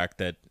on the fact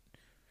that,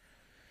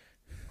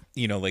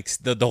 like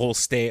the whole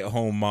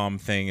stay-at-home mom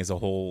thing is a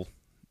whole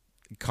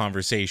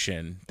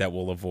conversation that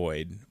we'll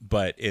avoid,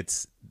 but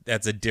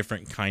that's a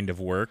different kind of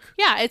work.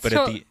 Yeah, it's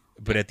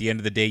but at the end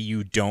of the day,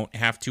 you don't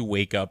have to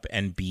wake up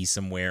and be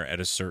somewhere at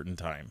a certain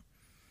time.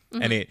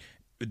 Mm-hmm.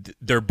 And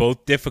they're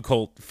both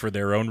difficult for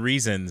their own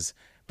reasons,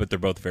 but they're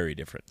both very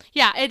different.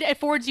 Yeah, it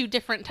affords you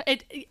different.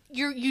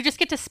 You just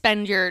get to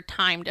spend your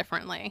time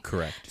differently.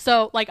 Correct.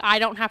 So like I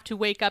don't have to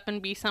wake up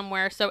and be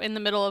somewhere. So in the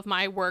middle of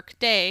my work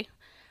day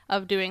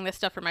of doing this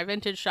stuff for my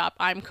vintage shop,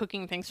 I'm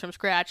cooking things from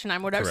scratch and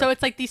I'm whatever. Correct. So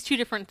it's like these two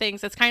different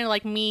things. It's kind of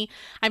like me.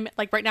 I'm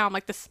like right now I'm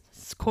like this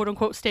quote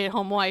unquote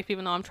stay-at-home wife,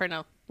 even though I'm trying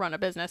to run a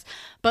business.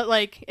 But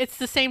like it's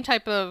the same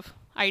type of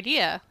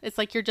idea. It's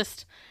like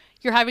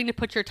you're having to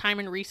put your time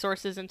and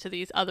resources into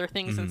these other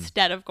things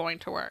instead of going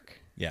to work.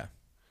 Yeah.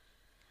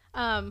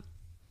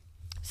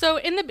 So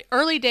in the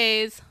early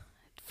days,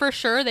 for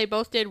sure, they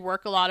both did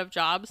work a lot of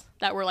jobs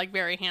that were like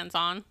very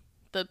hands-on.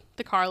 The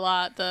car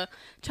lot, the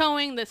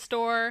towing, the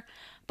store.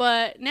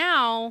 But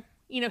now,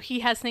 he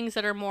has things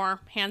that are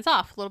more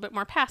hands-off, a little bit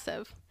more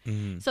passive.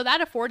 Mm-hmm. So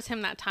that affords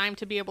him that time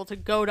to be able to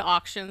go to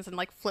auctions and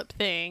like flip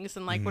things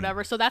and like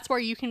whatever. So that's where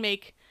you can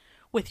make,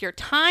 with your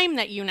time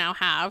that you now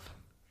have,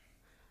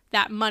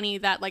 that money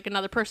that like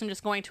another person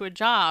just going to a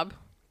job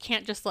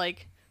can't just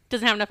like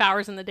doesn't have enough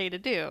hours in the day to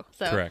do.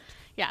 So correct.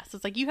 Yeah, so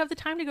it's like you have the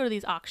time to go to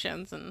these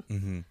auctions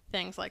and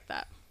things like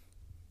that.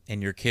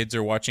 And your kids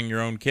are watching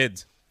your own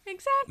kids.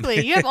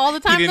 Exactly. You have all the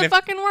time in the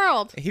fucking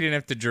world. He didn't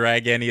have to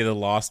drag any of the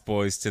Lost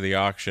Boys to the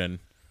auction.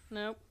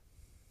 Nope.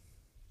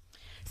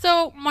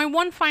 So my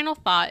one final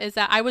thought is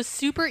that I was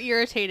super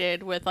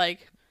irritated with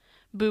like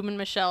Boom and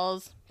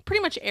Michelle's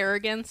pretty much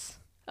arrogance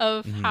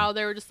of how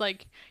they were just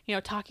like, you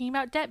know, talking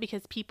about debt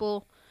because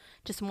people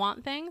just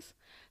want things.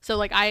 So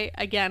like I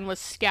again was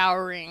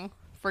scouring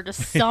for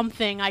just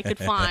something I could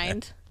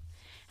find,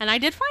 and I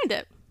did find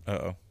it.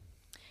 Uh-oh.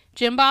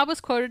 Jim Bob was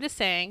quoted as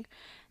saying,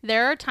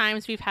 "There are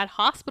times we've had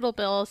hospital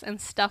bills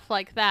and stuff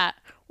like that,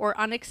 or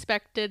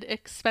unexpected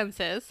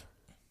expenses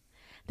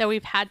that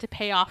we've had to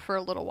pay off for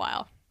a little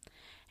while."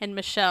 And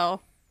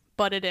Michelle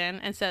butted in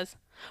and says,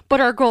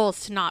 "But our goal is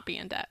to not be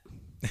in debt."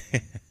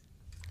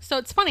 So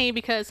it's funny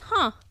because,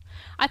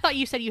 I thought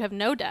you said you have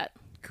no debt.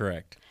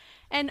 Correct.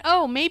 And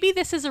maybe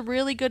this is a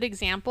really good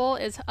example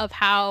of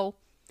how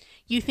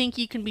you think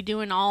you can be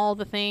doing all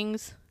the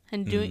things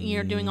and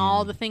you're doing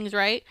all the things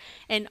right,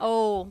 and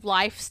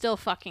life still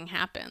fucking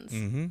happens.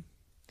 Mm-hmm.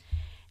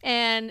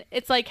 And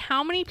it's like,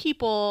 how many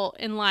people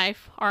in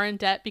life are in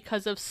debt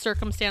because of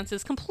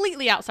circumstances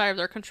completely outside of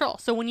their control?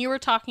 So when you were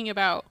talking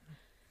about,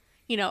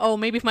 you know,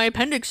 maybe if my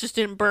appendix just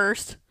didn't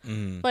burst,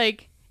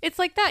 like, it's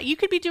like that. You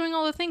could be doing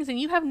all the things and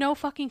you have no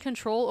fucking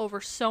control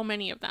over so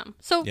many of them.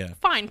 So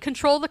fine,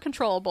 control the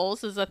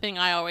controllables is a thing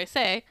I always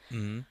say.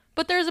 Mm-hmm.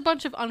 But there's a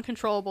bunch of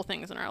uncontrollable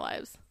things in our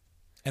lives.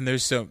 And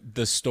there's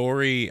the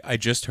story, I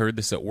just heard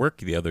this at work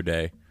the other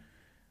day,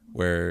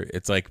 where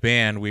it's like,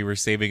 man, we were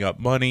saving up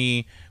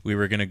money. We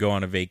were going to go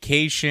on a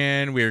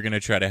vacation. We were going to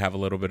try to have a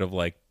little bit of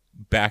like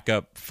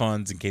backup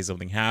funds in case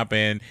something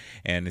happened.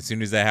 And as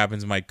soon as that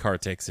happens, my car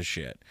takes a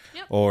shit.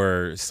 Yep.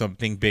 Or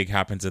something big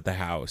happens at the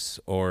house.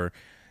 Or,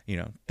 you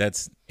know,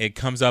 it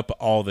comes up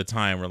all the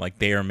time where like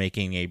they are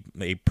making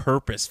a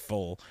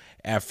purposeful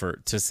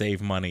effort to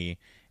save money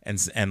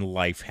and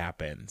life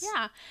happens.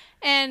 Yeah.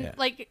 And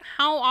like,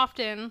 how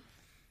often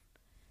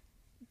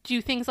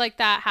do things like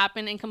that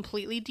happen and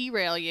completely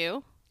derail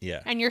you?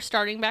 Yeah. And you're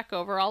starting back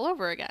over all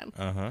over again.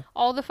 Uh-huh.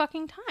 All the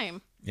fucking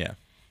time. Yeah.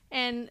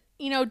 And,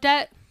 you know,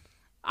 debt,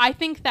 I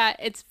think that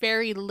it's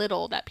very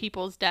little that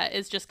people's debt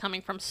is just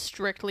coming from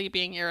strictly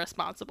being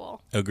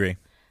irresponsible. Agree.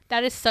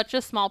 That is such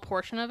a small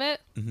portion of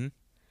it. Mm-hmm.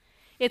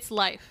 It's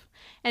life.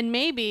 And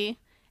maybe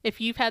if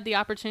you've had the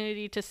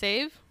opportunity to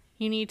save,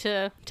 you need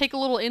to take a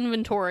little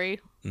inventory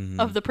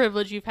of the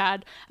privilege you've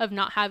had of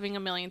not having a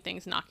million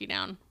things knock you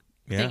down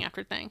thing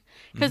after thing.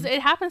 Because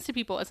it happens to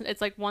people.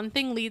 It's like one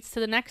thing leads to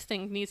the next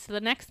thing, leads to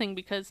the next thing,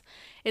 because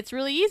it's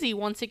really easy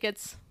once it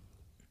gets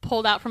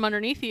pulled out from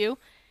underneath you.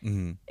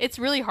 Mm-hmm. It's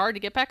really hard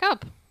to get back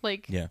up.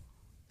 Like,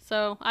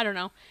 so I don't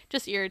know.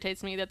 Just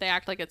irritates me that they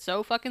act like it's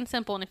so fucking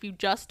simple. And if you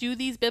just do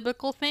these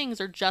biblical things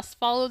or just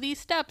follow these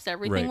steps,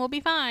 everything will be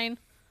fine.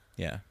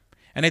 Yeah.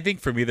 And I think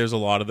for me, there's a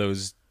lot of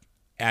those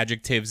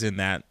adjectives in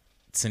that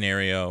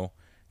scenario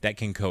that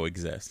can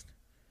coexist.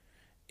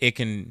 You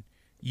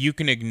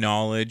can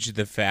acknowledge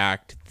the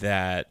fact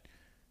that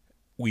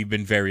we've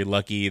been very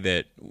lucky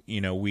that, you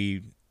know,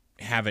 we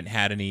haven't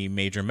had any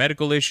major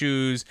medical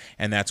issues,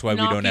 and that's why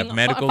we don't have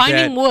medical debt.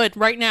 Finding wood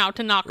right now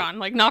to knock on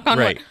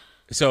wood.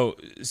 So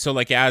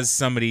like, as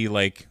somebody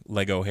like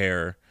Lego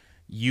Hair,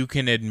 you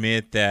can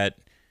admit that,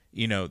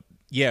 you know,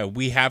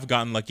 we have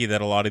gotten lucky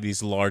that a lot of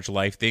these large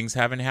life things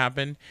haven't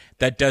happened.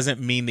 That doesn't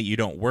mean that you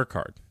don't work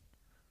hard.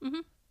 Mm-hmm.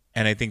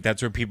 And I think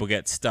that's where people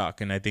get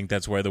stuck. And I think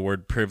that's where the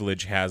word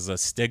privilege has a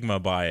stigma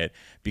by it,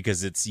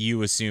 because it's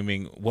you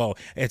assuming, well,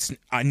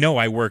 I know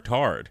I worked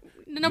hard.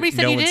 Nobody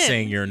said you did. No one's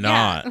saying you're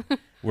not.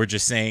 We're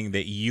just saying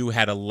that you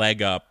had a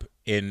leg up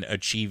in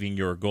achieving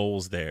your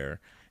goals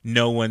there.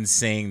 No one's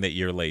saying that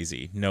you're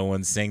lazy. No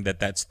one's saying that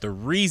that's the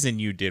reason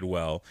you did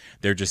well.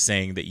 They're just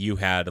saying that you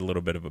had a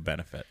little bit of a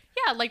benefit.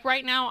 Yeah, like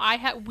right now,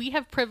 we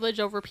have privilege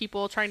over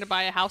people trying to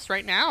buy a house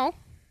right now.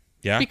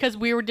 Yeah. Because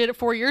we did it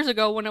 4 years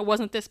ago when it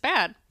wasn't this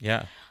bad.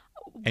 Yeah.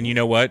 And you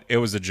know what? It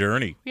was a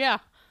journey. Yeah.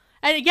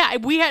 And yeah,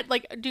 we had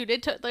like,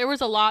 dude, there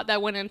was a lot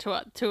that went into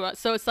it to us.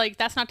 So it's like,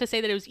 that's not to say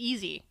that it was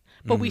easy,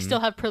 but we still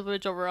have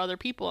privilege over other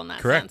people in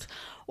that sense.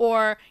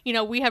 Or, you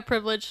know, we have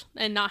privilege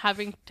in not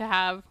having to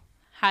have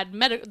had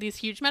these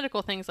huge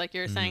medical things like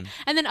you're saying.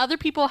 And then other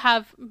people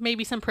have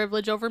maybe some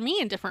privilege over me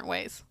in different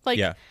ways.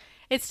 Like,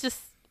 it's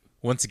just.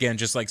 Once again,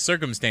 just like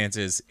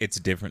circumstances, it's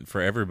different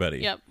for everybody.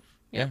 Yep.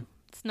 Yeah.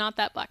 It's not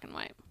that black and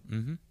white.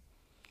 Mm-hmm.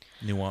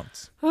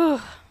 Nuance.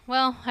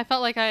 Well, I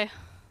felt like I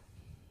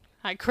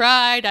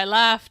cried. I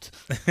laughed.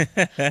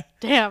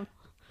 Damn.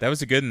 That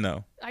was a good one,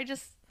 though. I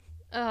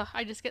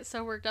just get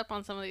so worked up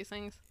on some of these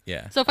things.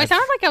 Yeah. So if I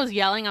sounded like I was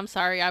yelling, I'm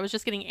sorry. I was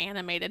just getting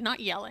animated. Not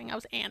yelling. I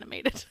was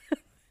animated.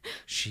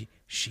 She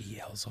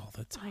yells all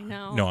the time. I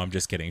know. No, I'm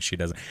just kidding. She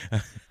doesn't.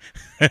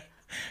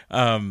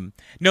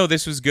 No,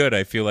 this was good.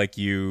 I feel like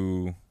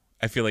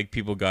I feel like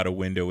people got a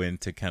window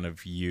into kind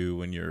of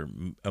you and your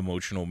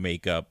emotional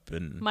makeup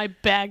and my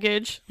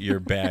baggage. Your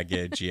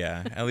baggage,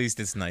 yeah. At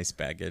least it's nice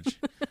baggage.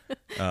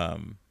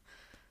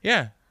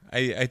 Yeah,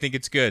 I think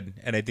it's good,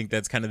 and I think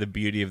that's kind of the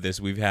beauty of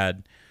this. We've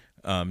had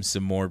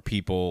some more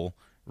people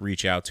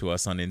reach out to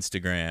us on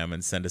Instagram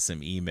and send us some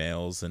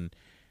emails, and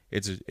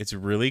it's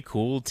really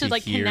cool to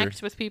like hear.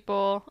 Connect with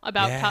people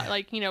about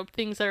like, you know,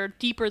 things that are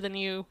deeper than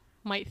you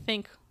might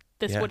think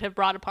this would have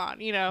brought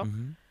upon, you know.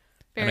 Mm-hmm.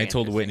 And I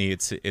told Whitney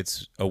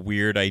it's a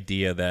weird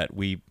idea that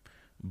we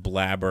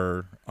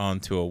blabber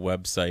onto a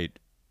website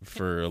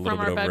for a little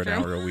bit over an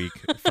hour a week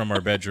from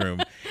our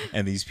bedroom,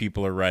 and these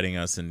people are writing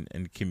us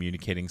and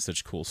communicating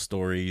such cool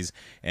stories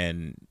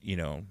and, you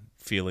know,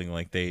 feeling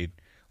like they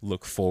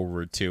look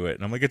forward to it.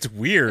 And I'm like, it's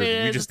weird.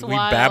 We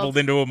babbled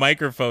into a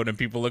microphone and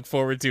people look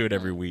forward to it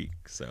every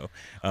week. So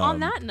on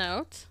that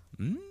note,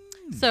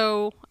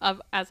 so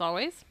as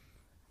always,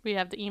 we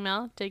have the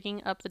email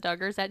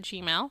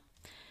digginguptheduggars@gmail.com.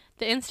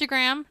 The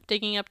Instagram,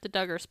 Digging Up the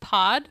Duggars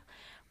Pod,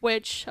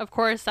 which, of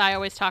course, I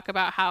always talk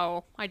about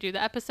how I do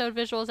the episode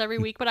visuals every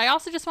week. But I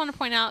also just want to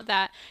point out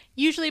that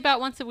usually about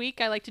once a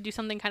week, I like to do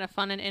something kind of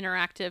fun and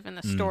interactive in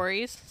the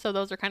stories. So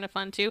those are kind of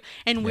fun, too.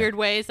 And weird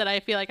ways that I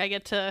feel like I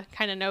get to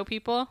kind of know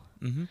people.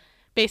 Mm-hmm.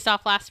 Based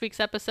off last week's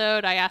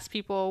episode, I asked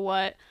people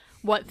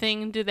what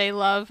thing do they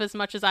love as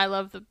much as I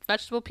love the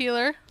vegetable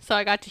peeler. So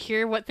I got to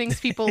hear what things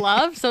people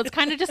love. So it's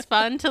kind of just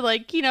fun to,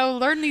 like, you know,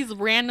 learn these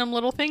random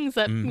little things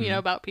that, you know,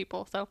 about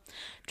people. So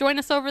join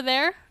us over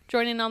there,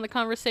 join in on the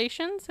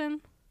conversations.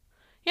 And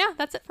yeah,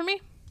 that's it for me.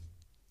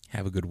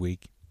 Have a good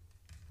week.